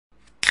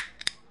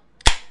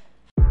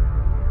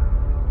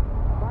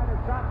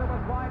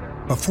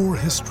Before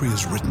history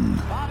is written,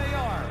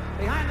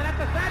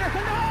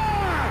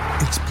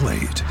 it's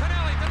played.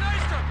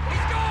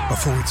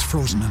 Before it's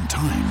frozen in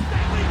time,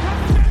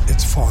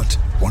 it's fought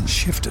one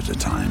shift at a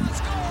time.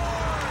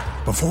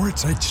 Before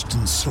it's etched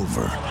in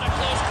silver,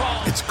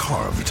 it's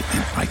carved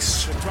in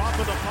ice.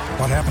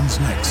 What happens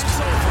next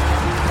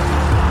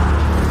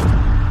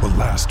will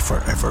last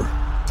forever.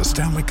 The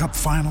Stanley Cup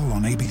Final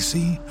on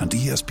ABC and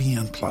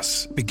ESPN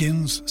Plus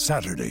begins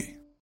Saturday.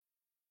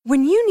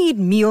 When you need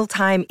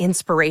mealtime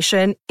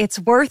inspiration, it's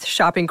worth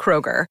shopping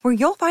Kroger, where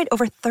you'll find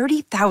over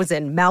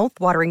 30,000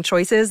 mouth-watering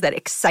choices that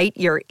excite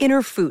your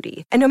inner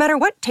foodie. And no matter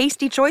what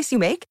tasty choice you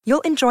make,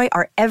 you'll enjoy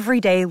our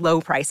everyday low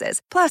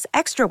prices, plus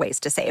extra ways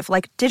to save,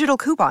 like digital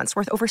coupons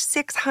worth over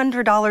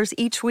 $600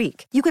 each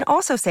week. You can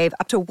also save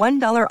up to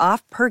 $1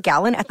 off per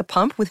gallon at the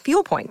pump with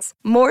fuel points.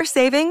 More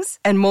savings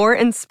and more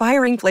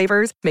inspiring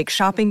flavors make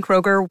shopping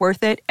Kroger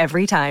worth it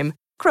every time.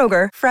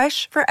 Kroger,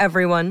 fresh for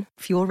everyone.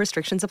 Fuel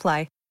restrictions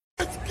apply.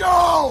 Let's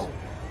go!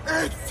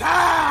 It's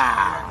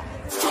time!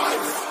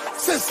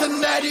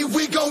 Cincinnati,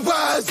 we gon'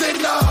 rise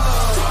and up.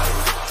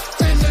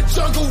 In the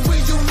jungle, we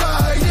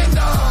unite and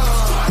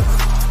up.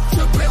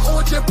 Trippin'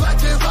 orange and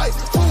black and white.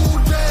 Full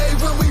day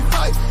when we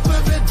fight.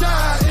 Live and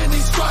die in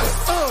these stripes.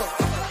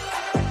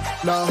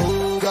 Now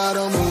who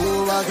gotta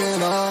move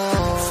rockin'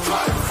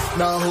 on?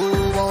 Now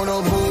who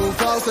wanna move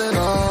crossing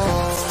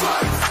on?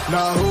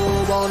 Now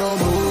who wanna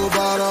move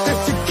bottom?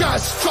 If you got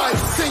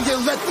stripes and you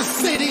let the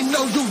city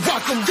know you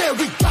rock them, yeah,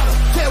 we got them,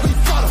 yeah, we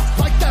fought them.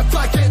 Like that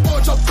black and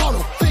orange up on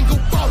them. Single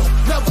bottle,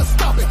 never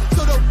stop it.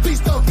 So the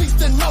beast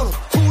and know them.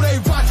 Who they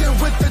rockin'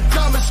 with the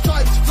diamond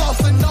stripes?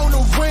 Flossin' on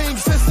the ring.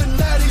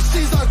 Cincinnati,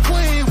 she's our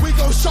queen. We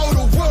gon' show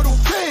the world who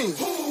king.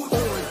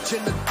 Orange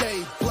in the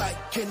day,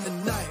 black in the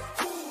night.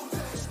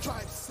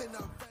 Stripes in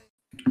our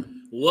veins.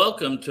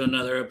 Welcome to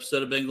another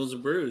episode of Bengals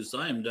and Brews.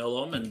 I am Del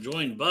Ullman,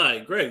 joined by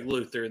Greg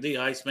Luther, the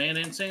Iceman,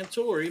 and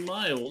Santori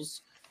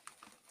Miles.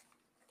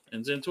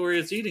 And Santori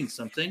is eating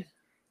something.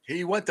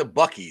 He went to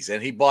Buc-ee's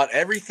and he bought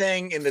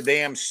everything in the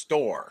damn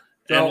store.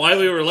 And while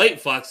we were late,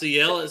 Foxy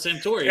yelled at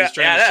Santori. He's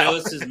trying to show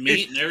us his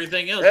meat and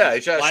everything else. Yeah,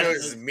 he's trying to show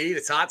us his meat,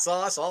 his hot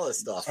sauce, all this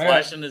stuff.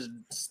 Flashing his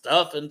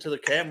stuff into the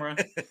camera.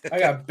 I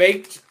got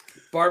baked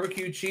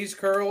barbecue cheese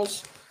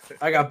curls.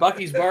 I got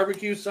Buc-ee's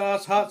barbecue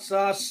sauce, hot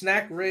sauce,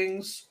 snack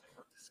rings.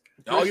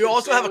 Oh, you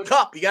also have a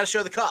cup. You got to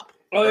show the cup.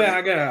 Oh, yeah,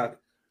 I got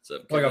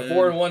like a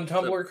 4-in-1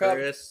 tumbler cup.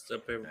 Chris,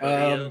 up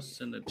everybody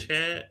else in the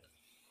chat.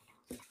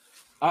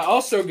 I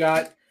also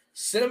got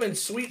cinnamon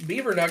sweet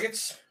beaver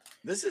nuggets.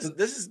 This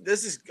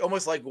is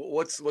almost like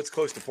what's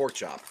close to pork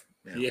chop.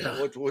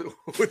 Yeah.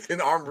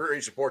 Within arm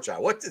reach of pork chop.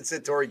 What did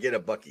Santori get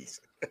at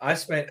Buc-ee's? I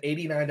spent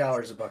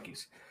 $89 at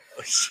Buc-ee's.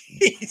 Oh,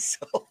 jeez.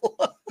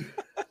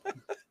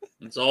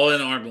 It's all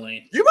in arm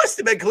length. You must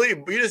have been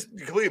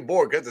completely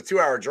bored because it's a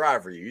 2-hour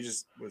drive for you. You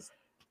just was.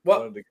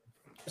 Well,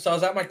 so I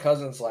was at my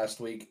cousin's last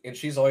week, and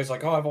she's always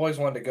like, "Oh, I've always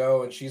wanted to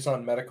go," and she's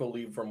on medical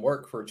leave from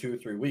work for 2 or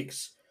 3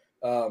 weeks.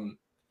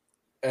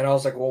 And I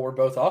was like, well, we're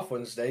both off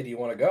Wednesday. Do you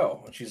want to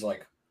go? And she's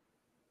like,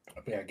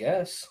 I mean, I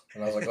guess.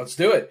 And I was like, let's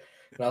do it.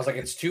 And I was like,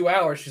 it's 2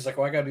 hours. She's like,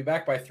 well, I got to be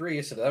back by 3.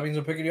 I said, that means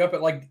I'm picking you up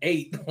at like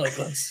 8. Like,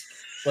 let's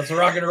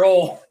rock and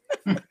roll.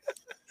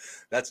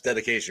 That's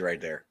dedication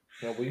right there.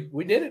 Well,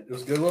 we did it. It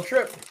was a good little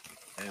trip.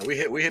 Yeah, we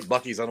hit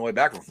Buc-ee's on the way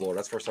back from Florida.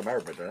 That's the first time I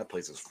ever been there. That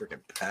place is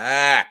freaking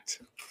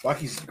packed.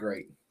 Buc-ee's is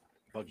great.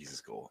 Buc-ee's is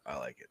cool. I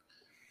like it.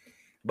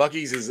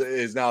 Buc-ee's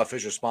is now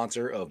official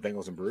sponsor of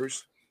Bengals and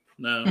Brews.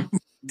 No.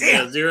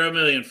 Damn. Yeah, $0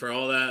 million for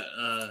all that.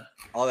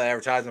 All that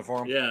advertising for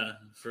them? Yeah,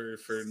 for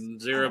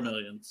 $0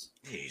 millions.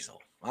 Jeez,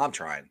 I'm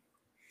trying.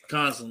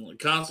 Constantly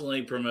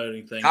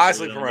promoting things.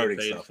 Constantly promoting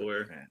stuff.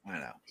 For. Yeah, I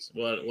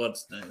know.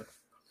 What's new?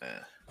 Yeah.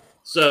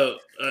 So,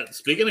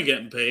 speaking of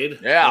getting paid.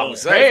 Yeah,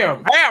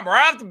 bam,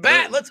 right off the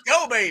bat. Let's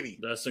go, baby.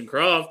 Dustin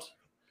Croft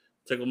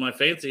tickled my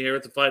fancy here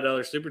with the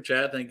 $5 super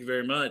chat. Thank you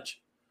very much.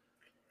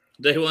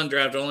 Day one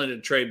draft only to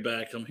trade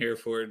back. I'm here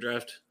for it.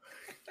 Draft.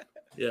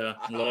 Yeah,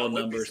 law numbers.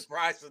 I wouldn't be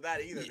surprised for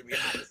that either, to be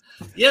honest.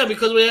 Yeah,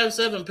 because we have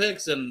 7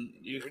 picks, and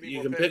you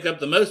can pick up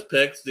the most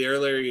picks the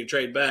earlier you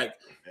trade back.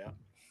 Yeah.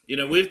 You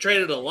know, we've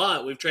traded a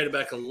lot. We've traded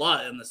back a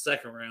lot in the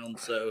second round,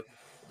 so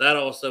that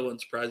also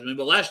wouldn't surprise me.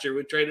 But last year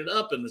we traded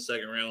up in the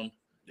second round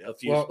a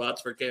few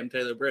spots for Cam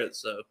Taylor-Britt.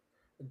 So,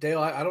 Dale,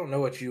 I don't know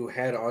what you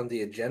had on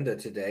the agenda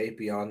today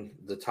beyond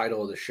the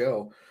title of the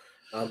show.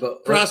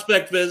 But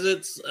prospect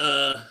visits,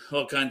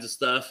 all kinds of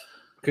stuff.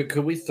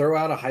 Could we throw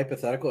out a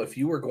hypothetical? If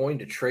you were going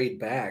to trade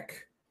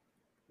back,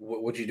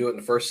 would you do it in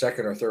the first,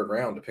 second, or third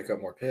round to pick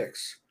up more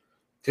picks?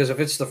 Because if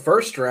it's the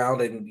first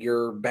round and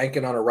you're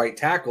banking on a right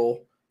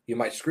tackle, you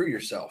might screw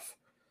yourself.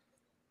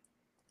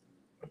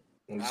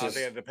 I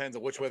think it depends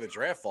on which way the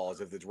draft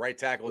falls. If the right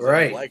tackle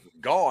is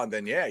gone,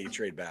 then yeah, you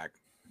trade back.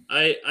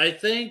 I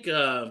think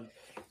the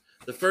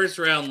first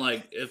round,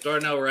 like if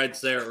Darnell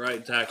Wright's there at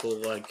right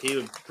tackle, like he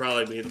would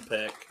probably be the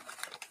pick.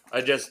 I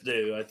just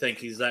do. I think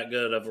he's that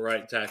good of a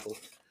right tackle.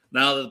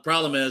 Now, the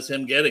problem is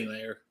him getting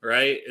there,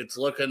 right? It's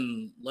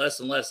looking less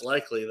and less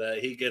likely that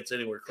he gets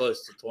anywhere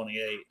close to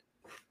 28.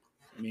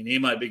 I mean, he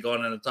might be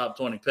going in the top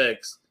 20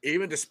 picks.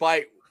 Even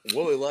despite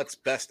Willie Luck's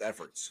best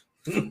efforts.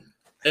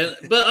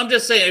 But I'm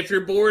just saying, if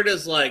your board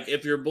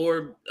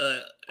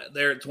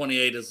there at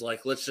 28 is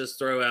like, let's just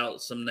throw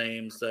out some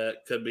names that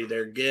could be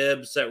there.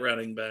 Gibbs at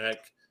running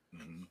back.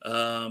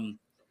 Mm-hmm.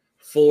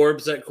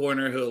 Forbes at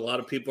corner, who a lot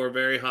of people are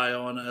very high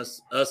on, us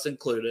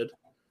included.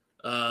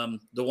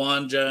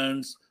 DeJuan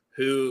Jones,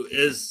 who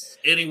is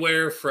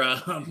anywhere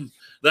from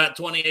that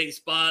 28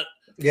 spot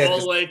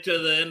all the way to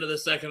the end of the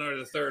second or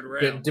the third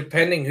round.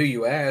 Depending who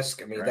you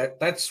ask. I mean, Right.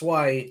 that's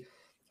why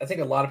I think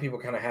a lot of people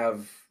kind of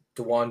have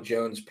DeJuan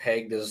Jones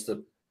pegged as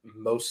the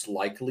most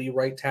likely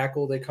right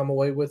tackle they come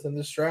away with in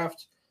this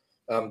draft,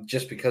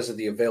 just because of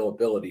the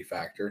availability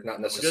factor, not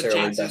Good necessarily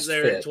chances best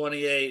there fit. at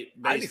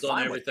 28 based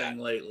on everything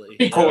lately.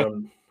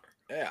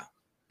 Yeah.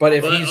 But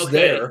if he's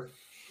there.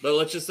 But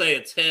let's just say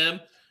it's him,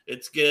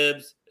 it's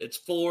Gibbs, it's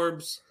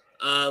Forbes.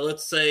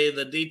 Let's say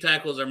the D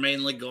tackles are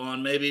mainly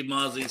gone. Maybe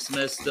Mozzie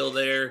Smith's still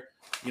there.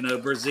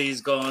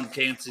 Brzez's gone,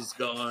 Cansey's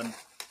gone.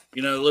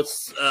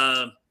 Let's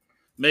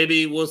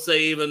maybe we'll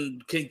say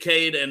even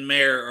Kincaid and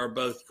Mayer are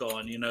both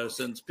gone,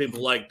 since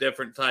people like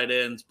different tight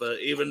ends. But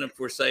even if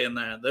we're saying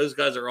that, those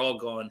guys are all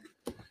gone.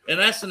 In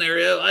that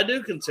scenario, I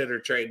do consider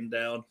trading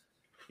down.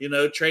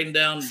 Trading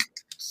down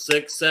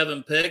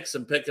 6-7 picks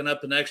and picking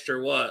up an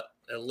extra,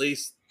 at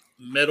least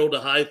middle to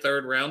high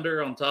third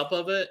rounder on top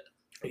of it.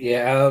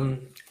 Yeah,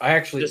 I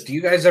actually. Do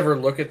you guys ever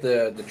look at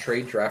the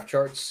trade draft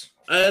charts?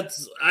 I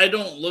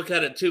don't look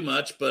at it too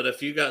much, but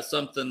if you got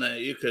something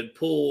that you could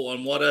pull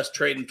on what us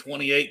trading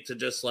 28 to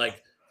just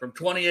like from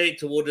 28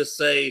 to, we'll just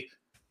say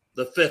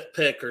the 5th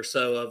pick or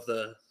so of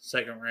the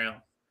second round,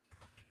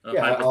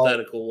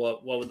 hypothetical,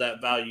 what would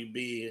that value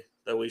be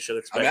that we should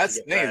expect? That's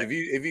to the get thing. back?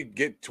 If you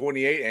get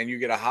 28 and you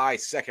get a high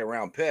second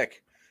round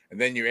pick,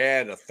 and then you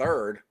add a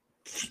third,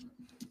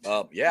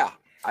 yeah,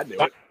 I'd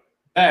do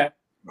it.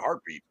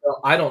 Heartbeat.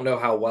 Well, I don't know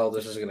how well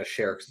this is going to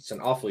share because it's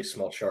an awfully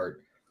small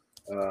chart.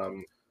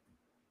 I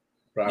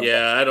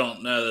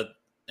don't know that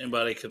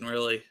anybody can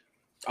really.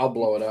 I'll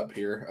blow it up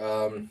here.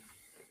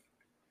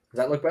 Does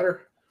that look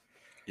better?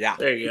 Yeah.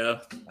 There you go.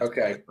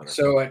 Okay.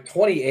 So at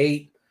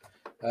 28,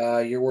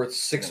 you're worth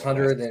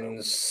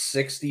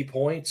 660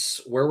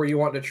 points. Where were you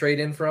wanting to trade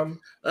in from?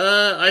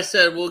 I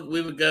said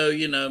we would go,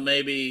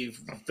 maybe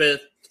 4th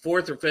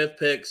or 5th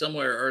pick,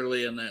 somewhere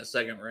early in that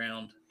second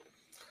round.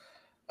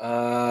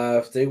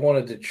 If they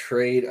wanted to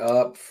trade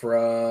up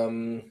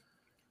from,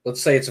 let's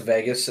say it's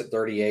Vegas at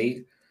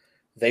 38,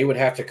 they would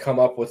have to come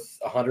up with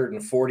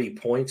 140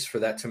 points for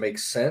that to make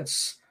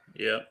sense.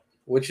 Yeah.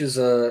 Which is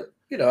a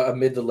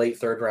mid to late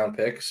third round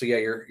pick. So yeah,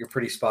 you're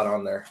pretty spot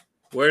on there.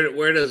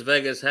 Where does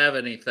Vegas have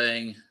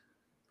anything?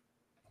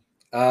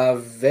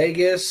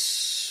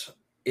 Vegas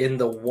in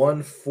the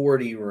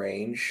 140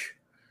 range,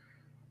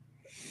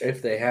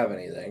 if they have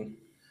anything.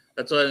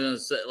 That's what I was going to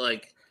say.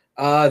 Like,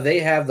 they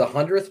have the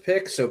 100th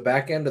pick, so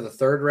back end of the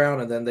third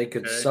round, and then they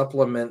could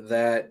supplement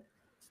that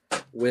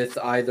with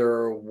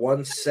either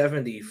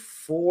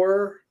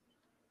 174,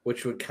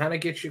 which would kind of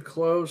get you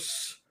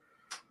close,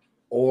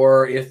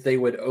 or if they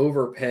would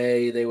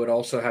overpay, they would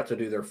also have to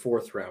do their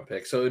 4th round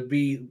pick. So it would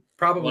be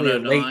probably a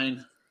late.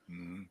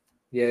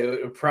 Yeah,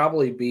 it would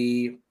probably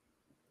be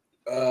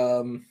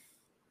a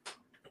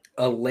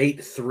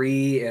late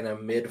 3 and a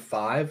mid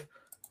 5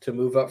 to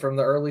move up from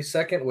the early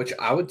second, which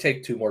I would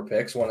take 2 more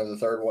picks, one in the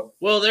third one.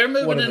 Well, they're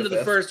moving into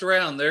the 1st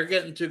round. They're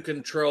getting to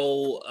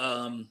control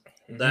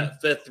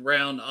that 5th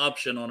round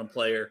option on a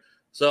player.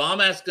 So I'm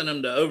asking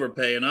them to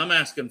overpay, and I'm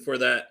asking for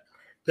that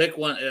pick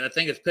one. I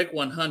think it's pick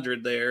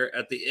 100 there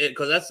at the end,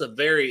 because that's the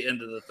very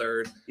end of the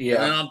third. Yeah.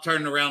 And then I'm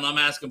turning around. I'm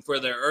asking for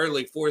their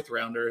early 4th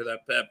rounder,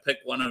 that pick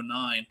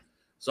 109.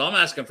 So I'm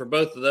asking for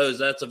both of those.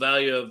 That's a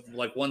value of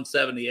like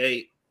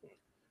 178.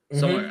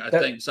 Somewhere, I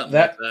think something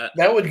like that.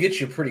 That would get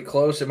you pretty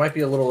close. It might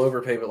be a little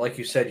overpay, but like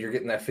you said, you're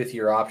getting that 5th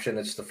year option.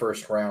 It's the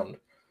 1st round.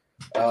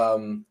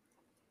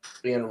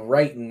 And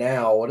right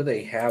now, what do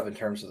they have in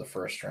terms of the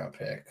 1st round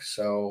pick?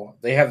 So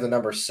they have the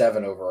number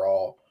 7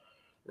 overall.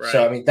 Right.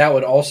 So, I mean, that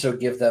would also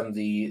give them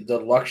the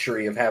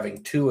luxury of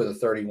having 2 of the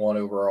 31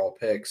 overall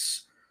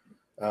picks.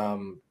 I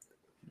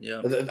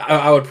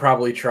would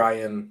probably try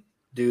and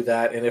do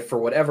that. And if for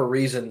whatever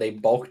reason they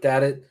bulked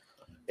at it,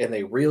 and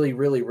they really,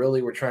 really,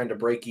 really were trying to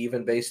break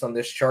even based on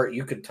this chart,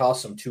 you could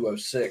toss them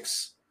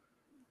 206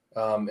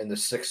 in the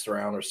 6th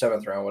round or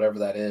 7th round, whatever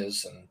that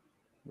is. And,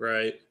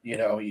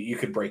 you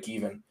could break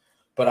even.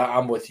 But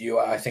I'm with you.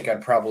 I think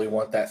I'd probably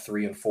want that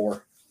 3 and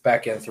 4.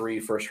 Back end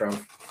 3, 1st round,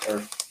 or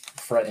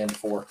front end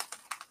 4.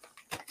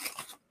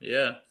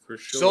 Yeah, for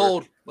sure.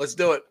 Sold. Let's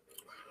do it.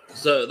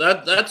 So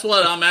that's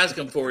what I'm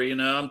asking for.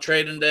 I'm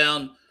trading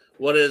down.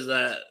 What is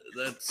that?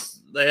 That's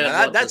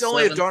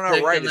only if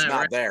Darnell Wright is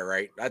not there,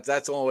 right?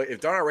 That's only if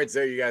Darnell Wright's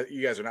there.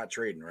 You guys are not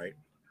trading, right?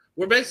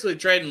 We're basically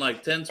trading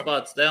like 10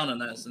 spots down in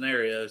that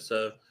scenario.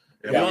 So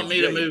if you want me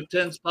to move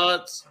 10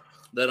 spots,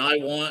 then I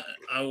want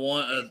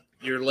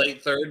your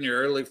late 3rd and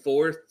your early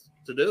 4th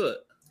to do it.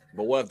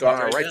 But what if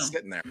Darnell Wright's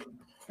sitting there?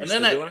 And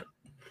then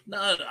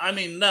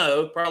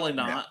no, probably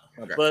not.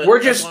 Okay. But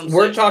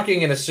we're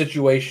talking in a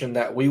situation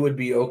that we would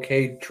be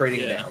okay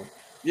trading down.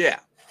 Yeah.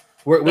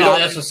 We don't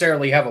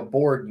necessarily have a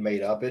board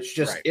made up. It's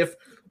just Right.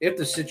 if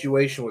the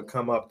situation would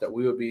come up that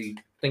we would be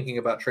thinking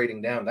about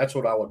trading down, that's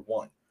what I would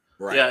want.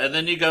 Right. Yeah, and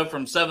then you go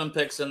from 7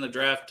 picks in the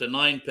draft to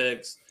 9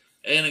 picks,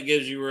 and it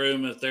gives you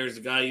room if there's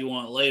a guy you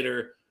want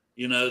later,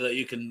 that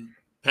you can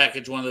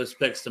package one of those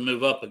picks to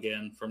move up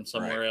again from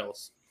somewhere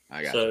else.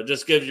 So it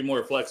just gives you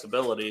more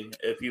flexibility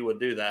if you would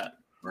do that.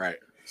 Right.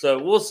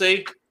 So we'll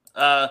see.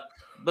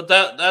 But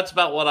that's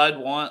about what I'd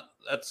want.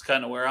 That's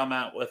kind of where I'm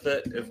at with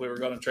it if we were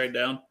going to trade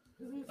down.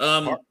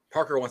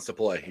 Parker wants to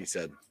play, he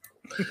said.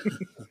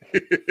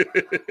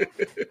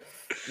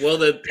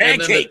 Well,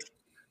 pancake.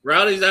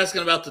 Rowdy's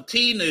asking about the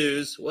T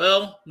news.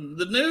 Well,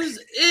 the news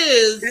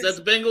is that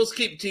the Bengals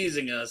keep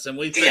teasing us, and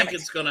we think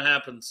it's going to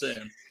happen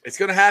soon. It's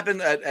going to happen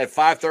at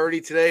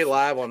 5:30 today,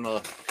 live on the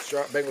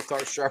Bengals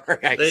Talk Strawberry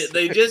Ice.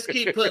 They just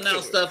keep putting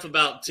out stuff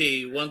about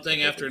T, one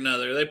thing after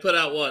another. They put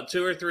out,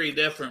 2 or 3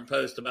 different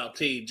posts about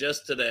T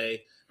just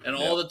today, and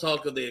all the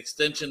talk of the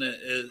extension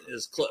is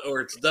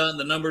it's done.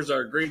 The numbers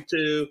are agreed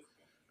to.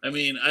 I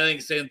mean, I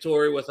think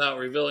Santori, without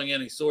revealing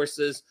any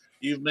sources,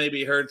 you've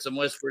maybe heard some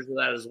whispers of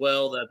that as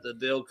well, that the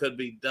deal could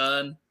be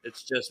done.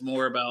 It's just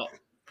more about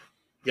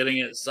getting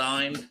it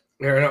signed.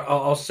 Aaron,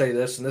 I'll say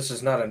this, and this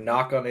is not a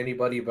knock on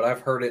anybody, but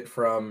I've heard it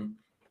from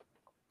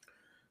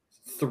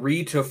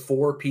 3 to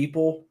 4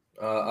 people,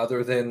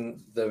 other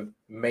than the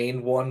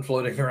main one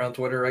floating around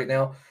Twitter right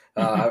now.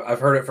 I've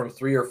heard it from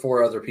 3 or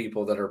 4 other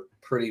people that are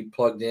pretty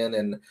plugged in,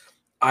 and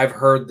I've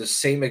heard the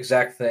same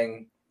exact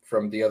thing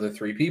from the other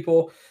 3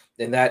 people,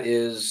 and that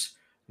is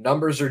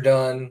numbers are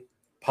done.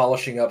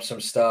 Polishing up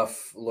some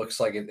stuff, looks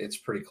like it's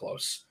pretty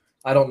close.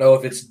 I don't know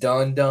if it's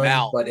done,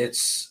 but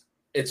it's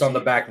on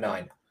the back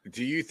 9.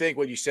 Do you think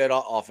what you said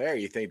off air,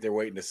 you think they're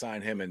waiting to sign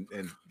him and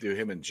do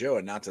him and Joe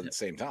and not at the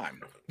same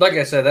time? Like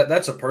I said,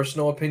 that's a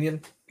personal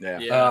opinion.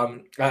 Yeah.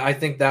 I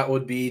think that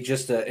would be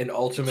just an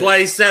ultimate. That's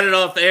why he said it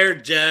off air,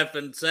 Jeff,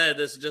 and said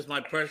this is just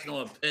my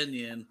personal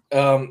opinion.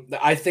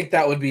 I think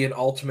that would be an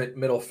ultimate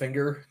middle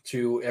finger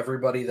to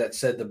everybody that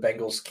said the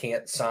Bengals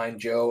can't sign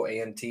Joe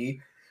and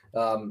T.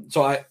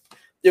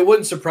 It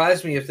wouldn't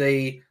surprise me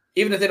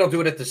even if they don't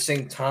do it at the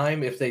same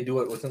time, if they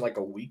do it within like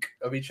a week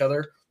of each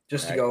other,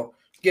 just to go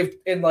give.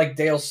 And like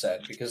Dale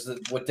said, because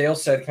what Dale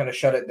said kind of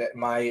shut it, in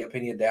my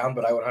opinion, down.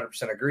 But I would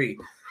 100% agree.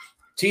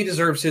 T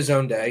deserves his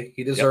own day.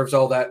 He deserves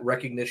all that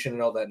recognition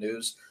and all that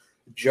news.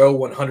 Joe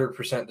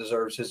 100%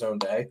 deserves his own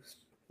day.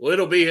 Well,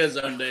 it'll be his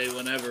own day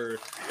whenever.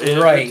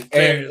 Right.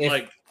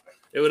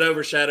 It would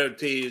overshadow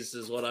T's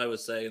is what I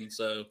was saying.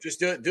 So just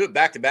do it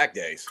back-to-back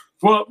days.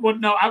 Well,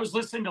 no, I was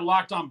listening to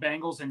Locked On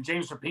Bengals, and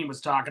James Rapine was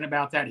talking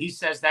about that. He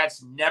says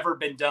that's never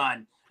been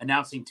done,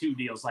 announcing 2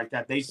 deals like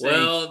that. They say,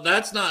 well,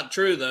 that's not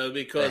true, though,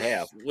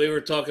 because we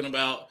were talking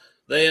about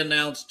they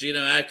announced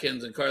Geno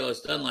Atkins and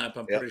Carlos Dunlap,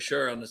 I'm pretty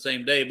sure, on the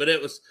same day. But it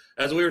was,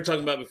 as we were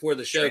talking about before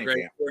the show, Greg,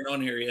 we weren't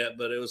on here yet,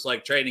 but it was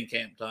like training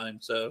camp time.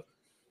 So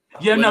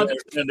they're going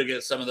to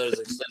get some of those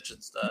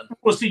extensions done.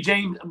 Well, see,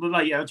 James,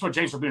 that's what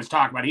James Rapine was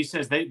talking about. He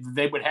says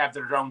they would have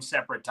their own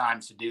separate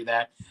times to do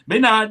that. But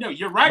no,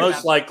 you're right.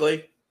 Most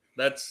likely.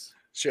 That's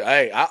sure.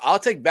 Hey, I'll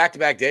take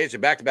back-to-back days or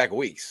back-to-back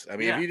weeks. I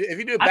mean, if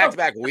you do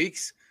back-to-back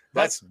weeks,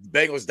 that's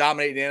Bengals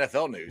dominating the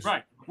NFL news.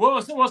 Right.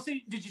 Well,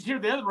 see, did you hear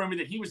the other rumor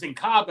that he was in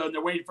Cabo and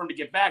they're waiting for him to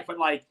get back? But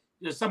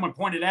someone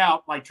pointed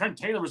out, Trent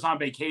Taylor was on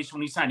vacation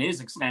when he signed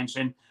his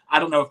extension. I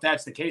don't know if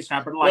that's the case or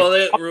not,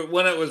 but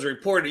when it was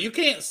reported, you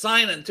can't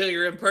sign it until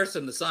you're in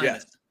person to sign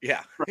it.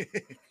 Yeah.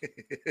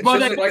 Well,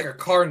 that's like a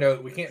car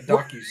note. We can't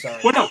docu-sign.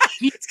 Well, no,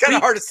 it's kind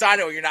of hard to sign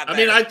it when you're not there. I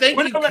mean, I think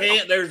you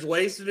can't. There's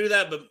ways to do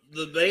that, but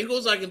the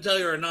Bengals, I can tell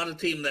you, are not a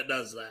team that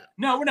does that.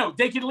 No.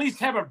 They can at least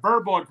have a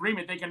verbal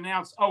agreement. They can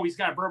announce, he's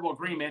got a verbal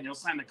agreement, and he'll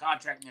sign the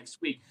contract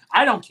next week.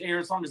 I don't care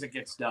as long as it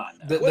gets done.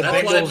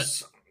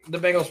 The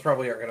Bengals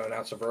probably aren't going to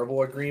announce a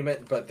verbal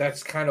agreement, but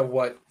that's kind of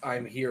what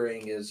I'm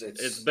hearing is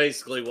it's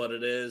basically what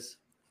it is.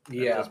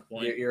 Yeah,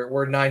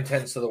 we're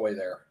 9/10 of the way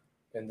there.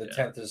 And the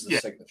 10th is the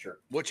signature.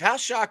 Which, how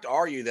shocked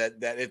are you that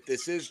if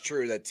this is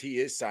true, that T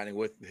is signing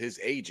with his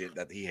agent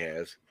that he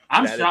has?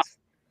 I'm shocked.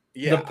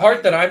 The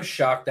part that I'm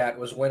shocked at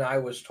was when I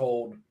was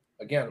told,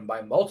 again,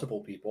 by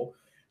multiple people,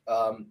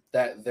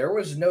 that there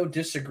was no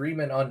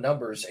disagreement on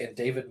numbers and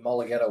David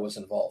Mulligetta was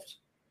involved.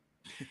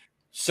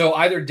 So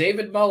either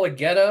David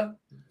Mulligetta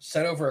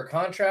sent over a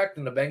contract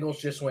and the Bengals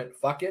just went,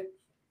 fuck it,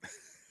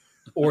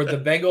 or the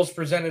Bengals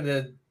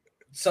presented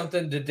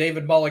something to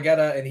David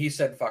Mulligetta and he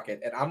said fuck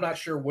it, and I'm not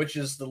sure which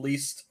is the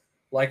least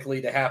likely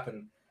to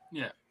happen.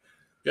 Yeah,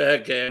 go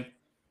ahead, Cam.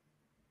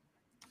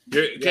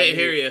 Can't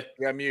hear you.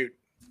 You're on mute.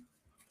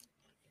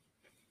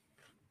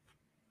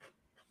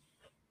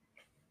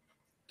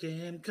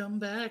 Cam, come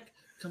back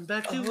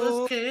to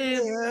us,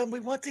 Cam. Yeah, we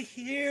want to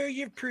hear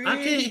your pretty I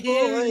can't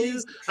hear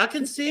you. I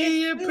can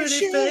see your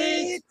pretty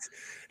face.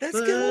 Let's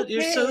but go,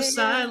 you're so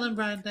silent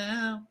right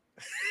now.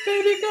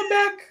 Baby, come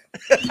back.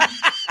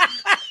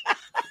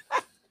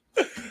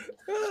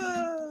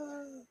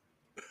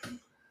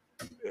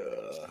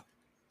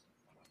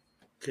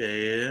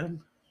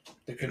 Cam.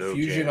 The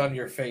confusion on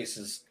your face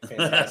is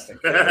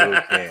fantastic.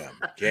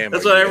 Cam,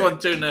 that's what everyone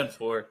tuned in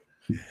for.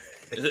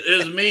 It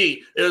was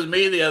me. It was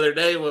me the other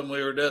day when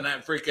we were doing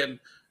that freaking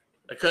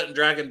I couldn't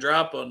drag and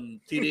drop on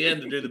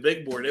TDN to do the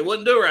big board. It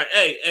wouldn't do right.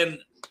 Hey, and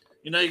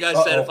you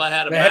guys said if I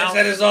had a mouse. The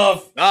headset is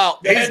off. Oh,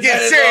 he's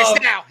getting serious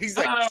now. He's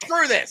like,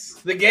 screw this.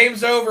 The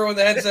game's over when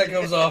the headset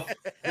comes off.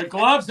 The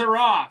gloves are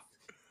off.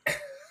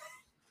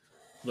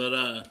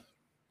 But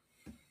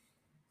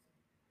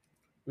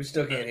we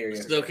still can't hear you.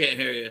 Still can't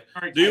hear you.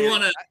 Right, do you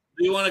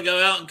want to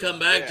go out and come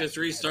back? Just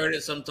restart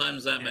it.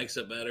 Sometimes that makes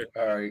it better.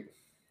 All right.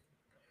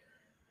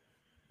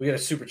 We got a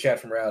super chat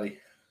from Rowdy.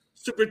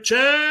 Super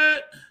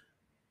chat.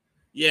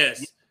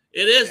 Yes,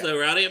 it is though,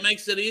 Rowdy. It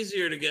makes it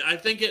easier to get. I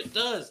think it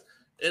does,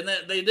 and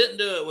that they didn't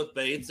do it with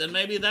Bates, and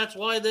maybe that's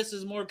why this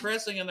is more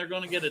pressing, and they're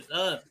going to get it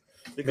done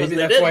because they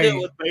didn't do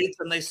it with Bates,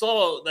 and they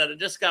saw that it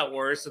just got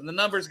worse, and the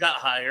numbers got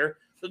higher.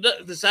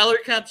 The salary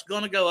cap's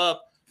going to go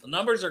up. The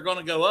numbers are going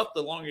to go up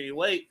the longer you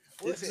wait.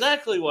 That's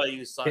exactly why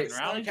you signed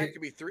Rowdy. It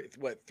could be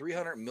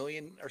 $300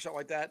 million or something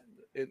like that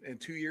in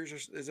 2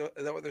 years. Is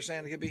that what they're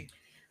saying it could be?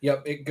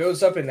 Yep, it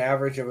goes up an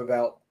average of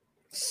about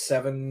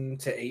 7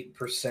 to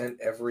 8%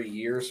 every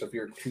year. So if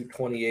you're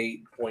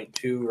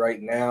 228.2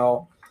 right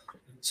now,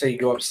 say you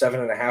go up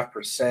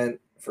 7.5%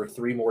 for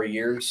 3 more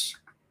years,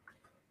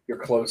 you're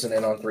closing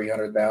in on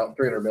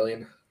 $300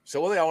 million. So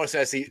one thing I want to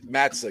say, I see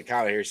Matt's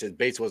comment here says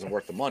Bates wasn't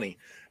worth the money.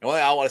 And one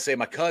thing I want to say,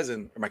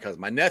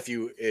 my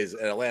nephew is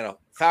an Atlanta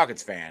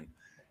Falcons fan,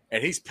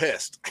 and he's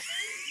pissed.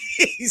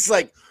 He's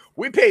like,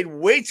 we paid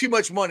way too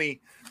much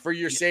money for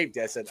your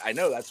safety. I said, I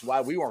know, that's why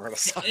we weren't going to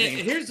sign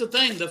him. Here's the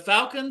thing. The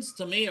Falcons,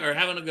 to me, are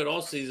having a good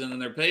all season,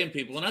 and they're paying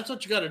people. And that's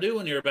what you got to do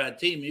when you're a bad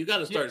team. You got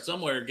to start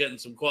somewhere getting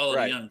some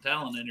quality young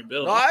talent in your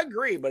building. No, I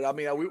agree. But, I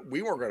mean,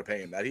 we weren't going to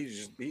pay him that.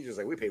 He's just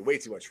like, we paid way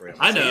too much for him.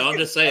 I know. I'm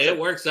just saying it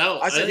works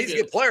out. I said, he's a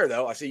good player,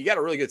 though. I said, you got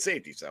a really good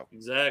safety. So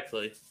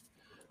exactly.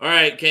 All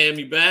right, Cam,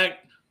 you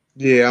back?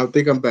 Yeah, I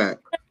think I'm back.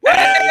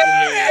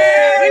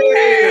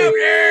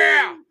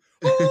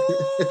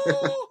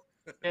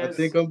 I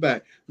think I'm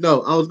back.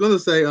 No, I was gonna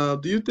say,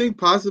 do you think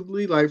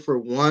possibly, like, for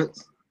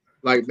once,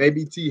 like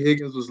maybe T.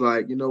 Higgins was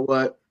like, you know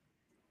what,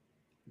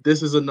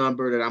 this is a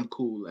number that I'm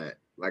cool at.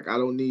 Like, I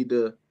don't need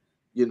to,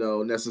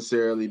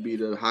 necessarily be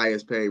the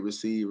highest paid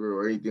receiver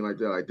or anything like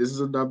that. Like, this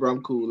is a number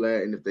I'm cool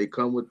at, and if they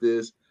come with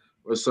this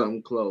or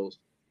something close,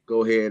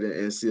 go ahead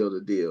and seal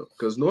the deal.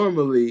 Because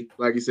normally,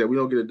 like you said, we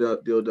don't get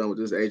a deal done with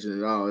this agent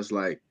at all. It's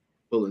like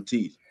pulling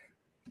teeth.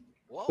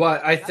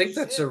 Well, I think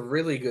that's a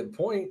really good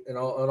point, in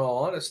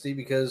all honesty,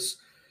 because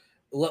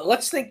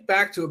let's think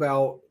back to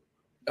about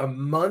a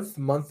month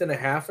and a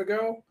half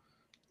ago.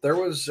 There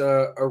was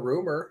a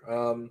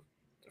rumor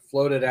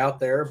floated out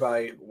there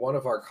by one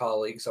of our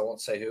colleagues. I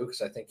won't say who,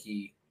 because I think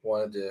he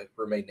wanted to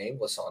remain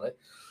nameless on it.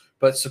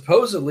 But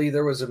supposedly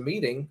there was a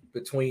meeting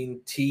between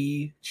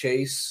T,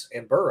 Chase,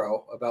 and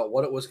Burrow about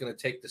what it was going to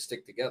take to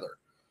stick together.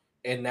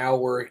 And now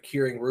we're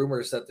hearing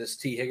rumors that this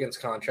T. Higgins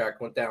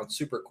contract went down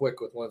super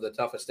quick with one of the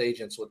toughest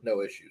agents with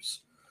no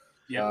issues.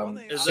 Yeah.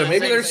 So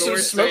maybe there's some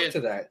smoke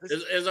to that.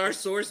 Is our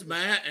source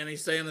Matt, and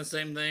he's saying the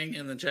same thing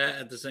in the chat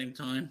at the same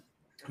time?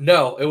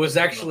 No, it was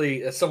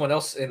actually someone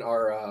else in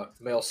our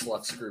Mail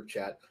Sluts group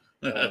chat.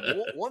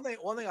 One thing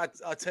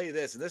I'll tell you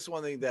this, and this is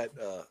one thing that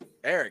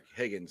Eric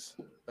Higgins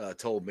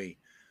told me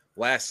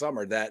last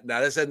summer. That now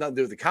this had nothing to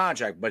do with the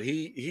contract, but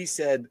he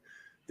said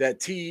that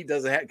T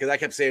doesn't have, because I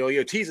kept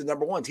saying, T's the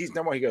number one. T's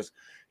number one. He goes,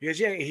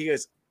 yeah. He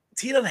goes,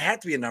 T doesn't have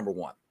to be a number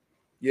one.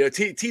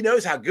 T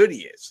knows how good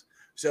he is.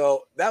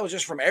 So that was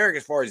just from Eric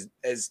as far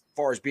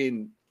as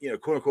being,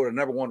 quote unquote, a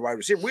number one wide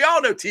receiver. We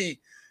all know T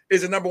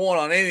is a number one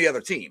on any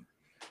other team.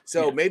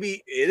 So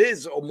maybe it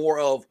is more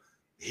of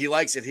he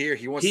likes it here.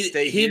 He wants to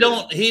stay here.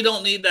 He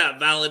don't need that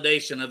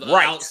validation of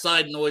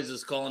outside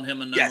noises calling him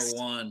a number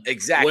one.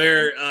 Exactly.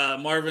 Where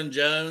Marvin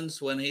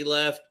Jones, when he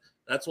left,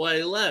 that's why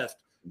he left.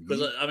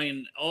 Because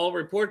all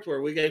reports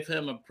were we gave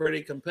him a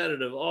pretty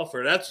competitive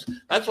offer. That's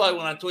why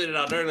when I tweeted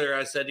out earlier,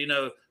 I said,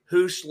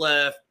 Hoosh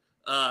left,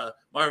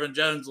 Marvin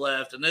Jones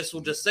left, and this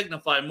will just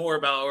signify more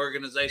about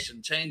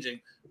organization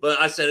changing. But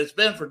I said it's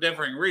been for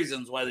differing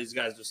reasons why these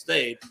guys have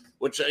stayed,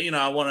 which,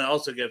 I want to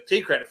also give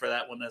T credit for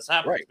that when this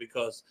happens,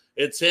 because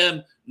it's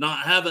him not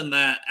having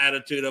that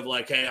attitude of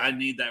like, hey, I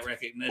need that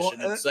recognition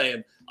and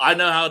saying, I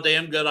know how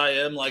damn good I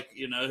am, like,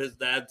 his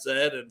dad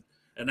said,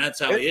 and that's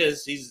how he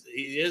is. He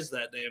is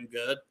that damn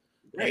good.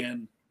 Right.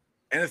 And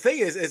the thing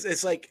is,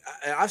 it's like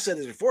I've said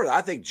this before, that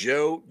I think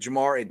Joe,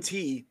 Jamar, and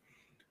T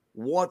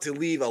want to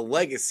leave a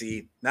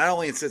legacy, not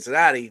only in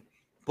Cincinnati,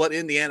 but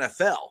in the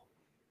NFL.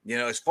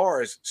 As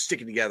far as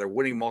sticking together,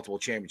 winning multiple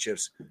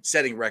championships,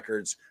 setting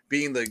records,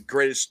 being the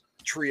greatest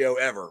trio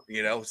ever,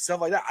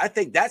 stuff like that. I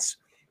think that's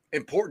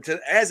important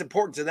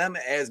to them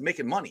as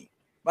making money.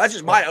 But that's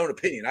just my own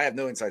opinion. I have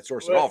no inside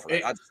source at all for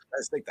it. I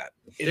just think that.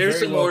 Here's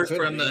some more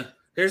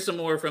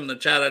from the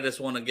chat. I just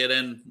want to get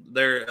in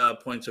their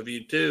points of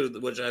view too,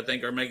 which I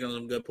think are making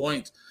some good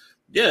points.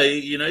 Yeah,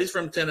 he's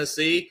from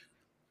Tennessee,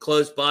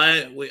 close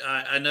by.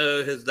 I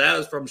know his dad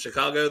is from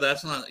Chicago.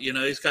 That's not,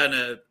 he's kind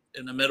of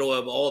in the middle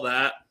of all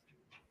that.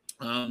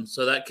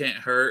 So that can't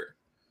hurt.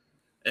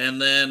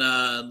 And then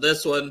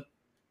this one,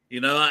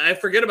 I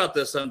forget about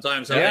this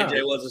sometimes, how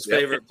AJ was his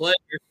favorite player,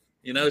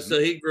 so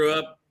he grew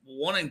up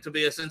wanting to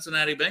be a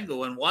Cincinnati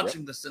Bengal and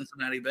watching the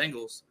Cincinnati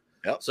Bengals.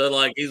 So,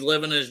 like, he's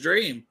living his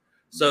dream.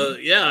 So,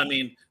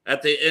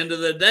 at the end of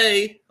the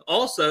day,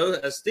 also,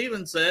 as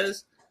Steven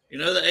says,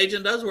 the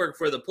agent does work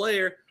for the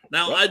player.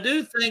 Now, I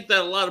do think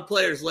that a lot of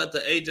players let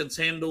the agents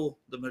handle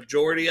the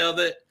majority of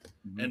it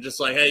and just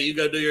like, hey, you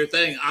go do your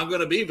thing. I'm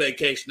going to be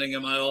vacationing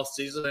in my off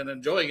season and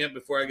enjoying it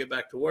before I get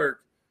back to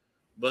work.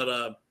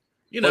 But,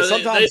 they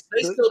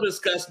still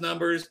discuss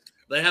numbers.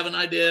 They have an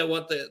idea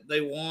what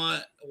they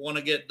want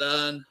to get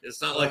done.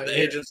 It's not like the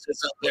agent's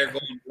just up there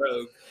going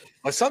rogue.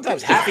 But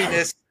sometimes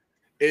happiness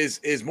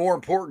is more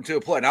important to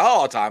a player. Not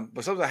all the time,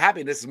 but sometimes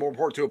happiness is more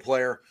important to a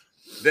player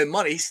than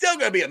money. He's still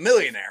going to be a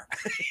millionaire.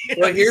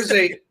 Well, here's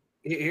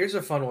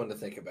a fun one to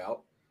think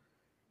about.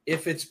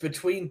 If it's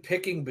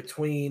picking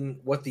between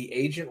what the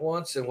agent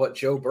wants and what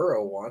Joe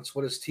Burrow wants,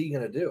 what is T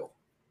going to do?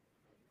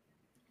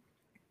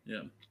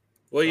 Yeah.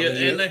 Well,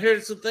 and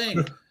here's the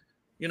thing.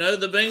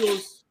 The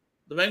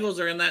Bengals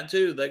are in that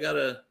too. They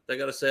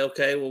gotta say,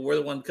 okay, well, we're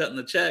the one cutting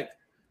the check.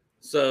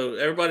 So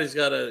everybody's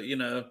gotta,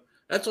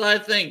 that's why I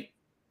think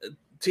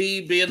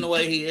T being the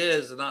way he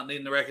is and not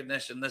needing the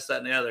recognition, this, that,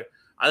 and the other,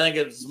 I think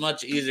it's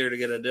much easier to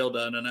get a deal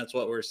done, and that's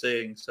what we're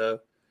seeing. So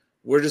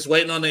we're just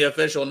waiting on the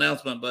official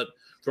announcement. But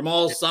from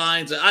all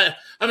signs, I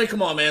mean,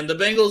 come on, man. The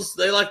Bengals,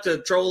 they like to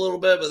troll a little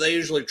bit, but they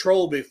usually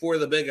troll before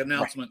the big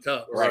announcement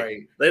comes.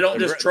 Right. They don't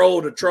just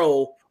troll to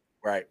troll.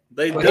 Right.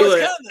 They do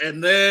it,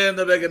 and then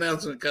the big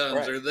announcement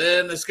comes, or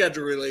then the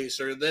schedule release,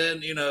 or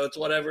then, it's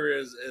whatever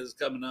is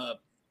coming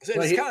up. So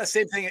it's kind of the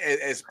same thing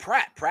as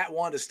Pratt. Pratt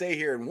wanted to stay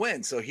here and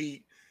win, so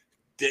it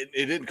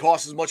didn't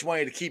cost as much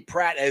money to keep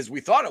Pratt as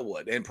we thought it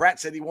would. And Pratt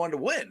said he wanted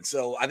to win.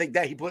 So I think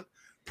that he put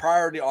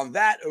priority on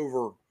that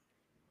over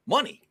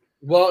money.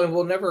 Well, and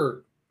we'll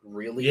never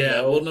really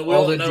know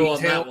all the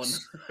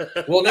details.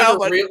 We'll never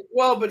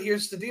but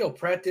here's the deal.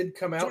 Pratt did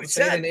come out and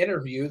say in an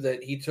interview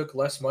that he took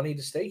less money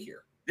to stay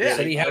here. Yeah, he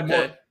said he had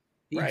more.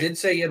 He did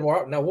say he had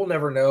more. Now we'll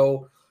never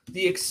know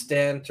the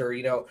extent, or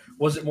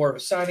was it more of a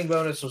signing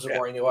bonus? Was it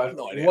more? I have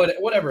no idea.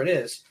 Whatever it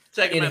is.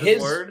 Take him at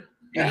his word.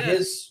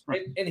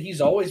 And he's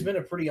always been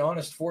a pretty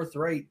honest,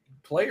 forthright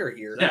player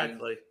here.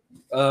 Exactly.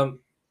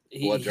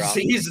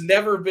 He's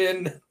never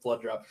been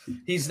blood drop.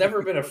 He's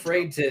never been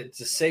afraid to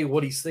say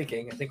what he's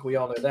thinking. I think we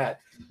all know that.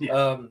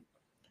 Yeah.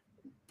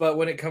 But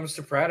when it comes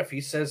to Pratt, if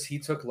he says he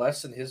took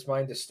less in his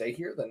mind to stay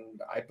here, then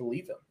I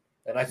believe him.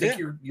 And I think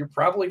you're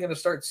probably going to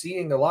start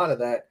seeing a lot of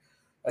that.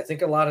 I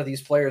think a lot of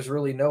these players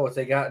really know what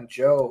they got in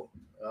Joe.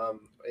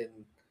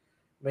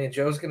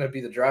 Joe's going to be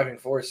the driving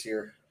force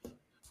here.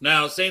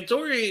 Now,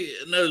 Santori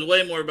knows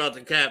way more about the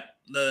cap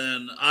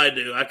than I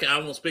do. I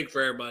won't speak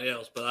for everybody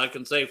else, but I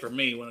can say for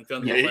me when it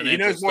comes to financial he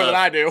knows more stuff,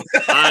 than I do.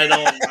 I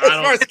don't. As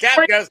far as the cap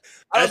goes,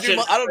 I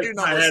don't do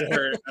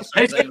numbers.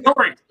 Hey,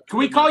 Tori, can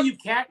we call you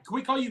Cap? Can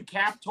we call you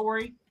Cap,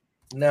 Tori?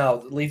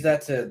 No, leave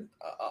that to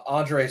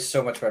Andre. Is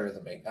so much better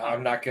than me.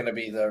 I'm not going to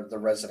be the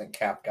resident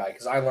cap guy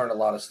because I learned a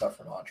lot of stuff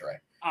from Andre.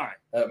 All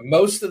right.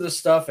 Most of the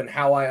stuff and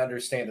how I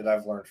understand it,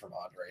 I've learned from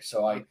Andre.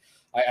 So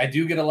I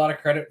do get a lot of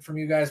credit from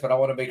you guys, but I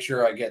want to make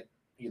sure I get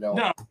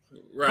No.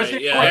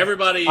 Right. Yeah.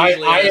 Everybody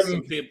usually has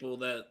some people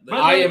that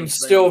I am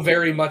still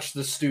very much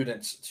the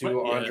student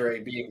to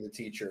Andre being the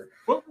teacher.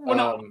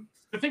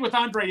 The thing with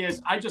Andre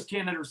is I just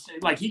can't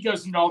understand. Like, he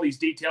goes into all these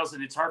details,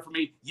 and it's hard for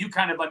me. You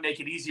kind of make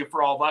it easier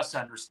for all of us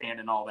to understand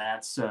and all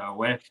that. So,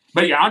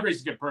 but yeah,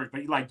 Andre's a good person.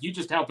 But you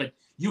just help it.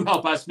 You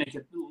help us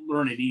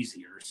learn it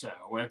easier. So,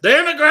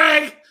 damn it,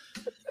 Greg!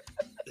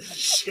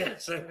 Shit,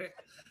 sir.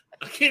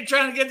 I keep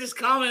trying to get this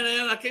comment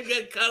in. I keep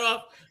getting cut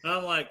off. And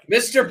I'm like,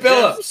 Mr.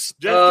 Phillips.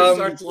 Jeff just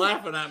starts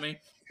laughing at me.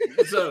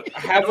 So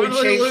have we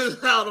changed?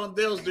 Lose out on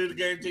deals due to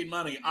guaranteed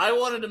money. I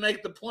wanted to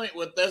make the point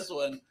with this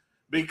one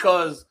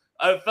because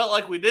I felt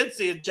like we did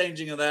see a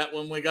changing of that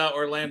when we got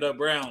Orlando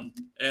Brown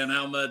and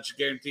how much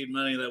guaranteed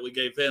money that we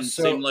gave him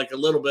seemed like a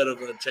little bit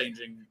of a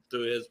changing to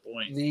his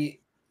point.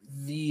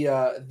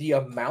 The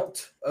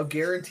amount of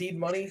guaranteed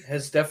money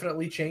has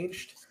definitely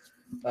changed.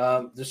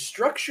 The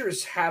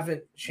structures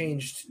haven't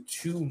changed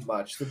too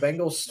much. The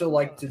Bengals still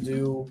like to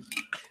do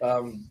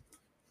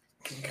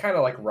kind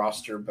of like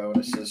roster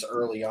bonuses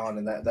early on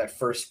in that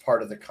first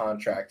part of the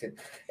contract.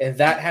 And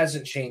that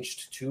hasn't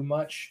changed too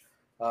much.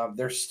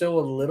 They're still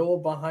a little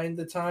behind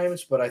the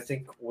times, but I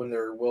think when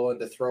they're willing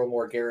to throw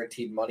more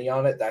guaranteed money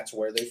on it, that's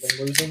where they've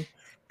been losing.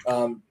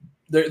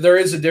 There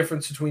is a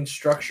difference between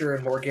structure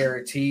and more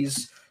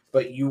guarantees,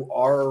 but you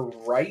are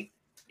right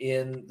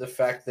in the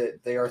fact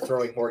that they are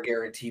throwing more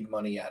guaranteed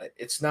money at it.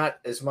 It's not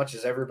as much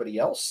as everybody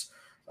else,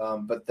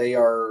 but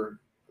they're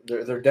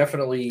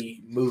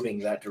definitely moving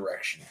that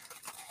direction.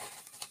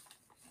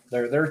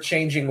 They're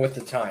changing with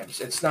the times.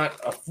 It's not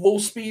a full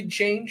speed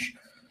change,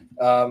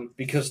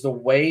 because the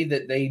way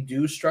that they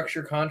do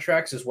structure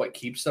contracts is what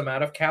keeps them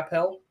out of cap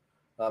hell.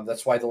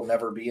 That's why they'll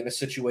never be in a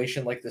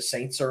situation like the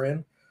Saints are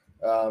in.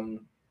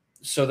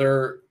 So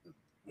they're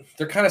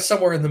kind of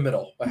somewhere in the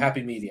middle, a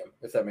happy medium,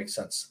 if that makes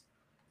sense.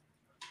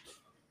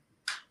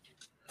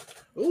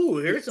 Ooh,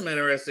 here's some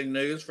interesting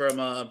news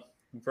from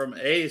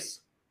Ace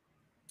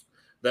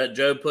that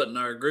Joe put in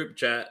our group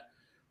chat.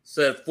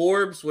 Said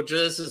Forbes, which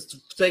this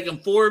is taking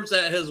Forbes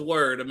at his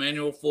word,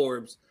 Emmanuel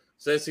Forbes,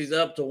 says he's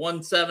up to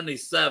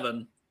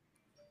 177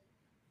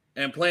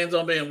 and plans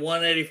on being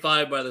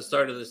 185 by the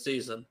start of the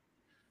season.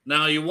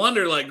 Now you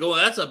wonder, like,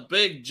 that's a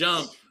big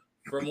jump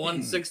from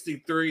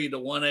 163 to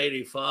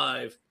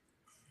 185.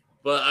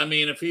 But I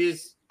mean, if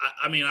he's,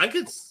 I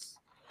could,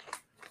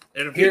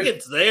 and if he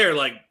gets there,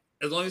 like,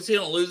 as long as he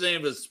don't lose any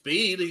of his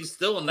speed, he's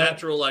still a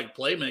natural like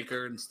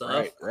playmaker and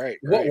stuff. Right.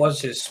 What was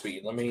his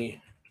speed? Let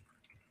me.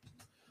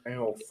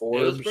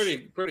 Forbes. It was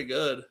pretty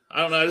good.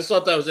 I don't know. I just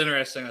thought that was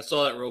interesting. I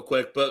saw that real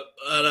quick. But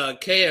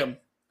Cam,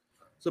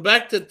 so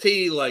back to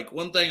T. Like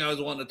one thing I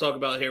was wanting to talk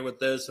about here with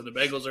this, and the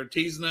Bengals are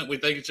teasing it. We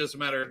think it's just a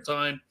matter of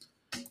time.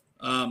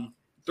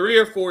 3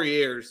 or 4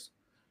 years.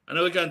 I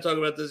know we kind of talked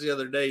about this the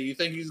other day. You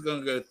think he's going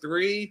to go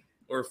 3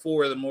 or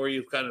 4? The more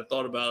you've kind of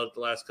thought about it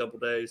the last couple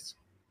of days.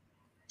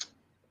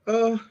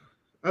 I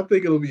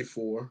think it'll be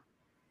 4.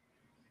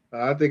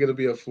 I think it'll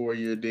be a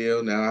 4-year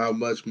deal. Now, how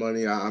much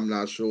money? I'm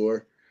not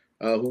sure.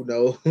 Who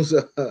knows?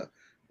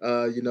 But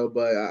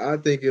I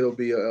think it'll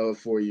be a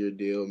 4-year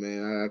deal,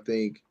 man. I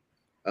think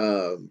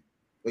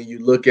when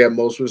you look at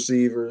most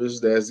receivers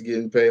that's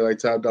getting paid like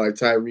top dog, like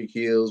Tyreek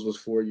Hills was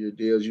 4-year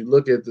deals. You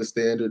look at the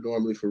standard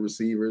normally for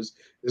receivers,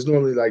 it's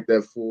normally like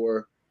that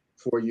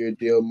 4-year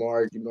deal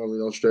mark. You normally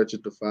don't stretch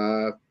it to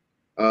 5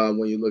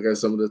 when you look at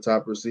some of the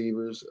top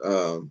receivers.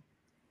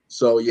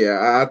 So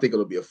yeah, I think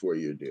it'll be a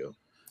 4-year deal.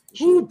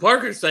 Sure. Ooh,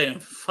 Parker's saying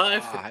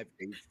 5.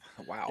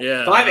 Wow.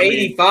 Yeah.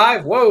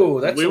 585.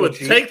 Whoa, that's we would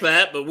take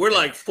that, but we're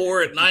like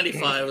 4 at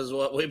 95 is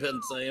what we've been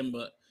saying.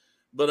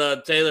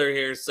 But Taylor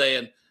here is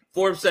saying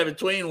Forbes said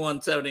between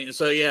 170.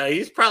 So yeah,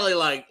 he's probably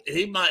like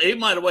he might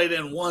have weighed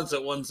in once at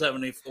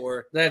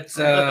 174. That's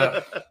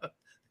that's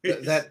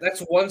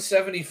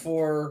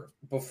 174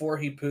 before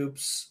he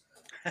poops.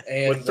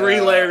 And with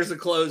 3 layers of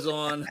clothes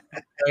on,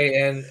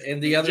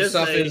 and the other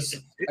stuff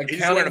is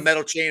he's wearing a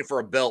metal chain for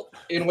a belt.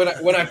 And when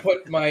I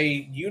put my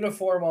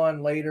uniform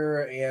on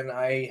later, and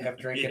I have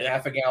drinking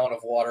half a gallon of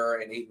water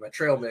and eaten my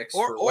trail mix,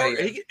 or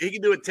he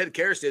can do what Ted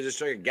Karras did, just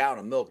drink a gallon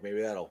of milk.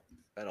 Maybe that'll.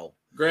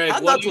 Greg,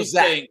 what do you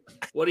think?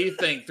 What do you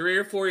think? 3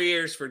 or 4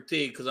 years for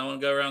T? Because I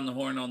want to go around the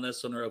horn on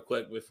this one real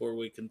quick before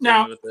we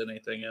continue with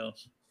anything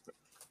else.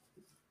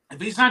 If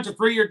he signs a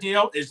 3-year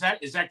deal, is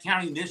that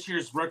counting this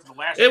year's rookie the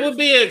last? It would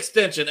be an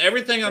extension.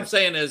 Everything I'm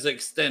saying is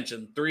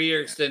extension. 3-year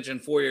extension,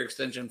 4-year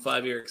extension,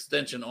 5-year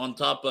extension on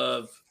top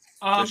of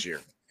this year.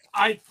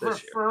 I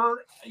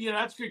prefer.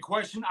 That's a good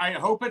question. I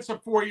hope it's a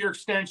 4-year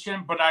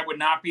extension, but I would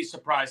not be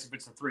surprised if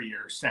it's a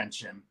 3-year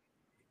extension.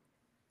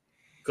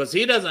 Because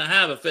he doesn't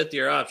have a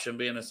 5th-year option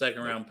being a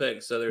second-round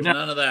pick, so there's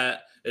none of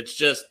that. It's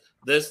just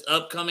this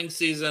upcing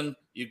season,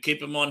 you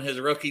keep him on his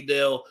rookie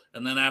deal,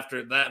 and then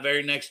after that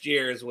very next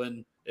year is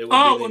when it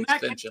would be the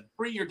extension.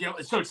 3-year deal.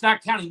 So it's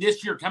not counting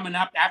this year coming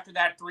up after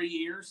that 3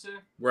 years?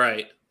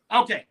 Right.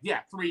 Okay,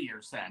 3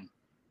 years then.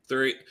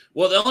 3.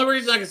 Well, the only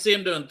reason I can see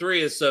him doing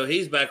 3 is so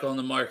he's back on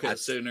the market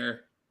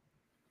sooner.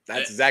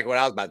 That's exactly what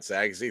I was about to say.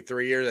 I can see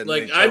 3 years. And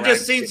like I've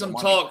just seen some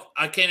talk.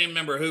 I can't even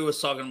remember who was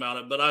talking about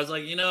it, but I was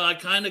like, I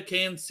kind of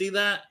can see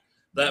that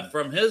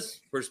from his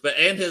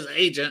perspective and his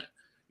agent.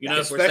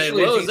 If we're saying,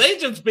 well, his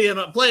agent's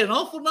playing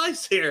awful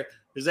nice here.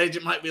 His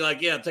agent might be like,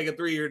 take a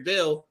 3-year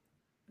deal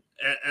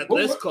at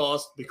this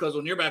cost because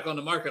when you're back on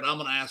the market, I'm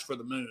going to ask for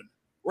the moon.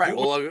 Right.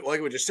 Well,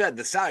 like we just said,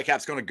 the salary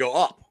cap's going to go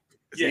up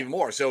even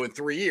more. So in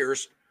 3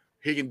 years,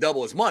 he can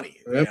double his money.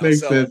 That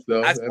makes sense,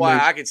 though. That's why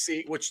I could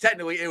see, which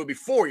technically it would be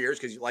 4 years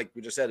because, like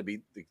we just said, it'd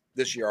be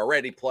this year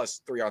already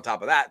plus 3 on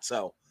top of that.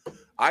 So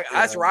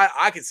that's where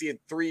I could see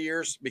it 3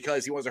 years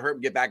because he wants to hurt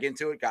him get back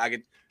into it.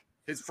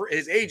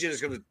 His agent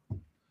is going to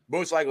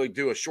most likely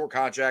do a short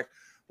contract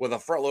with a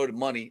front-loaded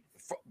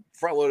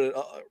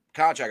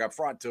contract up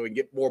front to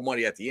get more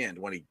money at the end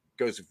when he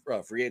goes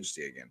to free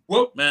agency again.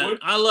 Well, man,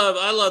 I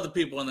love the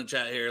people in the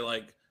chat here.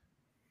 Like,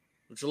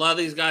 which a lot of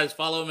these guys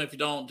follow him. If you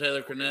don't,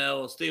 Taylor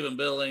Cornell, Stephen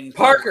Billings,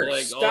 Parker,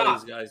 Blake, all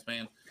these guys,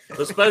 man.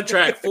 The Spo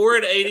Track 4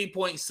 at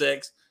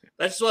 80.6.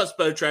 That's just what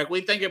Spo Track. We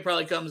think it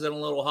probably comes in a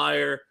little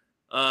higher.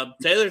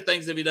 Taylor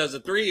thinks if he does a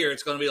 3-year,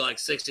 it's going to be like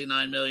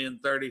 69 million,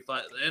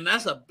 35, and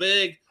that's a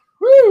big.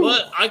 Woo!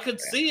 But I could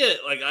see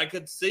it. Like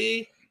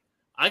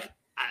it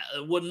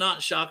would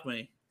not shock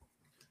me.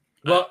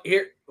 Well,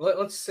 here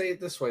let's say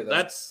it this way though.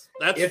 That's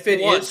if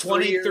it is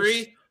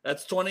 23.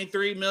 That's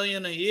 23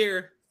 million a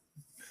year.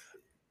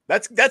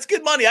 That's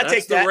good money. I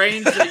take that. That's the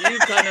range that you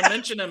kind of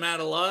mentioned him at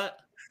a lot.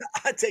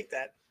 I take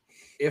that.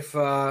 If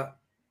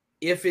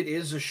it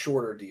is a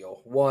shorter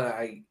deal,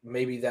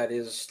 maybe that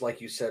is,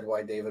 like you said,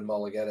 why David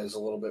Mulligata is a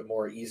little bit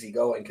more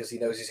easygoing because he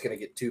knows he's going to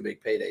get 2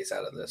 big paydays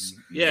out of this.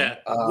 Yeah,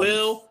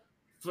 follow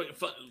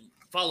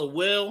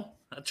Will.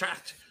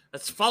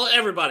 Let's follow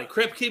everybody.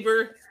 Crypt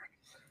Keeper,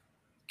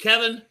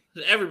 Kevin,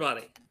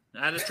 everybody.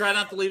 I just try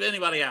not to leave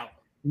anybody out.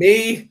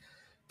 Me,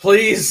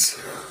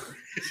 please.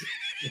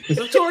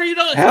 So Tori, you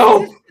don't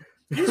help.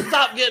 You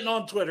stop getting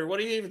on Twitter. What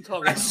are you even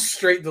talking about? I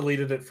straight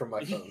deleted it from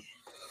my phone.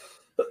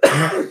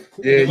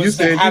 Yeah, you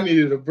said you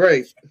needed a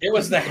break. It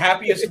was the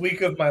happiest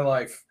week of my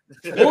life.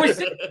 Boys,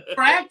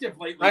 more active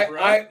lately,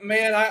 bro.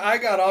 I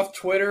got off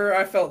Twitter.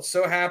 I felt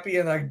so happy,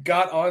 and I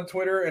got on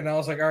Twitter, and I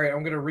was like, all right,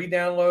 I'm going to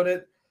re-download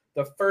it.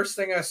 The first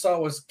thing I saw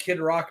was Kid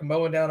Rock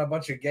mowing down a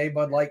bunch of gay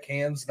Bud Light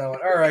cans, and I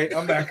went, all right,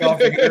 I'm back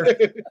off of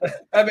here.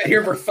 I've been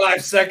here for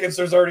 5 seconds.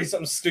 There's already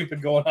something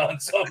stupid going on.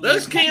 So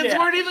those cans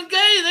weren't even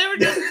gay. They were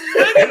just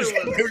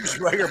regular ones. They were just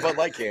regular Bud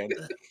Light can.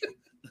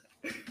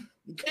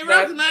 You can't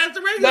recognize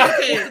the regular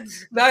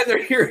cans.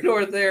 Neither here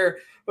nor there.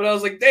 But I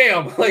was like,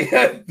 damn, like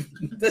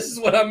this is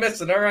what I'm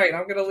missing. All right,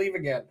 I'm gonna leave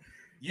again.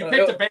 You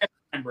picked a bad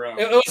time, bro.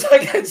 It was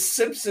like that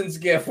Simpsons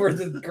gif where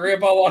the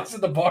grandpa walks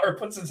in the bar,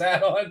 puts his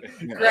hat on,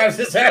 grabs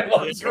his hat,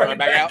 walks right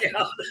back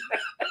out.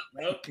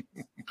 Nope,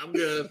 I'm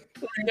good.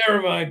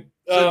 Never mind.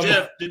 So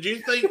Jeff, did you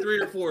think 3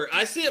 or 4?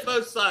 I see it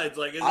both sides.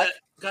 Like, is that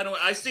kind of?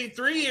 I see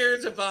 3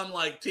 years if I'm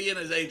like T and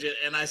his agent,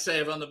 and I say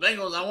if I'm the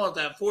Bengals, I want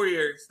that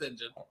 4-year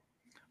extension.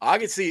 I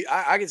can see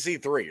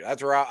 3.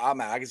 That's where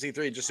I'm at. I can see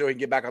 3 just so he can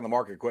get back on the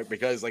market quick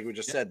because, like we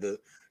just said, the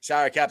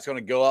salary cap's going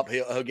to go up.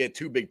 He'll get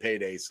 2 big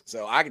paydays.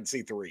 So I can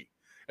see 3.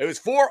 It was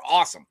 4,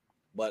 awesome,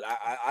 but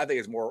I think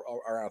it's more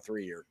around a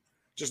 3-year.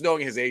 Just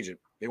knowing his agent,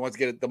 he wants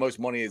to get the most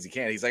money as he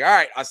can. He's like, all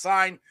right,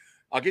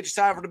 I'll get you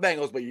signed for the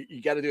Bengals, but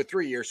you got to do a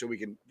 3-year so we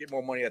can get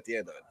more money at the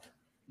end of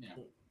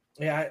it.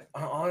 Yeah.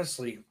 I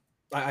honestly,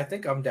 I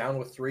think I'm down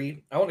with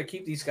 3. I want to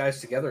keep these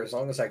guys together as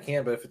long as I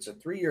can, but if it's a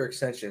 3-year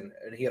extension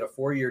and he had a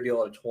 4-year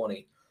deal at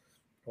 20,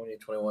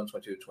 21,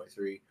 22,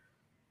 23, I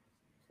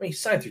mean, he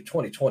signed through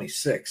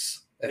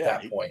 2026 at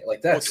that point.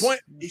 Like that's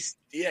he's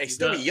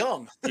still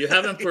young. You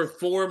have him for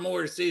 4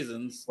 more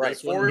seasons. Right.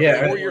 4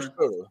 years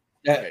total.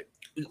 Right.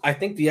 I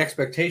think the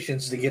expectation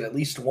is to get at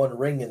least 1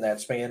 ring in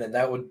that span, and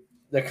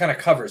that kind of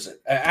covers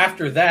it.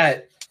 After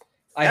that,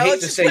 I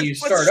hate to say you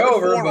start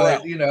over,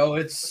 but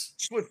it's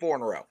just win 4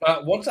 in a row.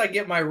 Once I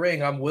get my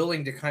ring, I'm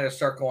willing to kind of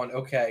start going,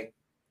 okay,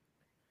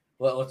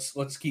 well,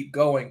 let's keep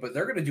going. But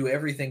they're going to do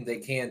everything they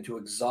can to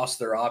exhaust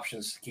their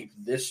options to keep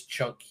this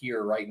chunk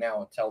here right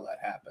now until that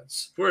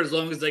happens. For as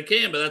long as they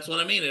can, but that's what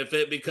I mean. If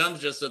it becomes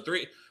just a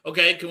 3,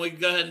 okay, can we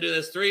go ahead and do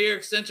this 3-year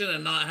extension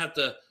and not have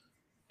to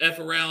F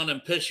around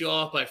and piss you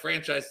off by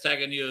franchise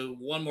tagging you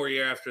 1 more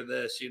year after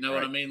this? You know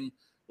what I mean?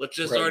 Let's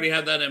just already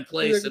have that in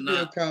place and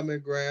not a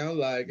common ground.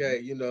 Like,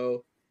 hey,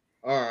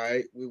 all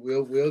right,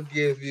 we'll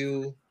give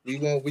you. We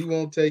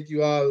won't take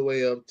you all the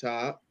way up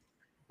top,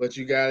 but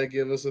you got to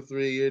give us a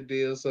 3-year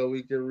deal so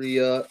we can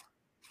re-up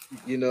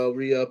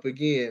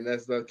again.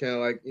 That's kind of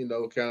like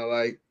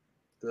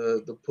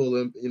the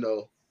pulling,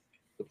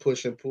 the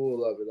push and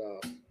pull of it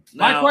all.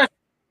 Now,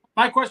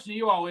 my question to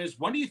you all is: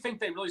 when do you think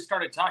they really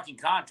started talking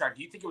contract?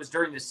 Do you think it was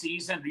during the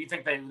season, or do you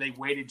think they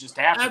waited just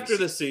after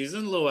the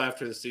season? A little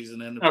after the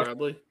season ended,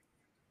 probably.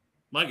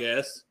 My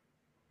guess.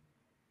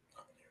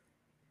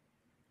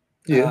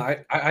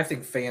 Yeah, I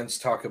think fans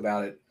talk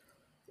about it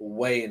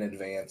way in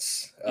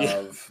advance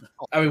of.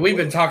 I mean, we've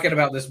been talking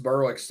about this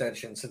Burrow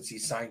extension since he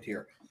signed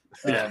here.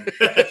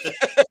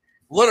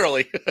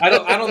 Literally, I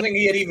don't think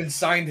he had even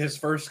signed his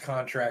first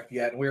contract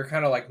yet, and we were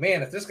kind of like,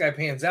 man, if this guy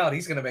pans out,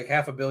 he's going to make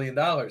 $500 million.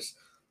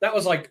 That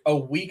was like a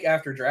week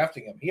after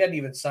drafting him. He hadn't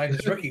even signed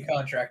his rookie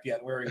contract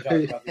yet. Where he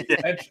talked about the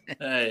extension.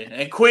 Hey,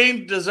 and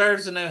Queen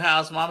deserves a new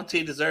house. Mama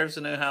T deserves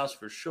a new house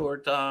for sure,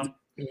 Tom.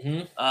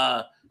 Mm-hmm.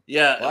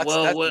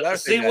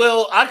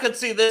 Will, I could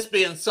see this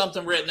being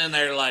something written in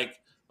there like,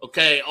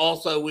 okay,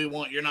 also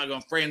you're not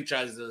going to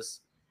franchise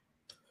this.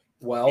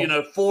 Well,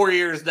 4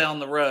 years down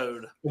the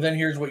road. Well, then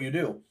here's what you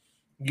do.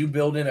 You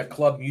build in a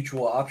club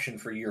mutual option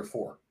for year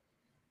 4.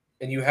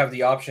 And you have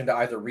the option to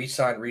either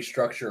re-sign,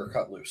 restructure, or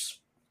cut loose.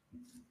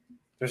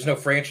 There's no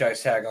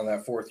franchise tag on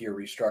that 4th-year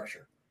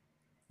restructure.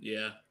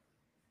 Yeah.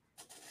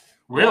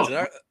 Really?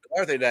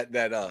 Another thing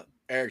that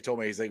Eric told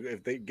me, he's like,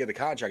 if they get a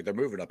contract, they're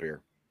moving up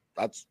here.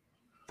 That's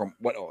from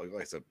like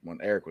I said, when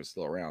Eric was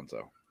still around.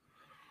 So.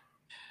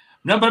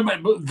 No, but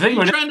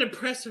you're trying to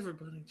press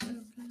everybody.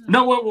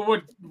 No,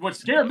 what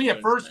scared me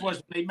at first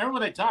was remember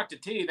when they talked to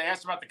T, they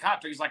asked about the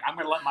contract. He's like, I'm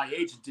going to let my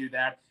agent do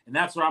that, and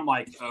that's where I'm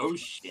like, oh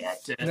shit.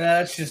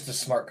 That's just a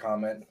smart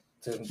comment.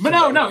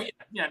 No.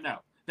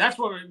 That's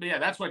what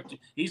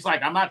he's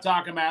like. I'm not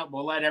talking about.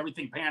 We'll let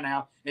everything pan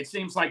out. It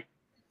seems like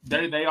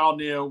they all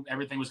knew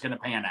everything was going to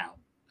pan out.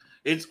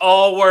 It's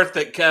all worth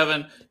it,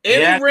 Kevin.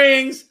 Any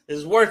rings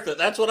is worth it.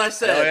 That's what I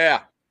said. Oh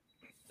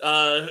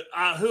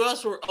yeah. Who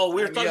else were? Oh,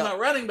 we were talking about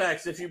running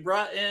backs. If you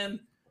brought in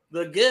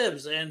the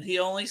Gibbs and he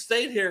only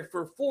stayed here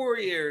for 4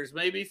 years,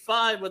 maybe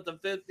 5 with the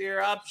 5th-year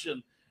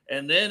option,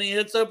 and then he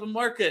hits open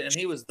market and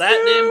he was that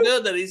damn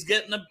good that he's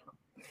getting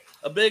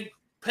a big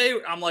pay.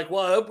 I'm like,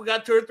 well, I hope we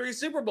got 2 or 3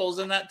 Super Bowls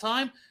in that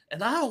time,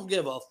 and I don't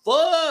give a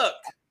fuck.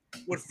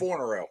 Win 4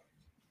 in a row.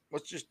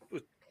 Let's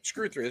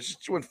screw through. Let's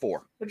just win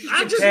 4.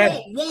 I just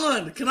want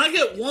 1. Can I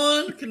get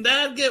 1? Can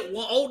Dad get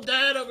 1? Old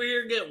Dad over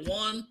here get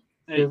 1?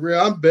 For real,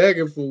 I'm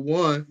begging for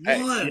 1.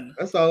 1.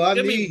 That's all I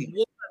Give need.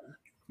 Me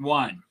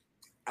 1.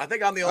 I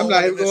think I'm the only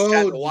one in this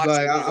chat to watch.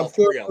 I'm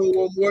for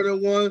more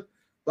than 1,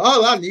 but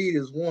all I need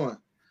is 1.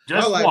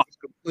 Just my life 1. is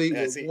complete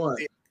with 1.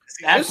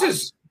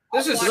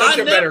 This is such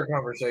a better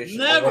conversation.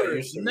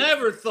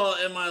 Never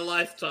thought in my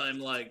lifetime,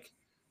 like,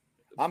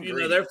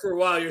 there for a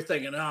while you're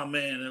thinking, oh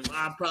man,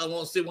 I probably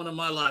won't see one in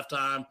my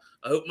lifetime.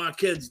 I hope my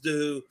kids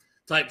do,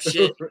 type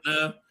shit,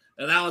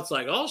 And now it's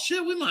like, oh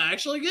shit, we might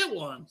actually get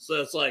one.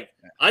 So it's like,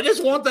 I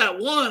just want that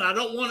one. I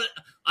don't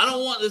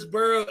want this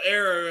Burrow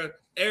era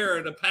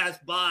to pass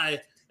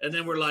by, and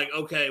then we're like,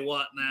 okay,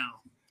 what now?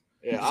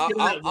 Yeah,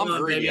 I'm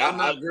greedy. I'm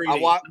not greedy.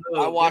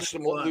 I watched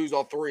them lose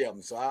all three of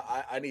them, so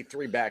I need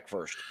three back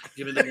first.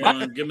 Give me the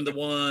one. Give me the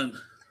one.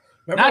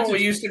 Remember when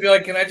we used to be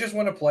like, can I just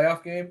win a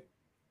playoff game?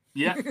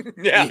 Yeah.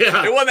 yeah.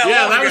 It wasn't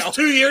that long ago. Was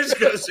 2 years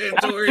ago,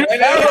 Santori.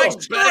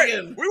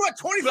 We went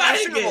 25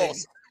 Super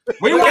Bowls.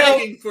 We were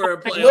begging for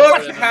a playoff.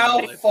 Look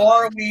how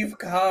far we've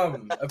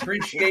come.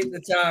 Appreciate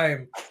the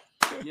time.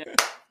 Yeah.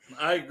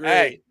 I agree.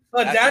 Hey,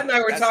 Dad and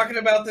I were talking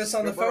about this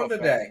on the phone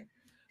today.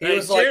 He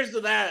was cheers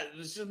to that.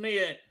 It's just me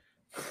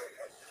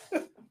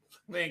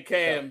and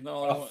Cam.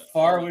 How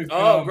far we've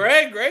come.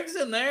 Greg's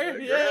in there.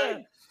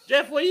 Yeah.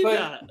 Jeff, what you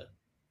got?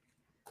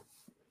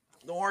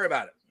 Don't worry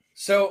about it.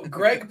 So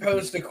Greg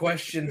posed a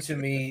question to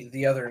me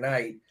the other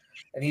night,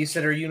 and he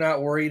said, are you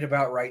not worried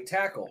about right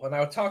tackle? And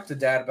I talked to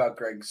Dad about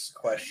Greg's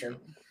question,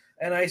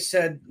 and I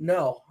said,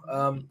 no.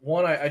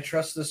 One, I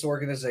trust this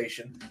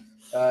organization.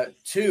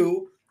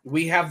 Two,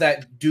 we have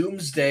that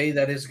doomsday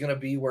that is going to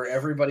be where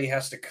everybody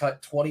has to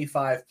cut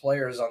 25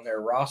 players on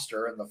their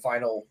roster in the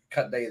final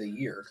cut day of the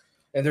year.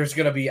 And there's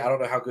going to be, I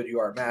don't know how good you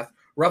are at math,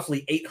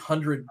 roughly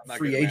 800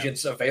 free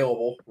agents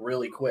available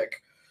really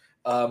quick.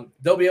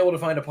 They'll be able to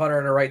find a punter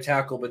and a right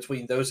tackle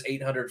between those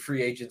 800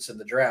 free agents in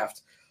the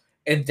draft.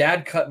 And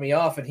Dad cut me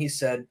off and he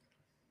said,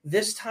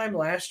 this time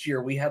last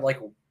year we had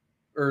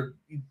or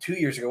 2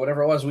 years ago,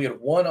 whatever it was, we had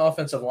one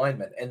offensive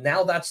lineman. And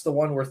now that's the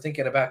one we're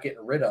thinking about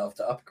getting rid of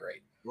to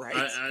upgrade.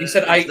 Right. He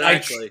said,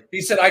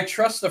 I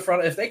trust the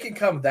front. If they can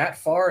come that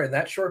far in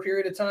that short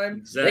period of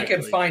time, they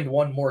can find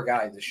one more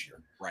guy this year.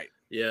 Right.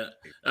 Yeah.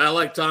 I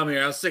like Tom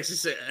here. I was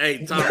 66.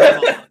 Hey, Tom,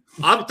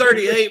 I'm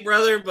 38,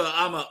 brother, but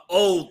I'm an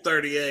old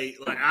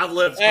 38. Like, I've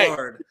lived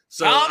hard.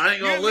 So Tom, I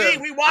ain't going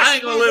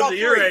to live to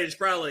your age,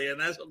 probably,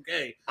 and that's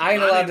okay. I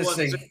ain't allowed to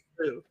say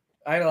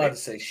I ain't allowed to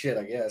say shit,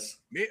 I guess.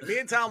 Me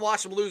and Tom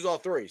watched them lose all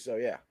three, so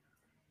yeah.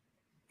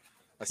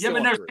 But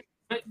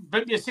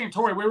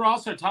Santori, we were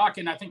also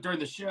talking, I think, during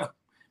the show.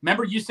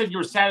 Remember, you said you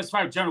were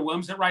satisfied with Jonah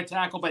Williams at right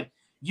tackle, but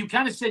you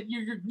kind of said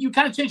you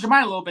kind of changed your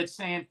mind a little bit,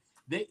 saying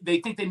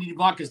they think they need to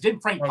block. Because didn't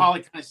Frank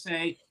Pollack kind of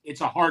say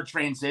it's a hard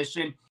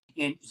transition,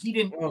 and he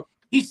didn't?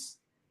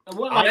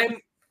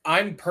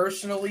 I'm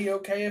personally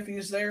okay if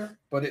he's there,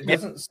 but it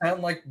doesn't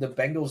sound like the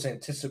Bengals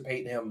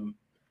anticipate him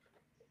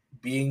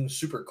being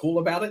super cool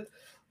about it.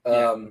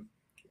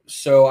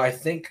 So I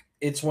think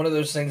it's one of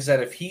those things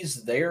that if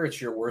he's there,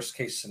 it's your worst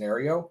case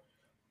scenario.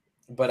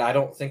 But I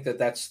don't think that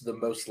that's the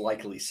most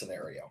likely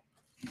scenario.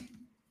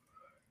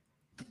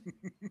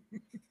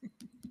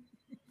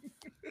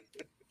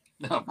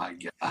 Oh, my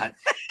God.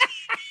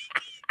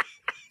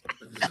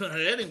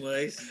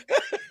 Anyways.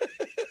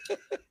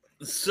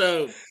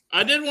 So,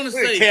 I did want to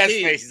say,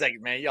 T, face, he's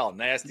like, man, y'all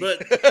nasty.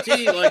 But,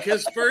 T, like,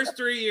 his first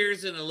 3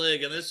 years in the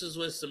league, and this is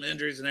with some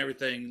injuries and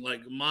everything,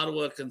 like,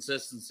 model of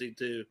consistency,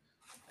 too.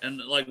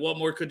 And, like, what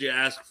more could you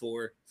ask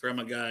for from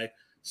a guy?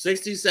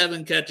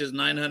 67 catches,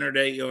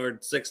 908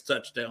 yards, 6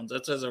 touchdowns.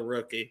 That's as a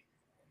rookie.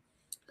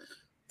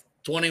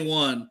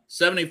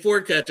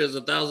 74 catches,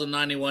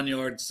 1,091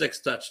 yards, 6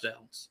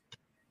 touchdowns.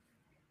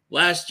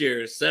 Last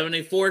year,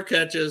 74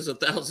 catches,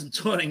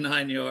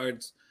 1,029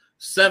 yards,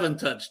 7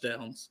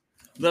 touchdowns.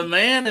 The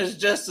man is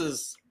just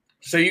as...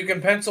 So you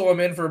can pencil him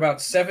in for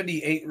about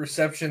 78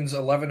 receptions,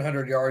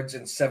 1,100 yards,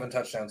 and 7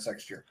 touchdowns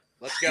next year.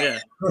 Let's go. Yeah,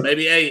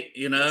 maybe 8,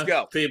 Let's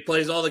go. If he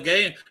plays all the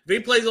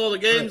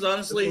games,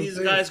 honestly, he's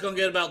a guy that's going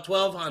to get about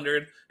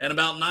 1,200 and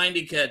about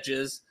 90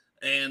 catches.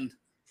 And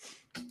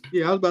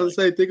yeah, I was about to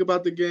say, think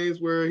about the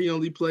games where he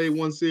only played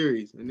one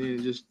series and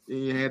then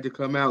he had to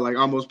come out like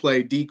almost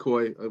played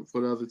decoy for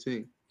the other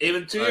team.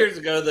 Even 2 years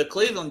ago, the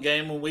Cleveland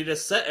game when we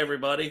just set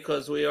everybody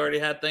because we already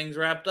had things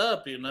wrapped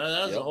up, that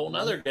was a whole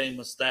nother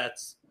game of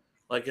stats.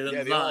 Like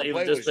it's not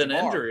even just been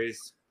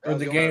injuries. Or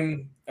the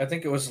game, I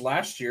think it was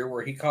last year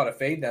where he caught a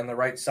fade down the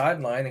right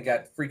sideline and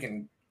got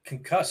freaking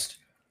concussed.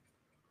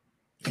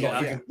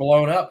 Got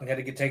blown up and had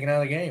to get taken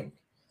out of the game.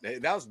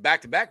 That was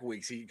back-to-back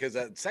weeks. Because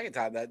the second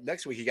time, that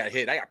next week he got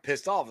hit. I got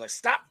pissed off. Like,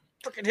 stop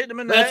freaking hitting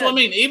him in the head. That's what I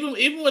mean.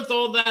 Even with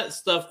all that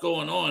stuff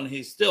going on,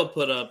 he still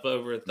put up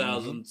over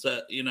 1,000, and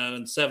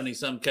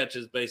 70-some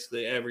catches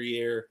basically every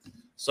year.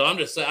 So I'm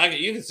just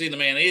saying, you can see the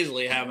man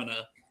easily having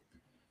a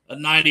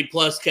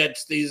 90-plus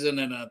catch season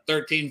and a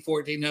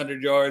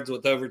 1,400 yards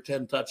with over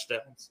 10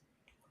 touchdowns.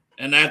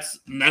 And that's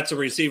a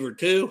receiver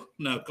too?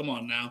 No, come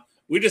on now.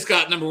 We just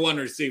got number 1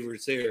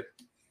 receivers here.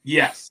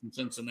 Yes. In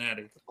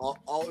Cincinnati. All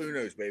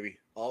Unos, baby.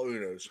 All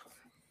Unos.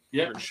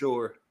 Yeah, for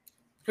sure.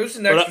 Who's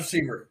the next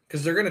receiver?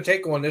 Because they're going to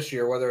take one this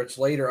year, whether it's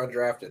late or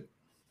undrafted.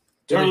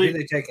 Totally. Who are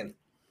they taking?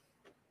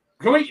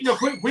 Can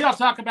we all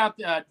talk about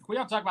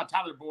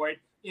Tyler Boyd?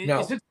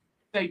 No.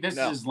 We're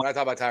not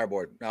talking about Tyler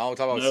Boyd. No, I'm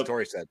talking about what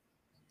Satori said.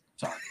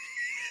 Sorry.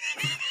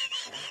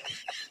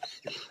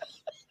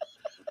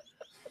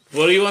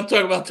 What do you want to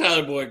talk about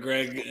Tyler Boyd,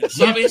 Greg?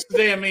 Stop being so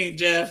damn mean,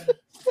 Jeff.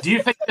 Do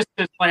you think this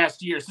is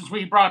last year? Since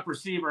we brought up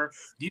receiver,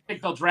 do you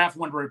think they'll draft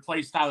one to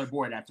replace Tyler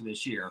Boyd after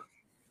this year?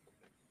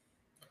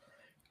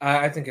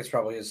 I think it's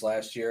probably his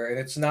last year, and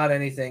it's not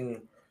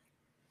anything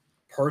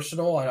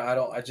personal.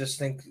 I just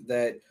think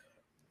that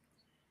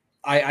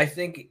I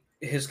think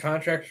his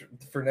contract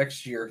for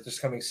next year, this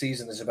coming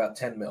season, is about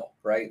 10 mil,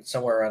 right?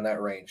 Somewhere around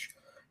that range.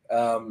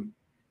 And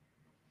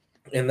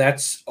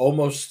that's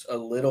almost a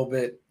little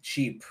bit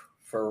cheap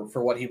for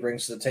what he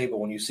brings to the table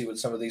when you see what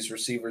some of these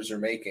receivers are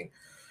making.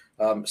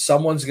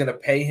 Someone's going to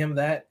pay him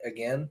that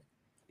again.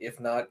 If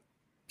not,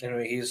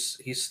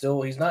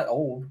 he's not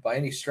old by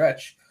any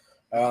stretch.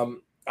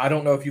 I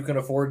don't know if you can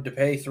afford to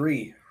pay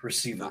 3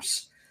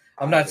 receivers.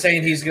 I'm not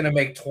saying he's going to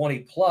make 20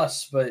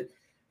 plus, but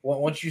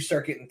once you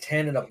start getting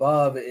 10 and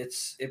above,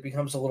 it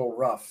becomes a little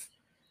rough.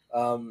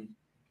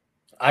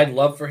 I'd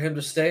love for him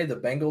to stay. The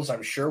Bengals,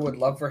 I'm sure, would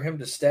love for him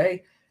to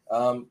stay.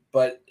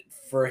 But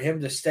for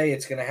him to stay,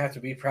 it's going to have to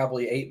be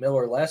probably 8 mil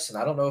or less, and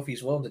I don't know if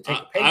he's willing to take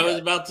a pay cut. I was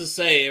about to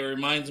say, it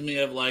reminds me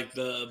of like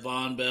the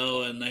Von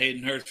Bell and the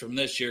Hayden Hurst from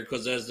this year,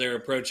 because as they're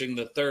approaching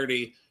the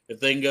 30, if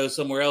they can go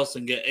somewhere else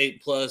and get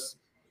 8+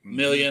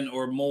 million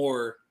or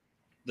more,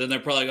 then they're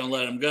probably going to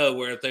let him go.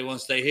 Where if they want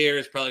to stay here,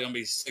 it's probably going to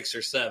be 6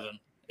 or 7.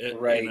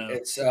 Right.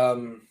 It's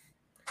and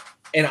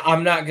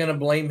I'm not going to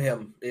blame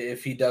him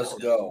if he does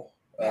go.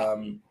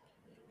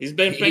 He's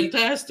been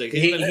fantastic.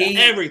 He's been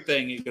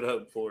everything you could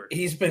hope for.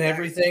 He's been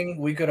everything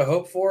we could have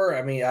hoped for.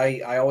 I mean,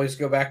 I always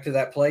go back to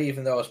that play,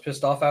 even though I was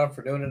pissed off at him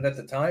for doing it at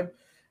the time,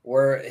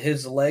 where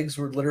his legs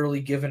were literally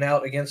given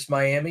out against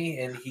Miami,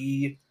 and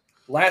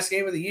last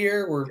game of the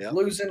year, we're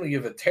losing.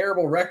 You have a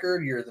terrible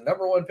record. You're the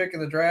number 1 pick in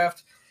the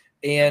draft.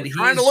 And he's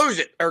trying to lose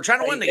it or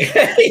trying to win the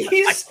game.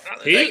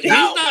 he's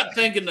not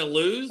thinking to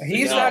lose.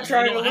 He's not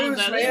trying to lose,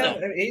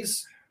 man.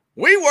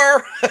 We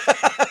were.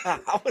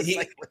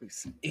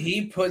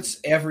 He puts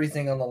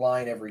everything on the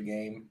line every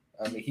game.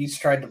 I mean, he's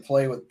tried to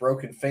play with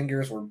broken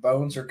fingers where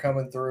bones are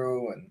coming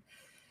through, and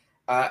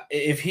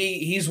if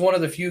he's one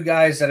of the few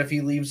guys that if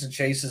he leaves and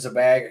chases a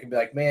bag, I can be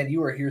like, man,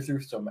 you were here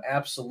through some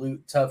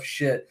absolute tough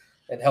shit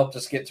and helped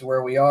us get to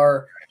where we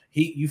are.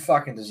 You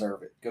fucking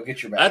deserve it. Go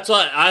get your bag. That's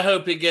why I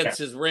hope he gets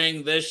his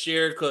ring this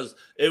year, because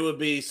it would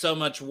be so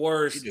much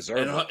worse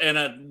and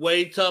a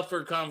way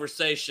tougher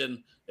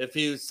conversation if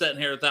he was sitting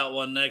here without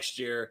one next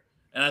year.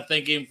 And I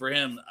think even for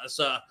him,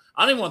 so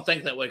I don't even want to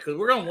think that way, because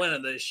we're going to win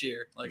it this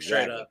year, like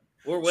straight up.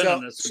 We're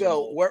winning this.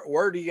 So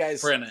where do you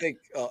guys think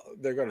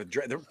they're going to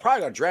draft? They're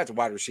probably going to draft a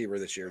wide receiver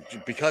this year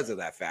because of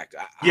that fact.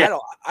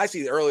 I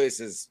see the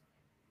earliest is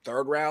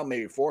 3rd round,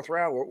 maybe 4th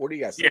round. What are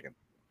you guys thinking?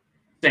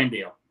 Same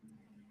deal.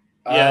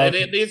 Yeah, and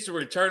it needs the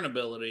return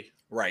ability.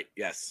 Right,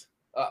 yes.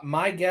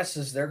 My guess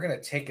is they're going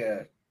to take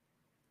a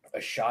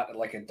shot at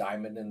like a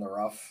diamond in the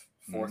rough,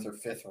 4th or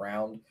 5th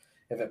round.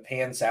 If it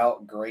pans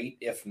out, great.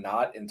 If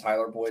not, and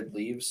Tyler Boyd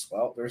leaves,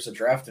 well, there's a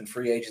draft and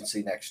free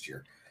agency next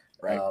year.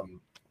 Right.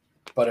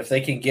 But if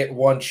they can get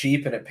one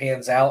cheap and it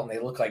pans out and they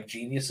look like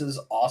geniuses,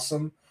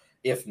 awesome.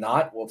 If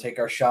not, we'll take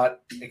our shot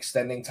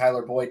extending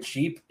Tyler Boyd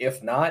cheap.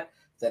 If not,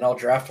 then I'll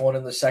draft one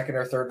in the 2nd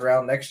or 3rd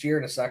round next year,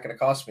 and it's not going to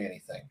cost me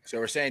anything. So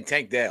we're saying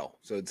Tank Dale,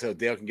 so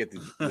Dale can get the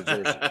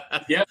jersey.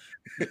 Yep.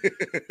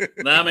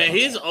 No, I mean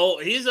he's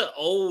old. He's an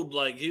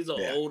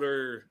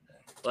older.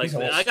 Like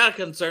I got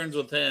concerns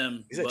with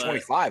him. He's at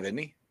 25, isn't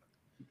he?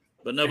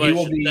 But nobody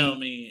should tell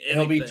me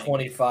anything. He'll be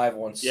 25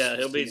 once. Yeah,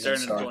 he'll be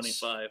turning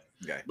 25.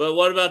 Okay. But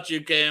what about you,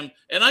 Cam?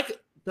 And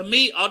to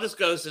me, I'll just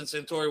go since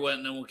Santori went,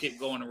 and then we'll keep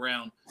going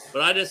around.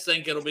 But I just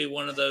think it'll be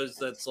one of those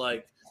that's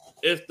like,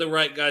 if the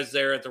right guy's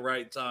there at the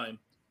right time.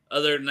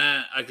 Other than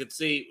that, I could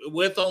see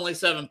with only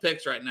 7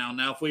 picks right now.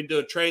 Now, if we do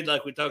a trade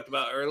like we talked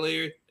about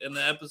earlier in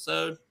the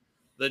episode,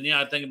 then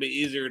I think it'd be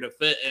easier to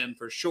fit in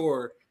for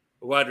sure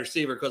a wide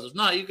receiver. Because if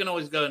not, you can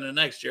always go into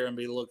next year and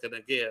be looking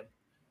again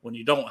if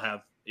you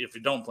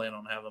don't plan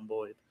on having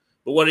Boyd.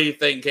 But what do you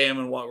think, Cam,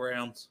 and what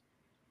rounds?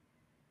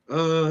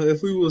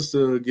 If we was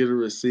to get a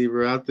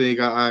receiver, I think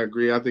I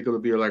agree. I think it'll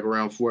be like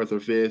around 4th or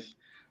 5th.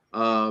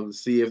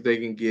 See if they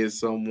can get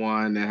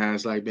someone that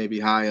has like maybe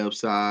high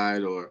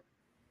upside or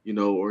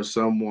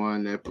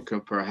someone that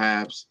can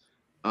perhaps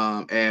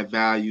add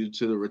value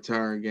to the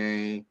return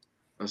game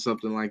or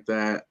something like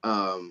that.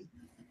 And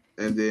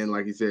then,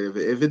 like you said,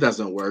 if it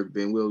doesn't work,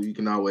 then you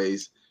can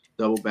always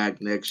double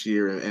back next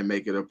year and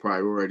make it a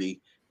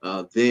priority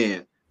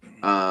then.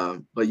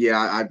 But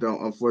yeah,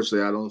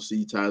 unfortunately, I don't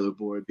see Tyler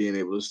Boyd being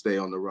able to stay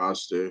on the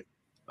roster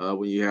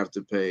when you have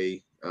to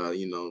pay,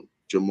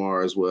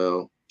 Jamar as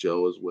well,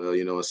 Joe as well,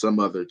 and some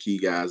other key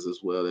guys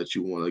as well that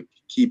you want to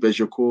keep as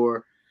your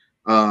core.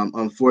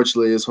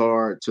 Unfortunately, it's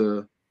hard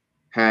to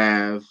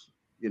have,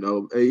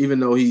 even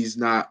though he's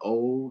not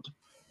old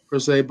per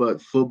se,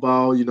 but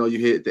football, you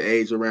hit the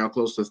age around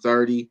close to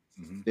 30,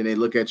 then they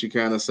look at you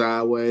kind of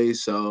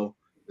sideways. So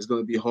it's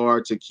going to be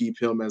hard to keep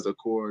him as a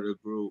core of the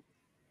group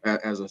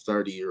as a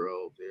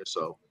 30-year-old there.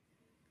 So,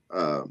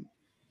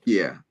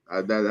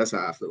 that's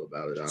how I feel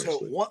about it,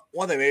 honestly. So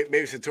one thing,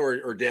 maybe Satori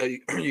or Dale,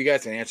 you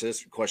guys can answer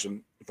this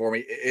question for me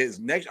is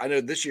next. I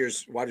know this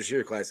year's wide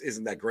receiver class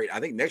isn't that great. I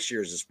think next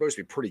year's is supposed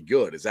to be pretty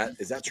good. Is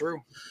that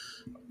true?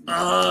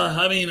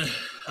 I mean,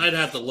 I'd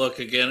have to look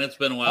again. It's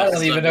been a while. I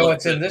don't even know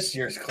what's in this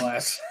year's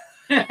class.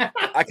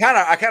 I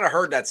kind of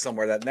heard that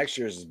somewhere that next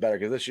year's is better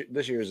because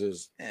this year's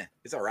is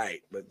it's all right.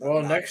 But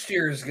next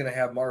year is going to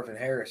have Marvin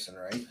Harrison,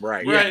 right?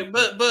 Right. Yeah.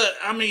 But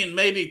I mean,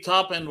 maybe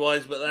top end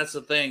wise, but that's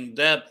the thing.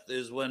 Depth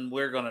is when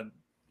we're gonna,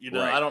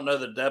 I don't know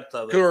the depth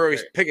of it. Cooper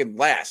is picking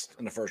last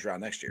in the first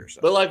round next year. So.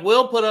 But like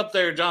we'll put up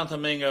there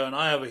Jonathan Mingo, and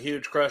I have a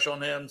huge crush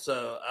on him.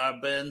 So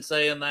I've been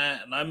saying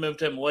that, and I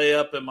moved him way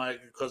up in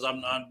because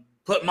I'm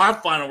putting my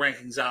final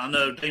rankings out. I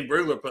know Dane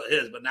Brugler put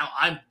his, but now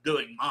I'm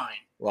doing mine.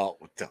 Well,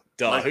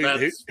 duh. Like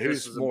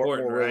who's more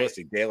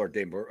realistic, Dale or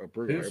Dane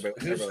Brugler?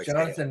 Who's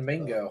Jonathan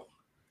Mingo?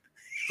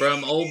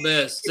 From Ole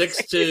Miss,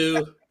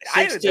 6'2",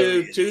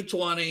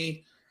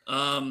 220.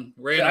 Ran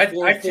a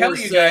 4.46. I tell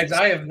you guys,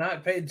 I have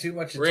not paid too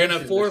much attention. Ran a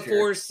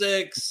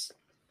 4.46.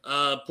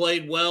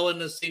 Played well in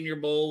the Senior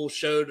Bowl.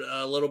 Showed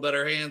a little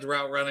better hands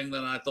route running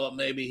than I thought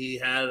maybe he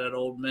had at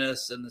Ole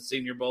Miss in the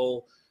Senior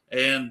Bowl.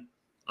 And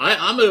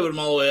I'm moving him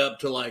all the way up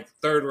to like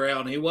third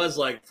round. He was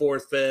like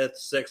fourth, fifth,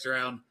 sixth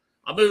round.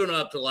 I'm moving him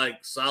up to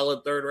like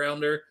solid third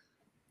rounder.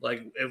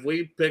 Like if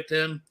we picked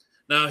him,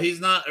 now he's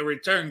not a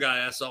return guy.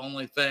 That's the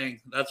only thing.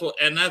 That's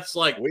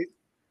like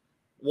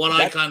what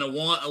I kind of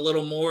want a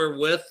little more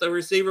with the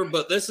receiver.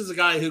 But this is a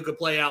guy who could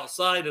play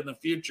outside in the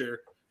future,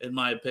 in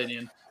my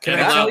opinion,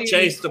 and allow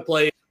Chase to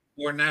play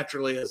more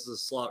naturally as the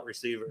slot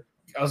receiver.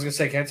 I was gonna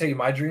say, can I tell you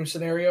my dream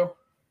scenario?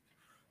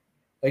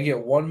 They get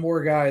one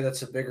more guy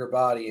that's a bigger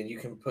body, and you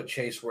can put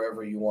Chase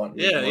wherever you want.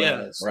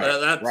 Yeah.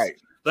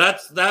 Right.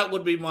 That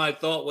would be my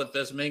thought with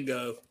this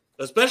Mingo,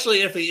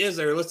 especially if he is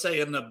there. Let's say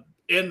in the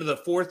end of the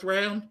fourth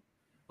round,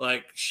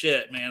 like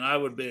shit, man, I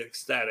would be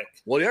ecstatic.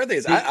 Well, the other thing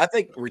is, I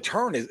think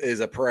return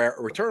is a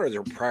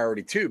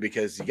priority too,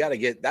 because you got to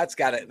get that's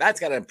got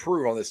to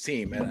improve on this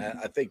team, and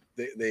I think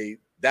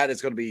that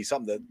is going to be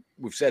something that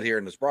we've said here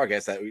in this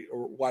broadcast that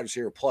wide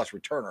receiver plus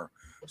returner.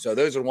 So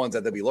those are the ones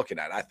that they'll be looking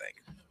at, I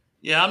think.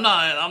 Yeah, I'm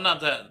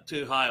not that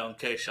too high on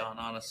Kayshawn,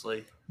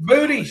 honestly.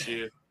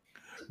 Booty.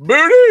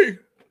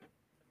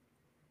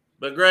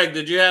 But Greg,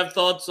 did you have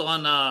thoughts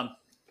on? I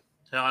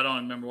don't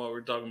remember what we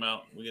were talking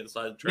about. We get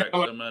sidetracked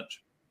so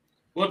much.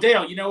 Well,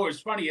 Dale, what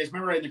was funny is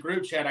remember in the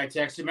group chat I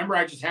texted. Remember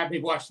I just had me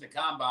watching the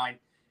combine,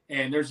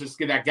 and there's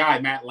that guy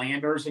Matt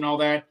Landers and all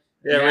that.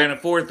 Yeah, ran a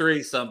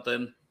 4.3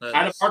 something.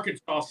 Out of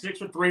Arkansas,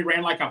 6'3",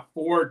 ran like a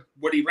 4.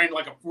 He ran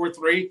like a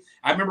 4.3.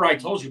 I remember I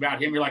told you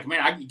about him. You're like,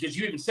 man, because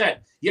you even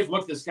said you have to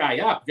look this guy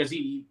up because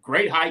he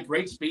great height,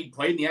 great speed,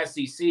 played in the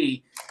SEC.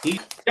 He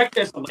checked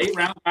as a late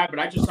round guy, but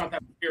I just thought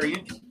that was very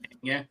interesting.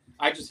 Yeah,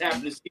 I just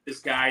happened to see this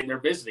guy and they're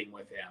visiting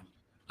with him.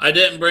 I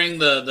didn't bring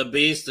the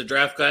Beast, the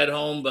draft guide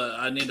home, but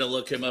I need to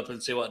look him up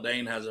and see what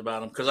Dane has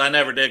about him because I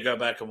never did go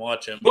back and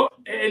watch him. Well,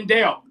 and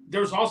Dale,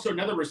 there's also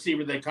another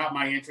receiver that caught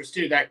my interest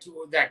too. That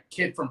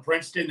kid from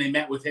Princeton, they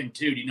met with him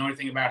too. Do you know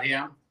anything about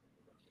him?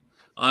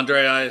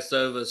 Andre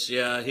Iosovas,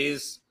 yeah,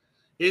 he's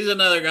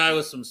another guy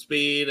with some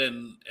speed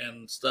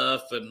and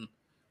stuff, and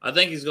I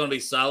think he's going to be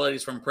solid.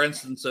 He's from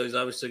Princeton, so he's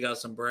obviously got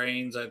some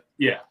brains.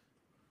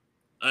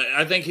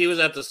 I think he was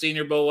at the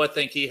Senior Bowl. I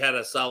think he had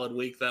a solid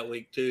week that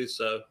week too.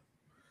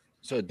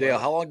 So Dale,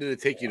 how long did it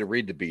take you to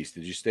read The Beast?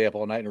 Did you stay up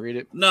all night and read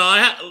it? No,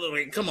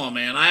 come on,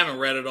 man. I haven't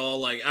read it all.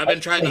 Like I've been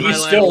trying to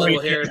highlight a little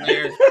here and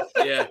there.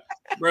 Yeah,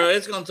 bro,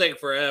 it's gonna take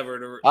forever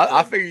to.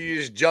 I figured you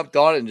just jumped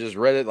on it and just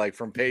read it like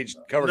from page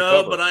cover to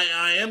cover. No, but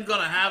I am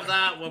gonna have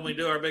that when we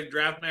do our big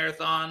draft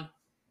marathon.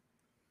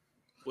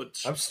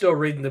 I'm still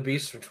reading The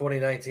Beast from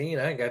 2019.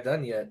 I ain't got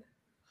done yet.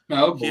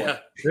 Oh boy. Yeah.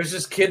 There's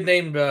this kid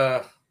named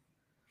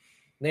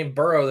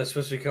Burrow that's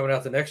supposed to be coming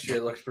out the next year.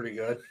 It looks pretty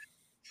good.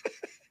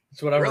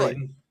 That's what I'm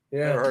reading.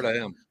 Yeah, never heard of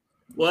him.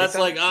 Well, that's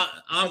like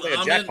I'm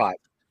a jackpot.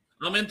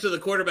 I'm into the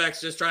quarterbacks,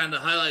 just trying to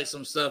highlight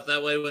some stuff.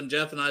 That way, when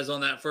Jeff and I's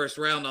on that first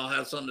round, I'll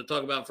have something to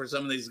talk about for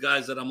some of these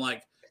guys that I'm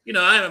like,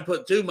 I haven't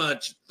put too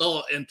much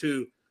thought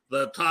into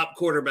the top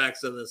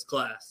quarterbacks of this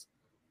class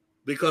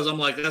because I'm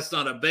like, that's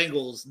not a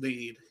Bengals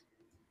need.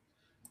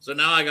 So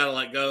now I got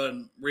to go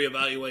and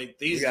reevaluate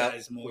these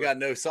guys more. We got to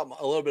know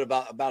a little bit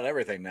about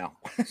everything now.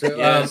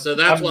 So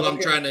that's what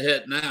I'm trying to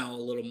hit now a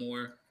little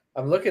more.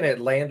 I'm looking at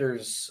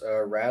Lander's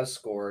RAS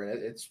score,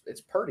 and it's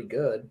pretty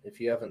good if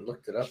you haven't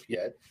looked it up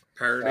yet.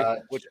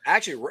 Which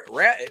actually,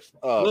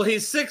 well,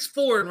 he's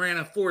 6'4" and ran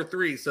a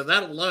 4.3, so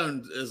that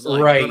alone is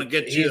going to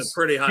get you a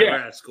pretty high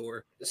RAS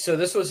score. So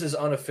this was his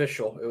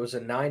unofficial. It was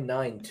a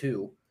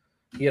 9.92.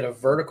 He had a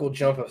vertical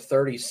jump of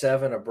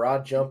 37, a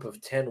broad jump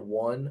of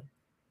 10.1.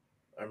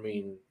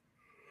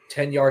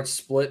 10-yard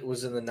split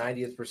was in the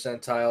 90th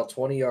percentile,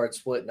 20-yard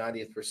split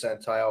 90th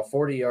percentile,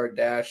 40-yard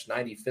dash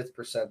 95th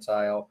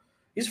percentile.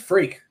 He's a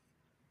freak.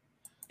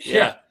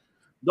 Yeah.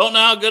 Don't know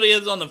how good he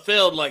is on the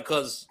field,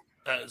 because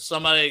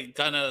somebody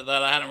kind of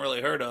that I hadn't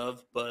really heard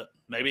of, but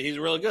maybe he's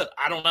really good.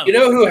 I don't know. You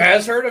know who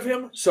has heard of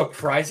him?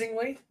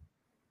 Surprisingly?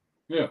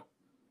 Yeah.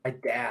 My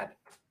dad.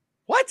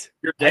 What?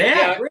 Your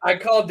dad? I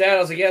called Dad. I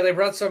was like, yeah, they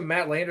brought some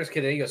Matt Landers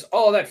kid in. He goes,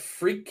 oh, that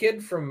freak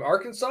kid from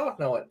Arkansas?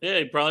 No, Yeah,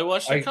 he probably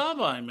watched the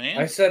combine, man.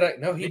 I said,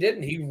 no, he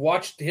didn't. He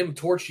watched him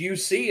torch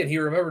UC, and he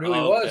remembered who he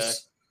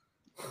was.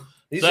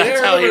 He said,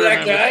 That's I how he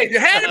remember that guy. You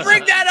had to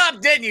bring that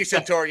up, didn't you,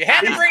 Santori? You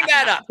had to bring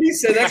that up. He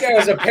said that guy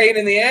was a pain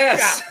in the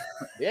ass.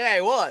 Yeah,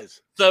 he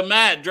was. So,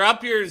 Matt,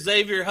 drop your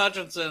Xavier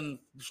Hutchinson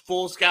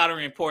full scouting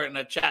report in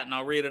the chat, and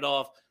I'll read it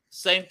off.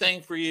 Same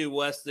thing for you,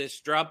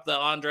 Westish. Drop the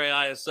Andre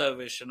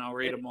Iosovich, and I'll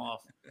read them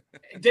off.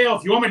 Dale,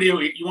 if you want me to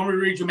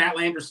read you Matt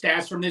Landers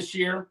stats from this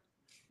year?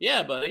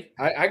 Yeah, buddy.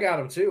 I got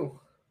him too.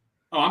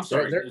 Oh, I'm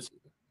sorry.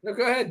 No,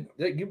 go ahead.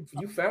 You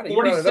found it.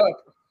 You brought it up.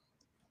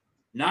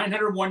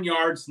 901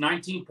 yards,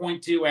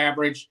 19.2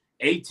 average,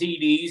 8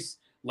 TDs.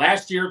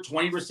 Last year,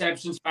 20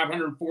 receptions,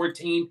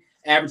 514,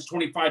 average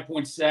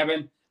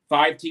 25.7,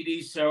 5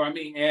 TDs. So, I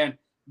mean, and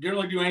didn't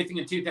really do anything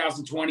in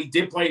 2020.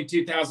 Did play in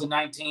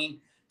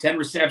 2019, 10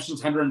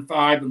 receptions,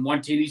 105, and 1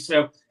 TD.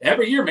 So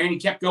every year, man, he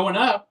kept going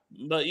up.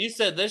 But you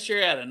said this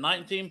year at a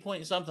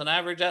 19-point-something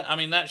average. I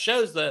mean, that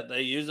shows that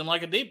they use him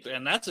like a deep threat,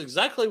 and that's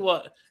exactly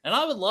what. And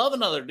I would love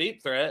another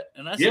deep threat.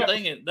 And that's the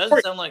thing; it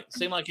doesn't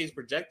seem like he's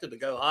projected to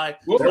go high.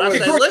 Well, but I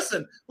say,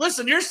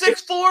 listen, you're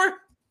 6'4",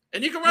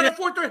 and you can run a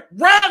 4.3.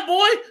 Run,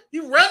 boy!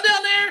 You run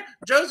down there.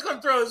 Joe's going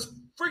to throw as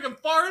freaking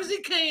far as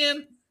he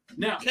can.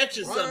 Now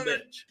catches some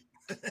bitch.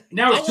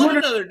 Now I want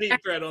another deep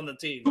threat on the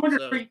team.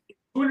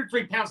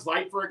 203 pounds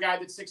light for a guy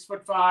that's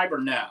 6'5",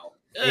 or no?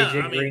 Yeah,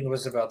 AJ Green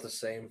was about the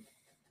same.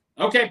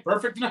 Okay,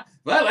 perfect enough.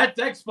 Well, that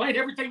explained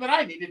everything that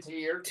I needed to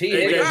hear.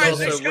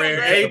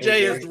 AJ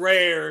is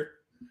rare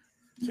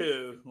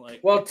too.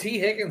 Well, T.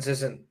 Higgins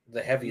isn't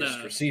the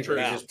heaviest receiver;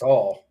 true. he's just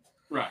tall.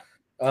 Right.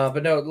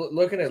 But no,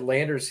 looking at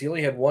Landers, he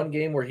only had one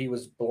game where he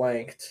was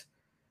blanked.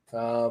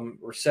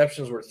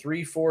 Receptions were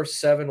 3, 4,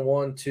 7,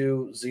 1,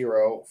 2,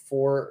 0,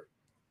 4,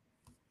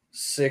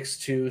 6,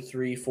 2,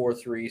 3, 4,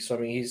 3. So I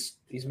mean,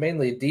 he's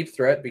mainly a deep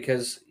threat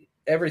because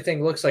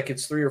everything looks like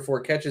it's 3 or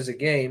 4 catches a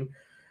game.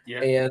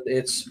 Yeah. And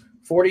it's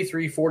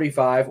 43,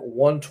 45,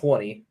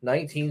 120,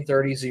 19,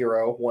 30,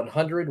 0,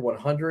 100,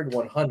 100,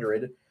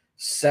 100,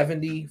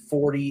 70,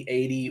 40,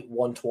 80,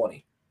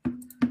 120.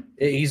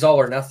 He's all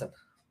or nothing.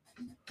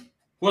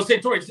 Well,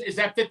 Santori, is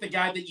that fit the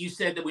guy that you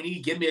said that we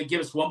need to give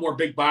us one more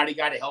big body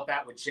guy to help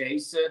out with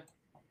Chase?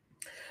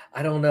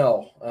 I don't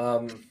know.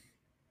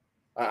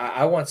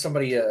 I want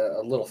somebody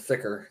a little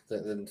thicker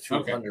than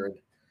 200.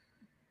 Okay.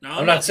 No,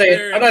 I'm not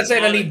saying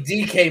I need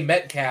DK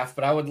Metcalf,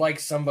 but I would like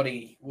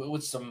somebody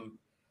with some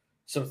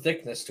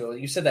thickness to it.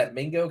 You said that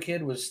Mingo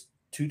kid was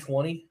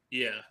 220?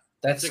 Yeah.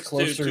 That's 6'2",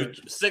 closer.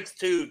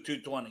 6'2",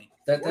 220.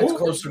 That's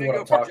closer to what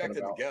I'm talking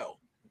about.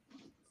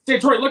 Say,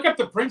 Troy, look up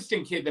the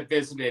Princeton kid that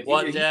visited.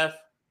 What, Jeff?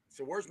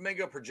 So where's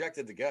Mingo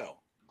projected to go?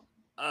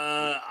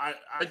 I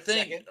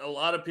think a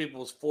lot of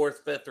people's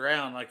 4th, 5th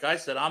round. Like I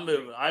said, I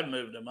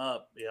moved him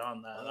up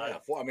beyond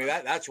that. I mean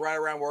that's right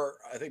around where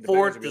I think the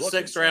 4th to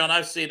 6th round.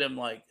 I've seen him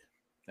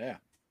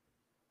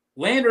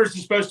Landers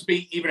is supposed to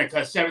be even a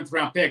 7th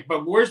round pick,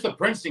 but where's the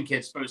Princeton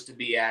kid supposed to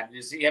be at?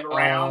 Does he have a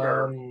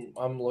round?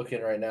 I'm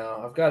looking right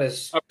now. I've got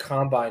his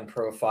combine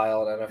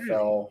profile at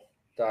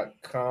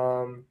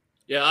NFL.com.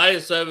 Yeah,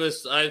 I've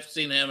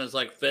seen him as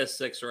 5th,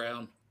 6th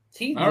round.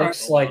 He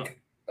looks like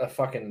a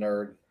fucking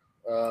nerd.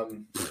 Well,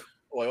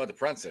 he went to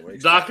Princeton.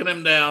 Knocking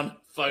him down.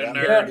 Fucking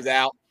nerd. He's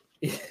out.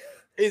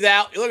 He's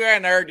out. You look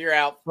at a nerd, you're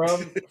out.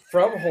 From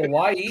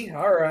Hawaii.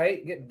 All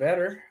right. Getting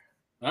better.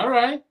 All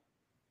right.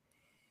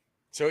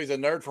 So he's a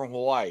nerd from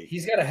Hawaii.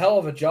 He's got a hell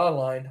of a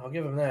jawline. I'll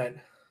give him that.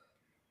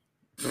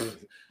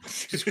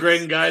 Just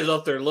grading guys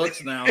off their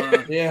looks now,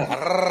 huh?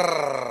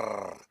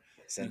 Yeah.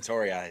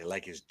 Santori, I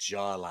like his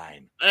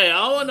jawline. Hey,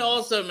 I want to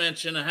also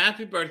mention a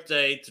happy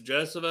birthday to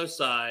Joseph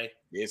Osai.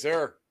 Yes,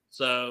 sir.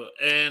 So,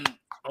 and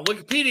on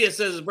Wikipedia it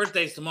says his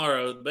birthday's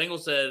tomorrow. The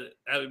Bengals said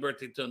happy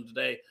birthday to him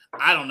today.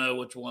 I don't know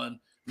which one.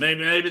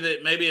 Maybe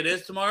it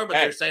is tomorrow, but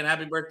they're saying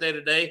happy birthday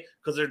today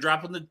because they're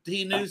dropping the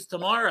T news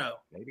tomorrow.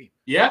 Maybe.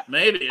 Yeah.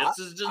 Maybe. It's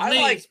just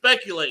me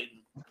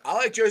speculating. I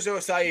like Joseph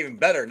Osai even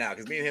better now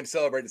because me and him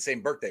celebrate the same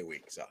birthday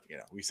week. So,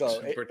 we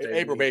celebrate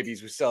April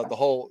babies. We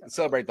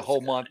celebrate the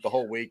whole month, the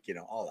whole week,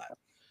 all that.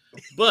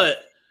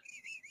 But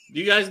do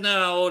you guys know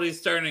how old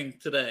he's turning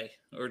today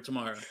or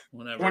tomorrow?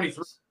 Whenever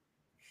 23.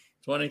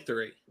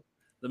 23.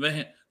 The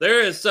man, there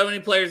is so many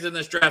players in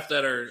this draft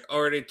that are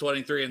already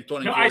 23 and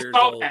 24 years old. I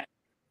saw that.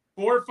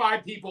 4 or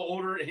 5 people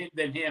older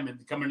than him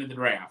and coming into the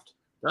draft.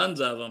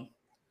 Tons of them.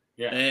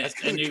 Yeah. That's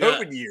because of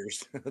COVID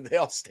years. They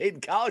all stayed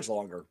in college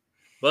longer.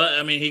 But,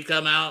 I mean, he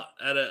come out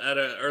at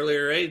an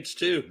earlier age,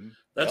 too. Mm-hmm.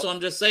 That's what I'm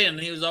just saying.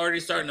 He was already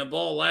starting to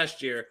ball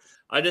last year.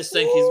 I just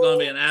think he's going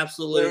to be an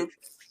absolute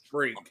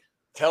freak.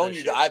 Telling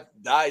you, what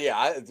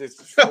we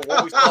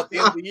saw at the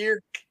end of the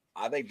year,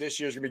 I think this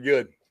year's going to be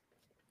good.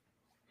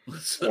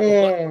 What's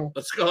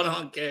going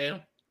on,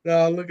 Cam?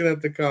 No, I'm looking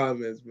at the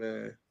comments,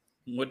 man.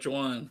 Which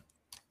one?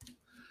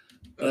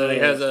 That he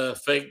has a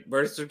fake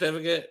birth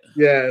certificate?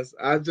 Yes.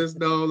 I just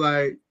know,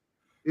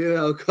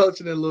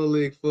 Coaching in Little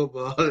League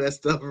football, that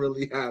stuff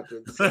really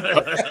happens.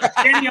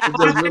 Danny It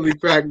just really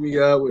cracked me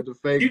up with the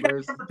fake you guys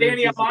versus remember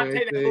Danny pitches and Almonte,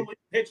 that everything. little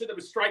pitcher that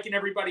was striking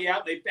everybody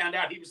out? They found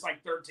out he was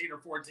like 13 or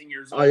 14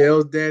 years old. Oh, yeah, it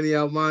was Danny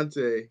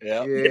Almonte.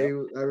 Yeah.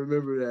 I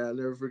remember that. I'll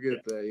never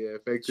forget that. Yeah,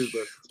 fake his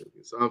birth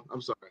certificate. So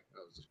I'm sorry.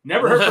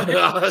 Never heard from him.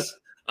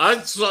 I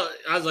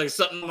was like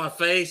something on my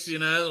face,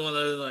 one of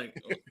those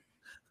like.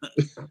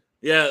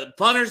 Yeah,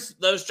 punters,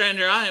 those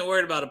stranger, I ain't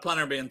worried about a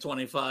punter being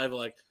 25.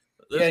 Like,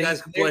 those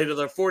guys can play till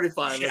they're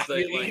 45. Yeah, if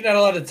they, you're not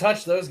allowed to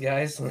touch those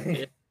guys.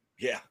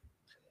 Yeah.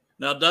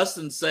 Now,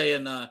 Dustin's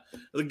saying,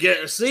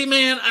 see,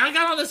 man, I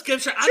got on this clip.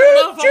 I don't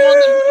know if I'm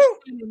on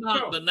this or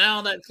not, but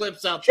now that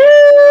clip's out there.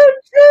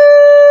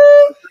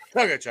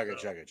 Chugga.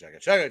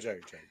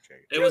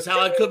 It was how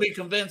I could be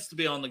convinced to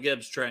be on the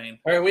Gibbs train.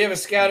 All right, we have a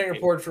scouting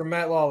report from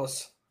Matt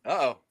Lawless.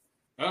 Uh-oh.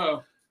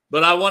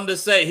 But I wanted to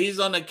say he's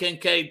on the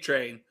Kincaid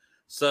train.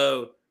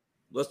 So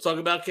let's talk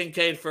about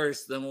Kincaid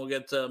first, then we'll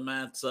get to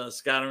Matt's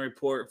scouting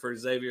report for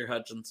Xavier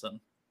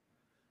Hutchinson.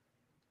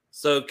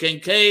 So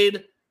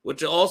Kincaid,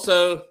 which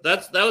also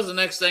that was the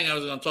next thing I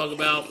was going to talk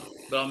about,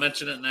 but I'll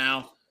mention it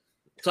now.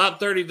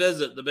 Top 30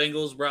 visit. The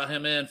Bengals brought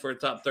him in for a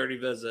top 30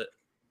 visit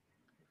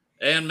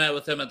and met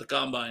with him at the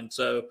combine.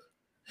 So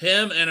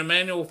him and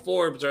Emmanuel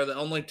Forbes are the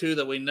only two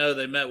that we know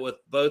they met with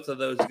both of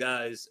those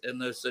guys in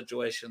those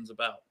situations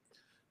about.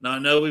 Now, I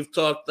know we've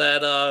talked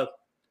that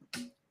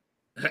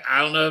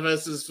I don't know if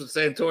this is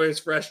Santori's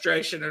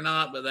frustration or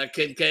not, but that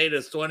Kincaid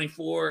is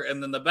 24,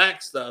 and then the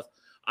back stuff.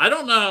 I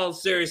don't know how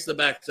serious the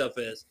back stuff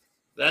is.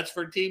 That's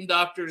for team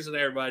doctors and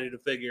everybody to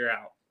figure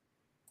out.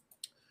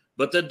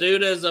 But the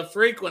dude is a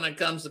freak when it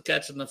comes to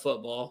catching the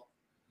football.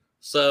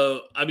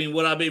 So, I mean,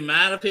 would I be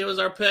mad if he was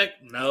our pick?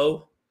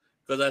 No,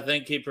 because I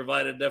think he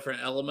provided a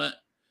different element.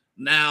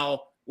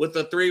 Now, with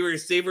the three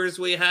receivers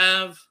we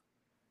have,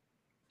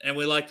 and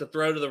we like to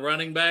throw to the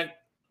running back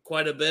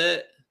quite a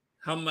bit,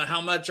 how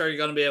much are you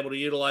going to be able to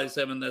utilize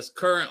him in this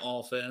current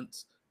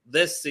offense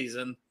this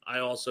season? I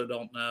also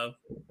don't know.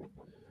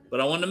 But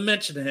I want to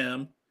mention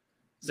him.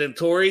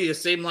 Santori, you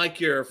seem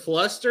like you're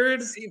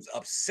flustered. Seems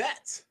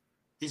upset.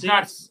 He's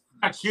not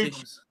chewing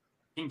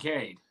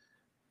Kincaid.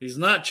 He's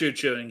not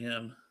chewing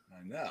him.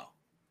 I know.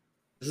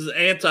 This is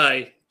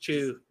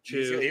anti-chew.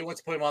 He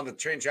wants to put him on the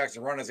train tracks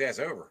and run his ass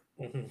over.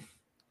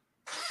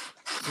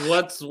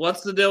 What's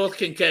the deal with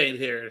Kincaid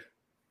here?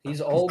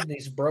 He's old and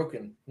he's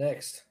broken.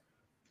 Next.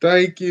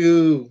 Thank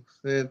you,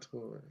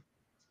 Santori.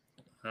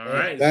 All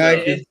right.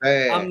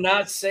 I'm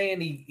not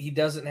saying he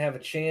doesn't have a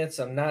chance.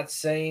 I'm not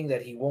saying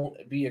that he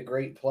won't be a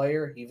great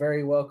player. He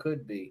very well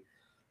could be.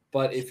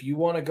 But if you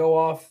want to go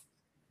off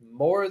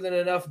more than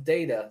enough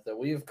data that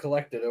we have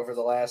collected over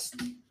the last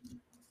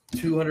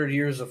 200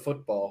 years of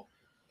football,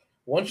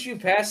 once you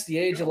pass the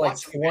age of like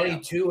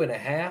 22 and a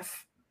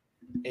half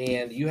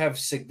and you have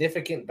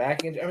significant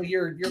back injury, I mean,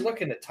 you're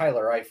looking at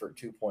Tyler Eifert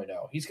 2.0.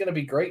 He's going to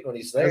be great when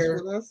he's there.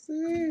 That's what I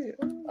said.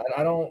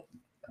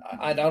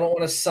 I don't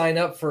want to sign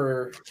up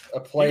for a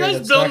player. You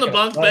guys build the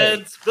bunk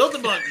beds. Build the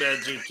bunk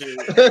beds, you two.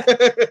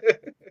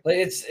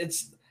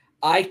 It's.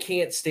 I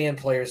can't stand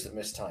players that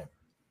miss time,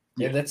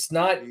 and that's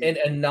not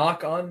a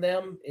knock on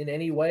them in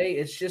any way.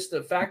 It's just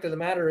the fact of the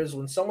matter is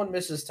when someone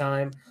misses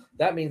time,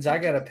 that means I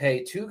got to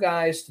pay two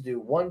guys to do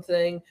one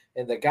thing,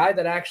 and the guy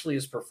that actually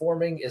is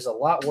performing is a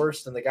lot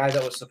worse than the guy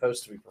that was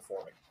supposed to be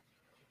performing.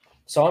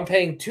 So I'm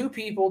paying two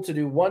people to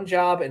do one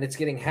job, and it's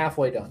getting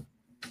halfway done,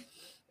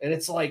 and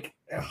it's like.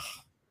 Ugh.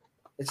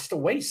 It's just a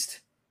waste.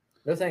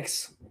 No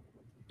thanks.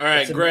 All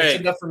right, Greg. It's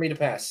enough for me to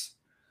pass.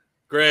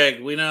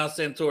 Greg, we know how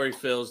Santori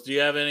feels. Do you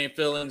have any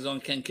feelings on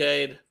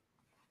Kincaid?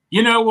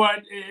 You know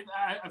what?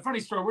 A funny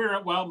story.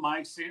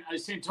 Mike,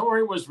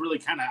 Santori was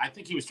really I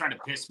think he was trying to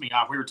piss me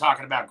off. We were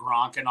talking about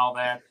Gronk and all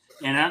that.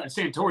 And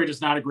Santori does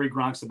not agree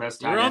Gronk's the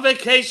best guy. You're on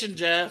vacation,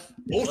 Jeff.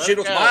 Bullshit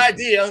was my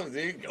idea.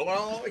 Going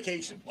on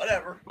vacation,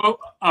 whatever. Oh,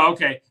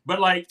 okay. But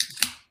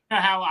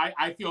how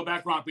I feel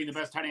about Gronk being the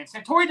best tight end.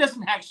 Santori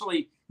doesn't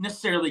actually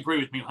necessarily agree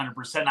with me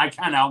 100%. I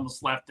kind of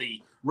almost left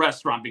the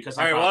restaurant because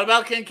All right, what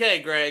about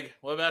Kincaid, Greg?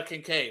 What about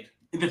Kincaid?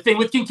 The thing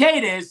with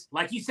Kincaid is,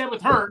 like he said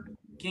with Hurt,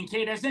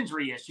 Kincaid has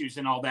injury issues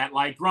and all that,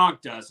 like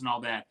Gronk does and all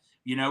that.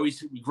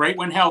 He's great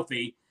when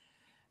healthy.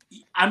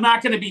 I'm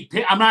not going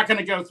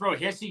to go throw a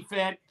hissy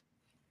fit,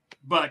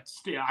 but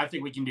still, I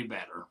think we can do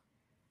better.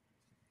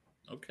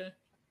 Okay.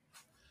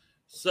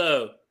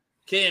 So,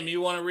 Kim,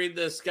 you want to read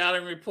the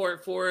scouting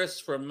report for us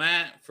from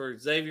Matt for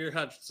Xavier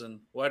Hutchinson,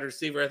 wide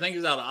receiver? I think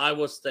he's out of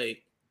Iowa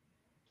State.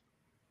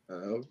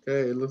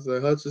 Okay, it looks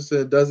like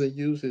Hutchinson doesn't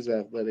use his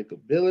athletic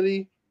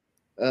ability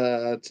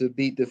to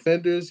beat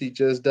defenders. He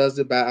just does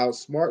it by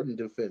outsmarting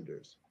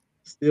defenders.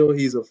 Still,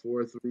 he's a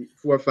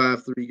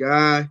 4.53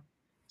 guy,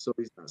 so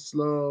he's not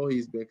slow.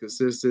 He's been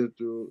consistent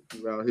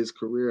throughout his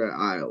career at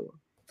Iowa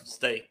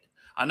State.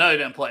 I know he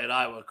didn't play at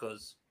Iowa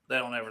because they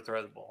don't ever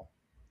throw the ball.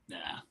 Nah.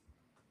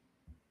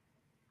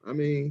 I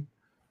mean,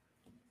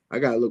 I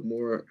gotta look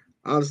more.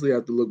 Honestly, I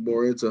have to look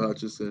more into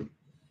Hutchinson.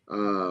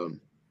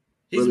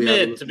 He's really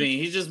mid to me.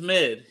 He's just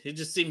mid. He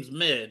just seems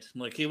mid.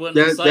 Like he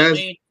wouldn't excite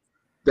me.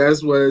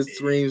 That's what it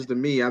screams to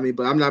me. I mean,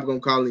 but I'm not gonna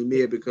call him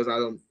mid because I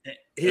don't.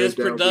 He was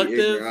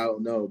productive. I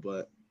don't know,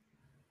 but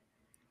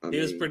he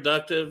was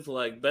productive.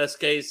 Like best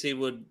case, he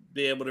would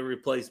be able to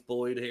replace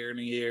Boyd here in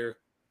a year.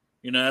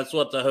 That's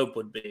what the hope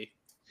would be.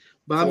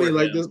 But I mean,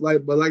 like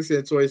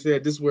Santori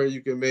said, this is where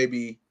you can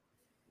maybe,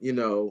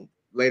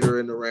 later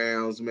in the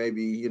rounds,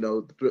 maybe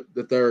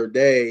the third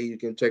day, you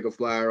can take a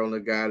flyer on a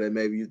guy that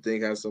maybe you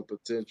think has some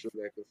potential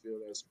that could fill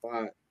that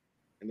spot.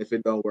 And if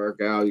it don't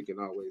work out, you can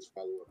always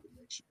follow up the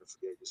next year for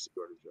the agency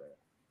or the draft.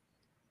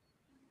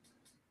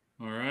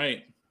 All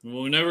right.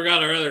 Well, we never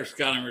got our other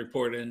scouting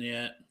report in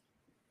yet.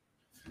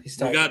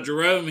 We got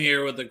Jerome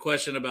here with a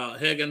question about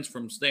Higgins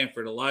from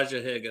Stanford,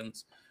 Elijah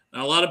Higgins.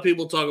 Now, a lot of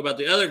people talk about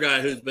the other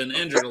guy who's been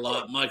injured a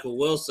lot, Michael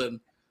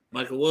Wilson.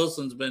 Michael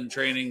Wilson's been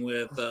training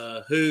with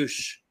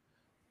Hoosh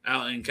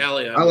out in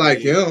Cali. I like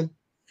him.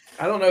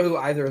 I don't know who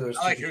either of those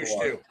two I like people Hoosh,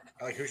 are. too.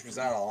 I like Hoosh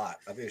out a lot.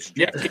 I think it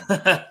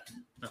should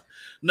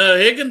No,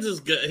 Higgins is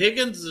good.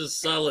 Higgins is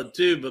solid,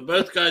 too, but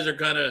both guys are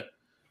kind of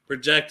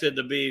projected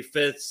to be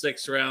 5th,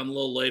 6th round, a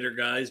little later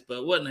guys,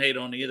 but wouldn't hate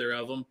on either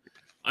of them.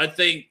 I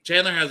think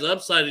Chandler has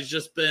upside. He's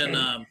just been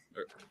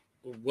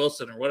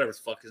Wilson or whatever the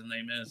fuck his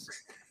name is.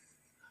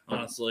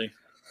 Honestly,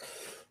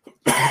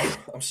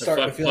 I'm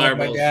starting to feel like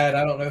my dad.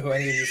 I don't know who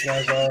any of these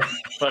guys are.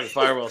 Fucking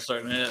fireball's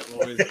starting to hit,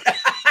 boys.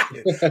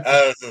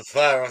 It's a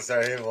fireball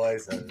starting to hit,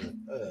 boys.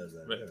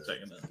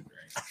 Take another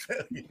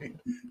drink.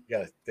 You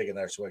got to take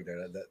another swig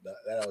there.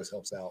 That always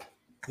helps out.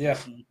 Yeah,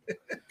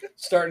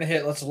 starting to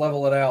hit. Let's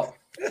level it out.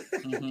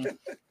 Mm-hmm.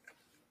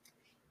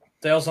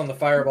 Dale's on the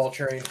fireball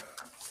train.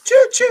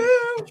 Choo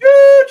choo,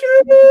 Choo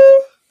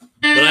choo.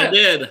 But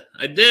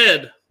I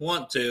did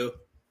want to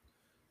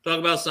talk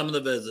about some of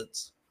the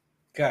visits.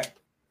 Okay.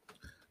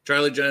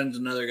 Charlie Jones,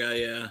 another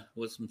guy,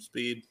 with some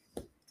speed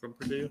from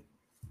Purdue.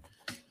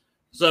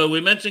 So we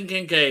mentioned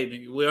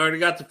Kincaid. We already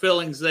got the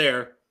fillings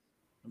there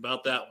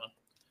about that one.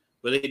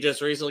 But he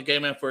just recently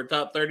came in for a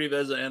top 30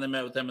 visit, and they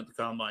met with him at the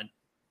Combine.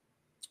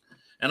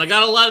 And I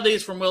got a lot of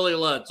these from Willie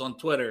Lutz on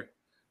Twitter.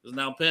 It's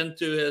now pinned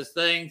to his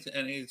thing,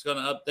 and he's going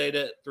to update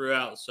it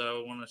throughout.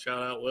 So I want to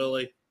shout out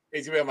Willie.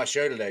 He's going to be on my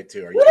show today,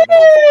 too. Are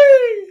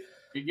you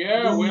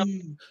Yeah, Will.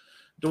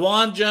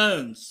 DeJuan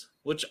Jones,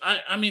 which,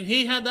 I mean,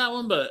 he had that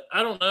one, but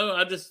I don't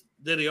know.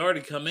 Did he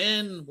already come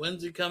in?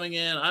 When's he coming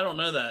in? I don't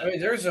know that. I mean,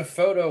 there's a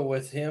photo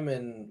with him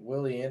and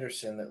Willie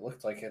Anderson that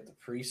looked like at the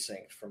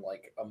precinct from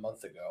like a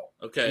month ago.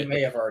 Okay. He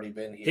may have already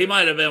been here. He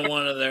might have been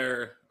one of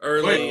their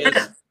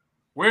earliest.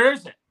 Where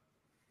is it?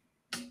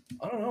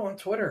 I don't know. On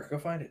Twitter. Go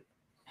find it.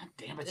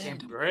 Damn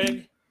it,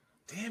 Greg.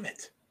 Damn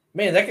it.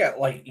 Man, that got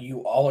like you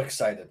all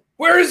excited.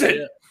 Where is it?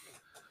 Yeah.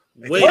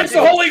 Where's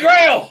the Holy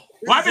Grail?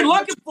 Well, I've been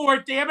looking for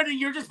it, damn it, and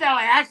you're just now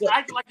acting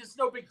like it's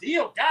no big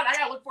deal. God, I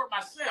gotta look for it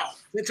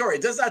myself. Tori,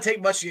 it does not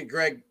take much to get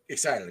Greg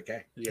excited,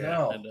 okay? Yeah,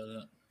 No. it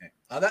doesn't. Okay.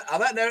 On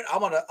that note, I'm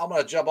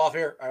gonna jump off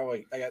here.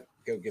 I got to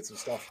go get some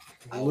stuff.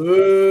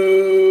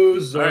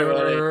 Loser.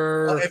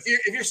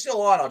 If you're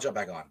still on, I'll jump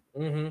back on.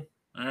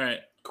 Mm-hmm. All right.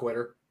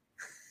 Quitter.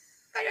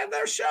 I got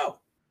another show.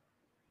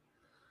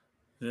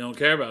 They don't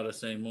care about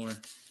us anymore.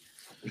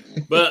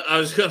 But I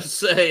was going to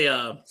say...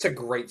 it's a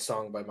great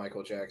song by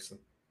Michael Jackson.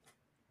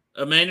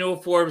 Emmanuel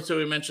Forbes, who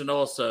we mentioned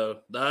also.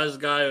 That is a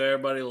guy who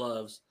everybody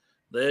loves.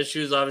 The issue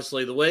is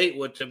obviously the weight,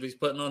 which if he's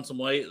putting on some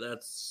weight,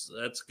 that's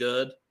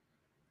good.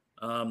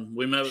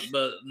 We met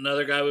but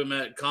another guy we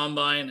met at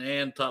Combine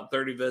and top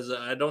 30 visit.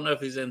 I don't know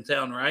if he's in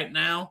town right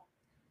now.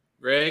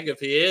 Greg, if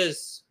he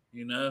is,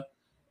 he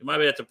might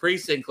be at the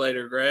precinct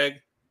later,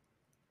 Greg.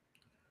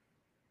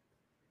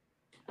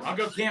 I'll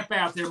go camp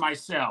out there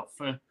myself.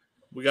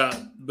 We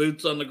got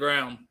boots on the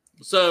ground.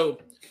 So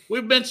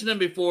we've mentioned him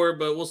before,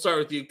 but we'll start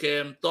with you,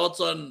 Cam. Thoughts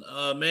on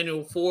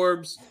Emmanuel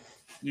Forbes?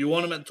 You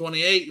want him at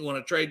 28? You want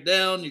to trade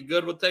down? You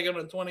good with taking him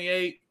at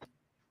 28?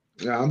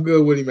 Yeah, I'm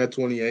good with him at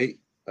 28.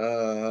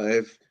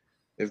 If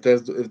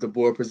the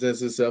board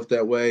presents itself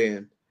that way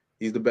and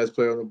he's the best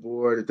player on the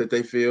board that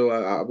they feel,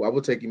 I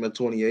will take him at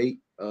 28.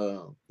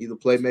 He's a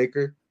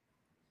playmaker.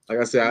 Like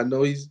I said, I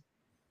know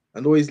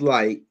he's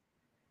light,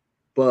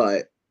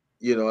 but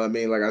you know what I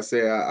mean? Like I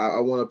said, I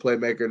want a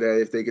playmaker that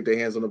if they get their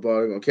hands on the ball,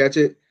 they're gonna catch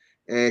it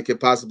and can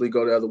possibly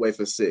go the other way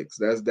for 6.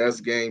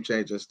 That's game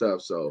changing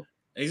stuff. So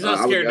he's not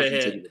scared to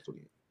hit.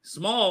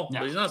 Small,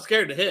 but he's not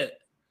scared to hit.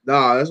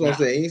 No, that's what I'm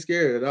saying. He ain't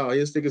scared at all.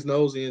 He'll stick his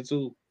nose in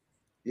too.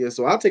 Yeah,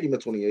 so I'll take him at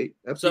 28.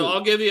 Absolutely. So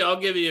I'll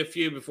give you a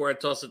few before I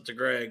toss it to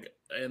Greg,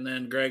 and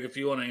then Greg, if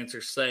you want to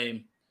answer,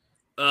 same.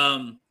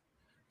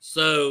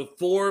 So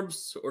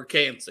Forbes or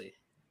Cansey?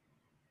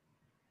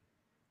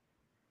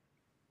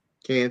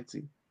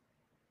 Cansey.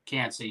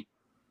 Cansey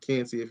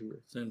if you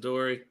will.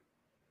 Centauri.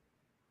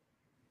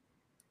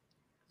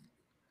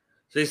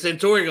 See,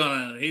 Centauri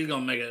he's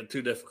gonna make it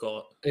too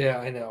difficult. Yeah,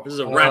 I know. This is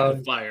a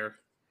rapid fire.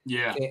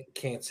 Yeah.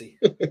 Cansey.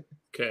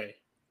 Okay.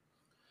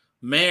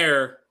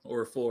 Mayer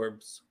or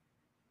Forbes?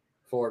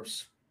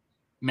 Forbes.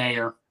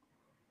 Mayer.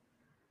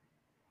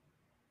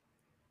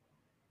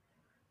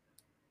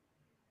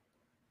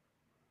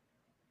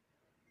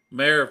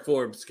 Mayer or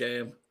Forbes,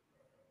 Cam?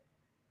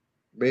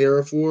 Mayer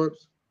or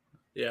Forbes?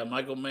 Yeah,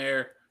 Michael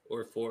Mayer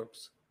or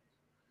Forbes.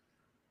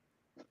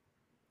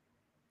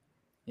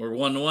 We're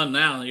 1-1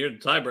 now. You're the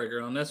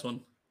tiebreaker on this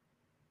one.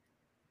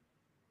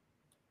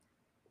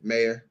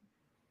 Mayer.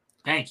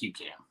 Thank you,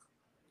 Cam.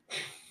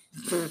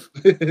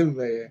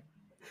 Mayer.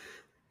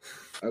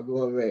 I'm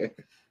going Mayer.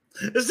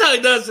 This is how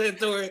he does it,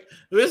 Tori.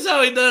 This is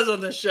how he does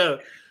on this show.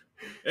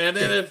 And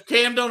then if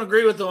Cam don't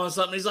agree with him on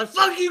something, he's like,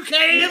 "Fuck you,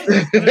 Cam."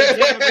 And then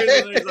Cam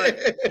agrees with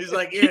him, he's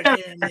like, "Yeah,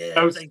 Cam,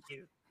 yeah, thank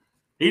you."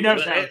 He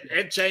knows But how.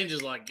 it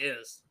changes like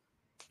this.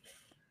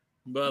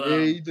 But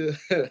Yeah, he does.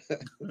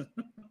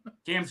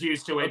 Cam's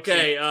used to it.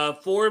 Okay,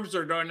 Forbes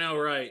or Darnell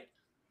Wright?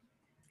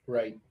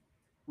 Right.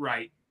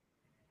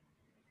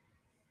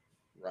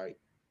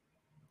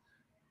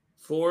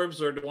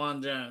 Forbes or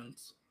DeJuan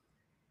Jones?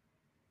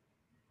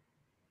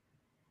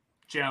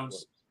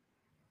 Jones.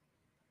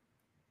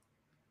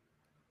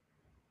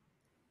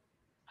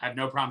 I have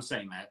no problem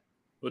saying that.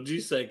 What'd you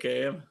say,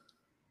 Cam?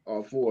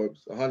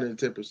 Forbes,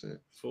 110%.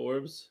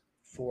 Forbes.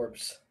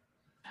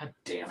 God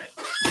damn it.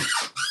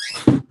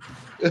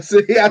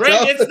 See,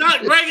 Greg, it's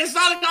not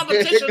a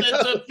competition,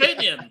 it's an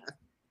opinion.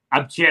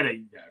 I'm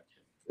kidding.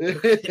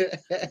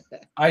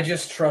 I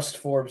just trust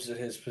Forbes at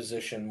his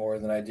position more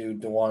than I do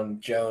DeJuan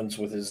Jones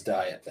with his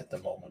diet at the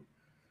moment.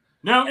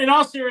 No, in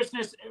all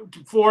seriousness,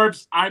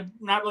 Forbes, I'm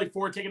not really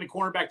for taking a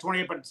cornerback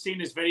 28, but seeing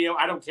this video,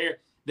 I don't care.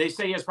 They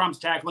say he has problems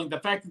tackling. The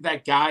fact that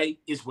that guy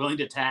is willing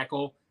to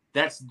tackle,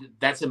 that's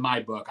in my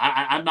book.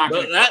 I'm not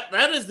going to.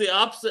 That is the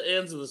opposite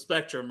ends of the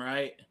spectrum,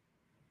 right?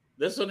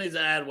 This one needs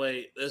to add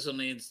weight. This one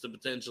needs to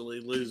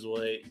potentially lose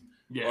weight.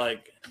 Yeah.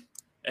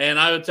 And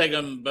I would take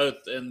them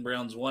both in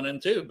rounds 1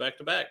 and 2, back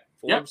to back.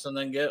 Forbes, and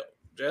then get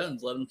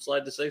Jones. Let him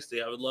slide to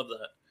 60. I would love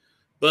that.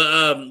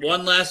 But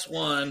one last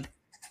one.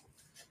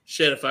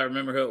 Shit, if I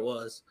remember who it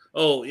was.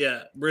 Oh,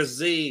 yeah.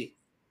 Brzee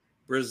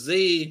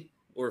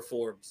or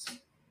Forbes?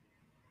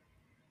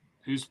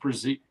 Who's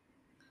Brzee?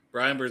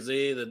 Brian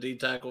Brzee, the D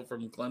tackle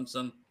from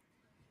Clemson.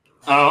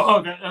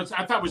 I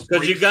thought it was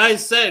because you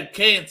guys said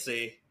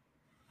Cansey,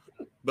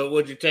 but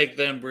would you take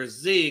them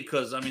Brzee?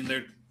 Because I mean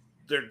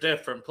they're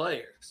different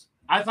players.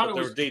 I thought it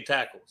was D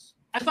tackles.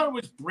 I thought it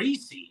was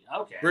Breesy.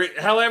 Okay.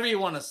 However you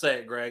want to say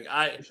it, Greg.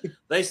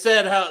 They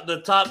said how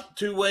the top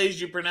 2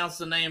 ways you pronounce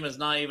the name is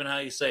not even how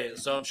you say it.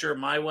 So I'm sure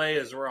my way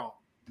is wrong.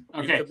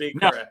 Okay. You could be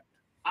correct.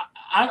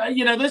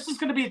 This is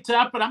going to be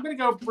tough, but I'm going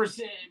to go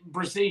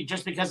Brzee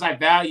just because I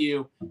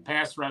value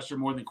pass rusher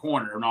more than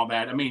corner and all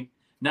that. I mean,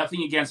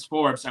 nothing against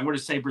Forbes. I'm going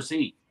to say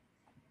Brzee.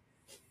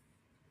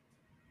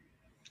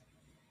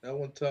 That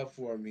one tough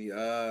for me.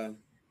 I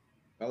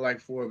like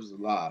Forbes a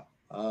lot.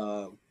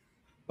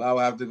 But I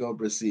would have to go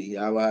Brzee.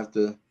 I would have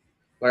to,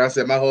 like I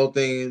said, my whole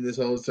thing this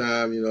whole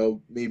time,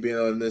 me being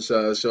on this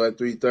show at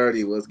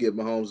 3:30 was get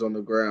Mahomes on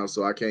the ground,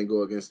 so I can't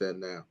go against that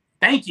now.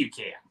 Thank you,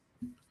 Cam.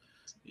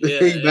 Yeah,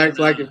 he's back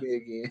liking me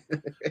again.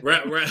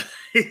 Right.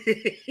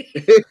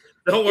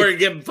 Don't worry,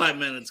 give him 5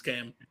 minutes,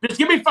 Cam. Just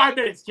give me 5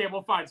 minutes, Cam.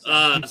 We'll find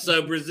something.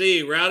 So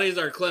Brzee, Rowdy's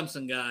our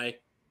Clemson guy.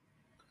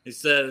 He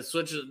said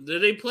switches.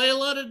 Did he play a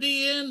lot of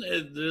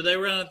DN? Do they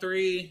run a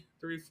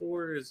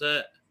 3-4? Is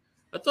that?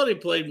 I thought he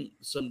played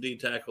some D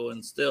tackle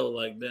and still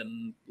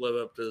didn't live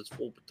up to his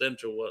full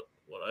potential.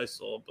 What I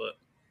saw, but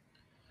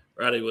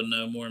Rowdy would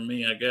know more than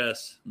me, I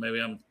guess. Maybe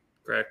I'm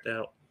cracked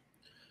out.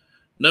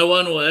 No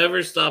one will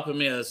ever stop him.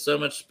 He has so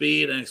much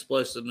speed and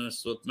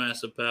explosiveness with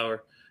massive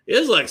power. He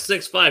is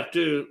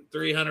 6'5",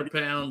 300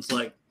 pounds.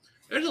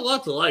 There's a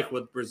lot to like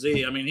with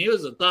Brzee. I mean, he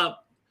was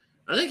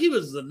I think he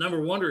was the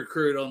number 1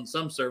 recruit on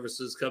some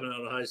services coming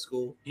out of high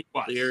school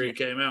the year he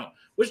came out,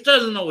 which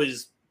doesn't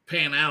always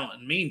pan out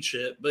and mean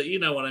shit, but you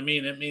know what I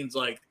mean. It means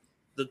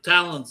the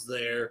talent's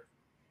there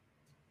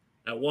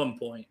at one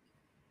point.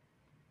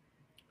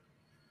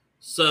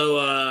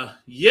 So,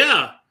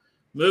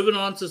 moving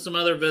on to some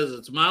other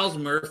visits. Myles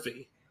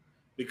Murphy,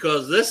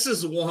 because this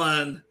is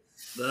one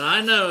that I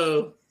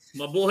know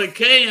my boy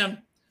Cam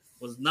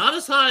was not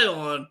as high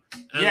on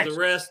as the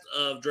rest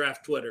of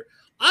draft Twitter.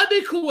 I'd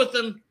be cool with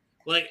him.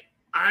 But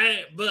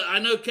I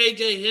know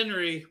KJ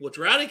Henry, which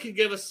Rowdy could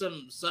give us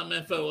some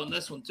info on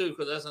this one too,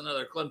 because that's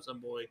another Clemson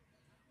boy.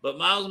 But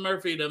Myles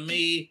Murphy to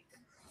me,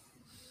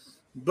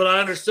 but I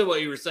understood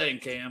what you were saying,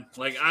 Cam.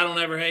 I don't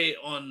ever hate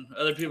on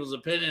other people's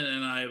opinion,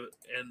 and I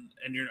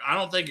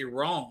don't think you're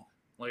wrong.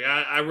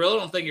 I really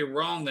don't think you're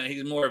wrong that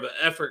he's more of an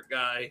effort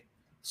guy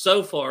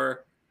so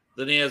far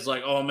than he is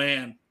oh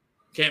man,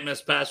 can't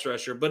miss pass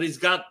rusher. But he's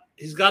got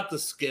the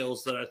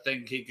skills that I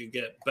think he could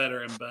get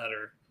better and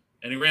better.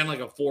 And he ran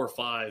a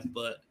 4.5,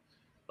 but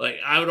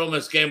I would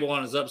almost gamble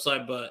on his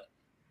upside, but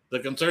the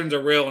concerns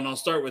are real. And I'll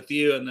start with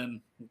you and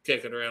then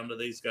kick it around to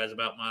these guys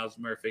about Myles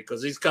Murphy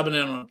because he's coming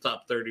in on a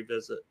top 30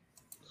 visit.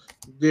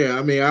 Yeah,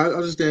 I mean, I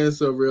understand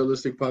it's a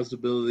realistic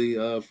possibility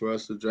for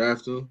us to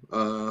draft him.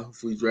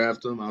 If we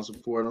draft him, I'll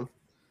support him.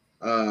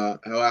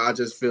 I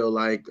just feel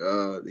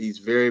he's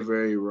very,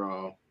 very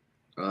raw.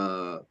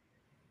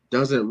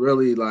 Doesn't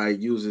really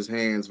use his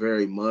hands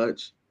very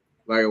much.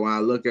 When I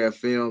look at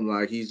film,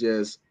 he's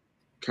just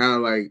kind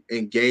of like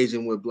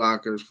engaging with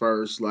blockers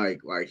first,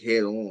 like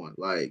head on,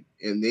 like,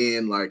 and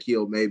then like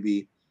he'll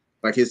maybe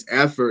like his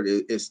effort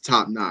is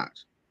top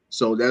notch.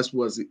 So that's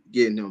what's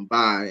getting him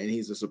by, and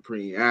he's a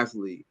supreme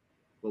athlete.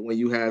 But when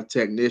you have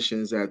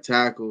technicians at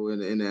tackle in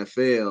the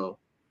NFL,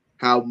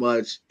 how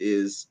much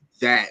is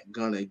that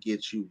gonna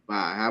get you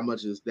by? How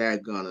much is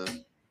that gonna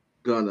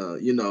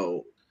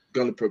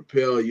gonna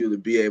propel you to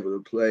be able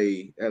to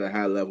play at a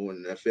high level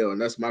in the NFL?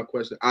 And that's my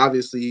question.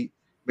 Obviously,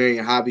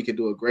 Marion Hobby can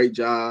do a great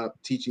job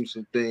teaching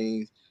some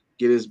things,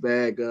 get his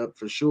bag up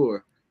for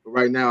sure. But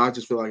right now, I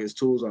just feel like his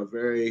tools are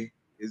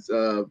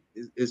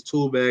his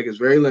tool bag is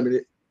very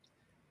limited,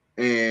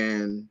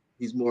 and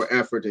he's more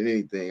effort than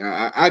anything.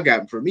 I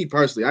got, for me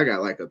personally, I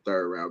got like a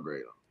 3rd round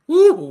grade on.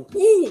 Woo!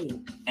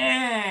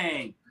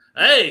 Hey,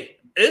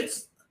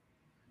 it's.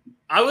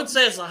 I would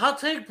say it's a hot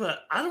take,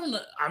 but I don't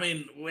know. I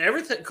mean,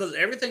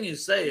 everything you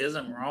say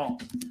isn't wrong.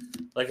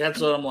 Like,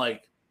 that's what I'm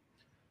like.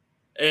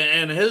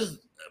 And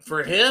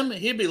for him,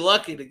 he'd be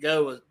lucky to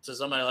go to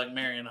somebody like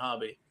Marion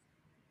Hobby.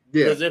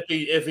 Yeah. Because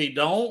if he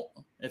don't,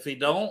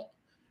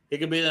 he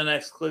could be the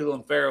next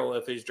Cleveland Farrell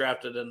if he's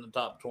drafted in the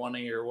top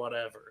 20 or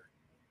whatever.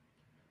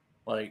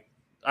 Like,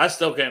 I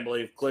still can't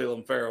believe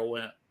Cleveland Farrell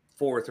went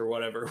 4th or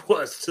whatever it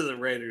was to the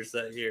Raiders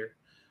that year.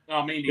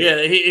 I mean,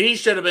 yeah, he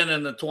should have been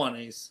in the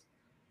 20s.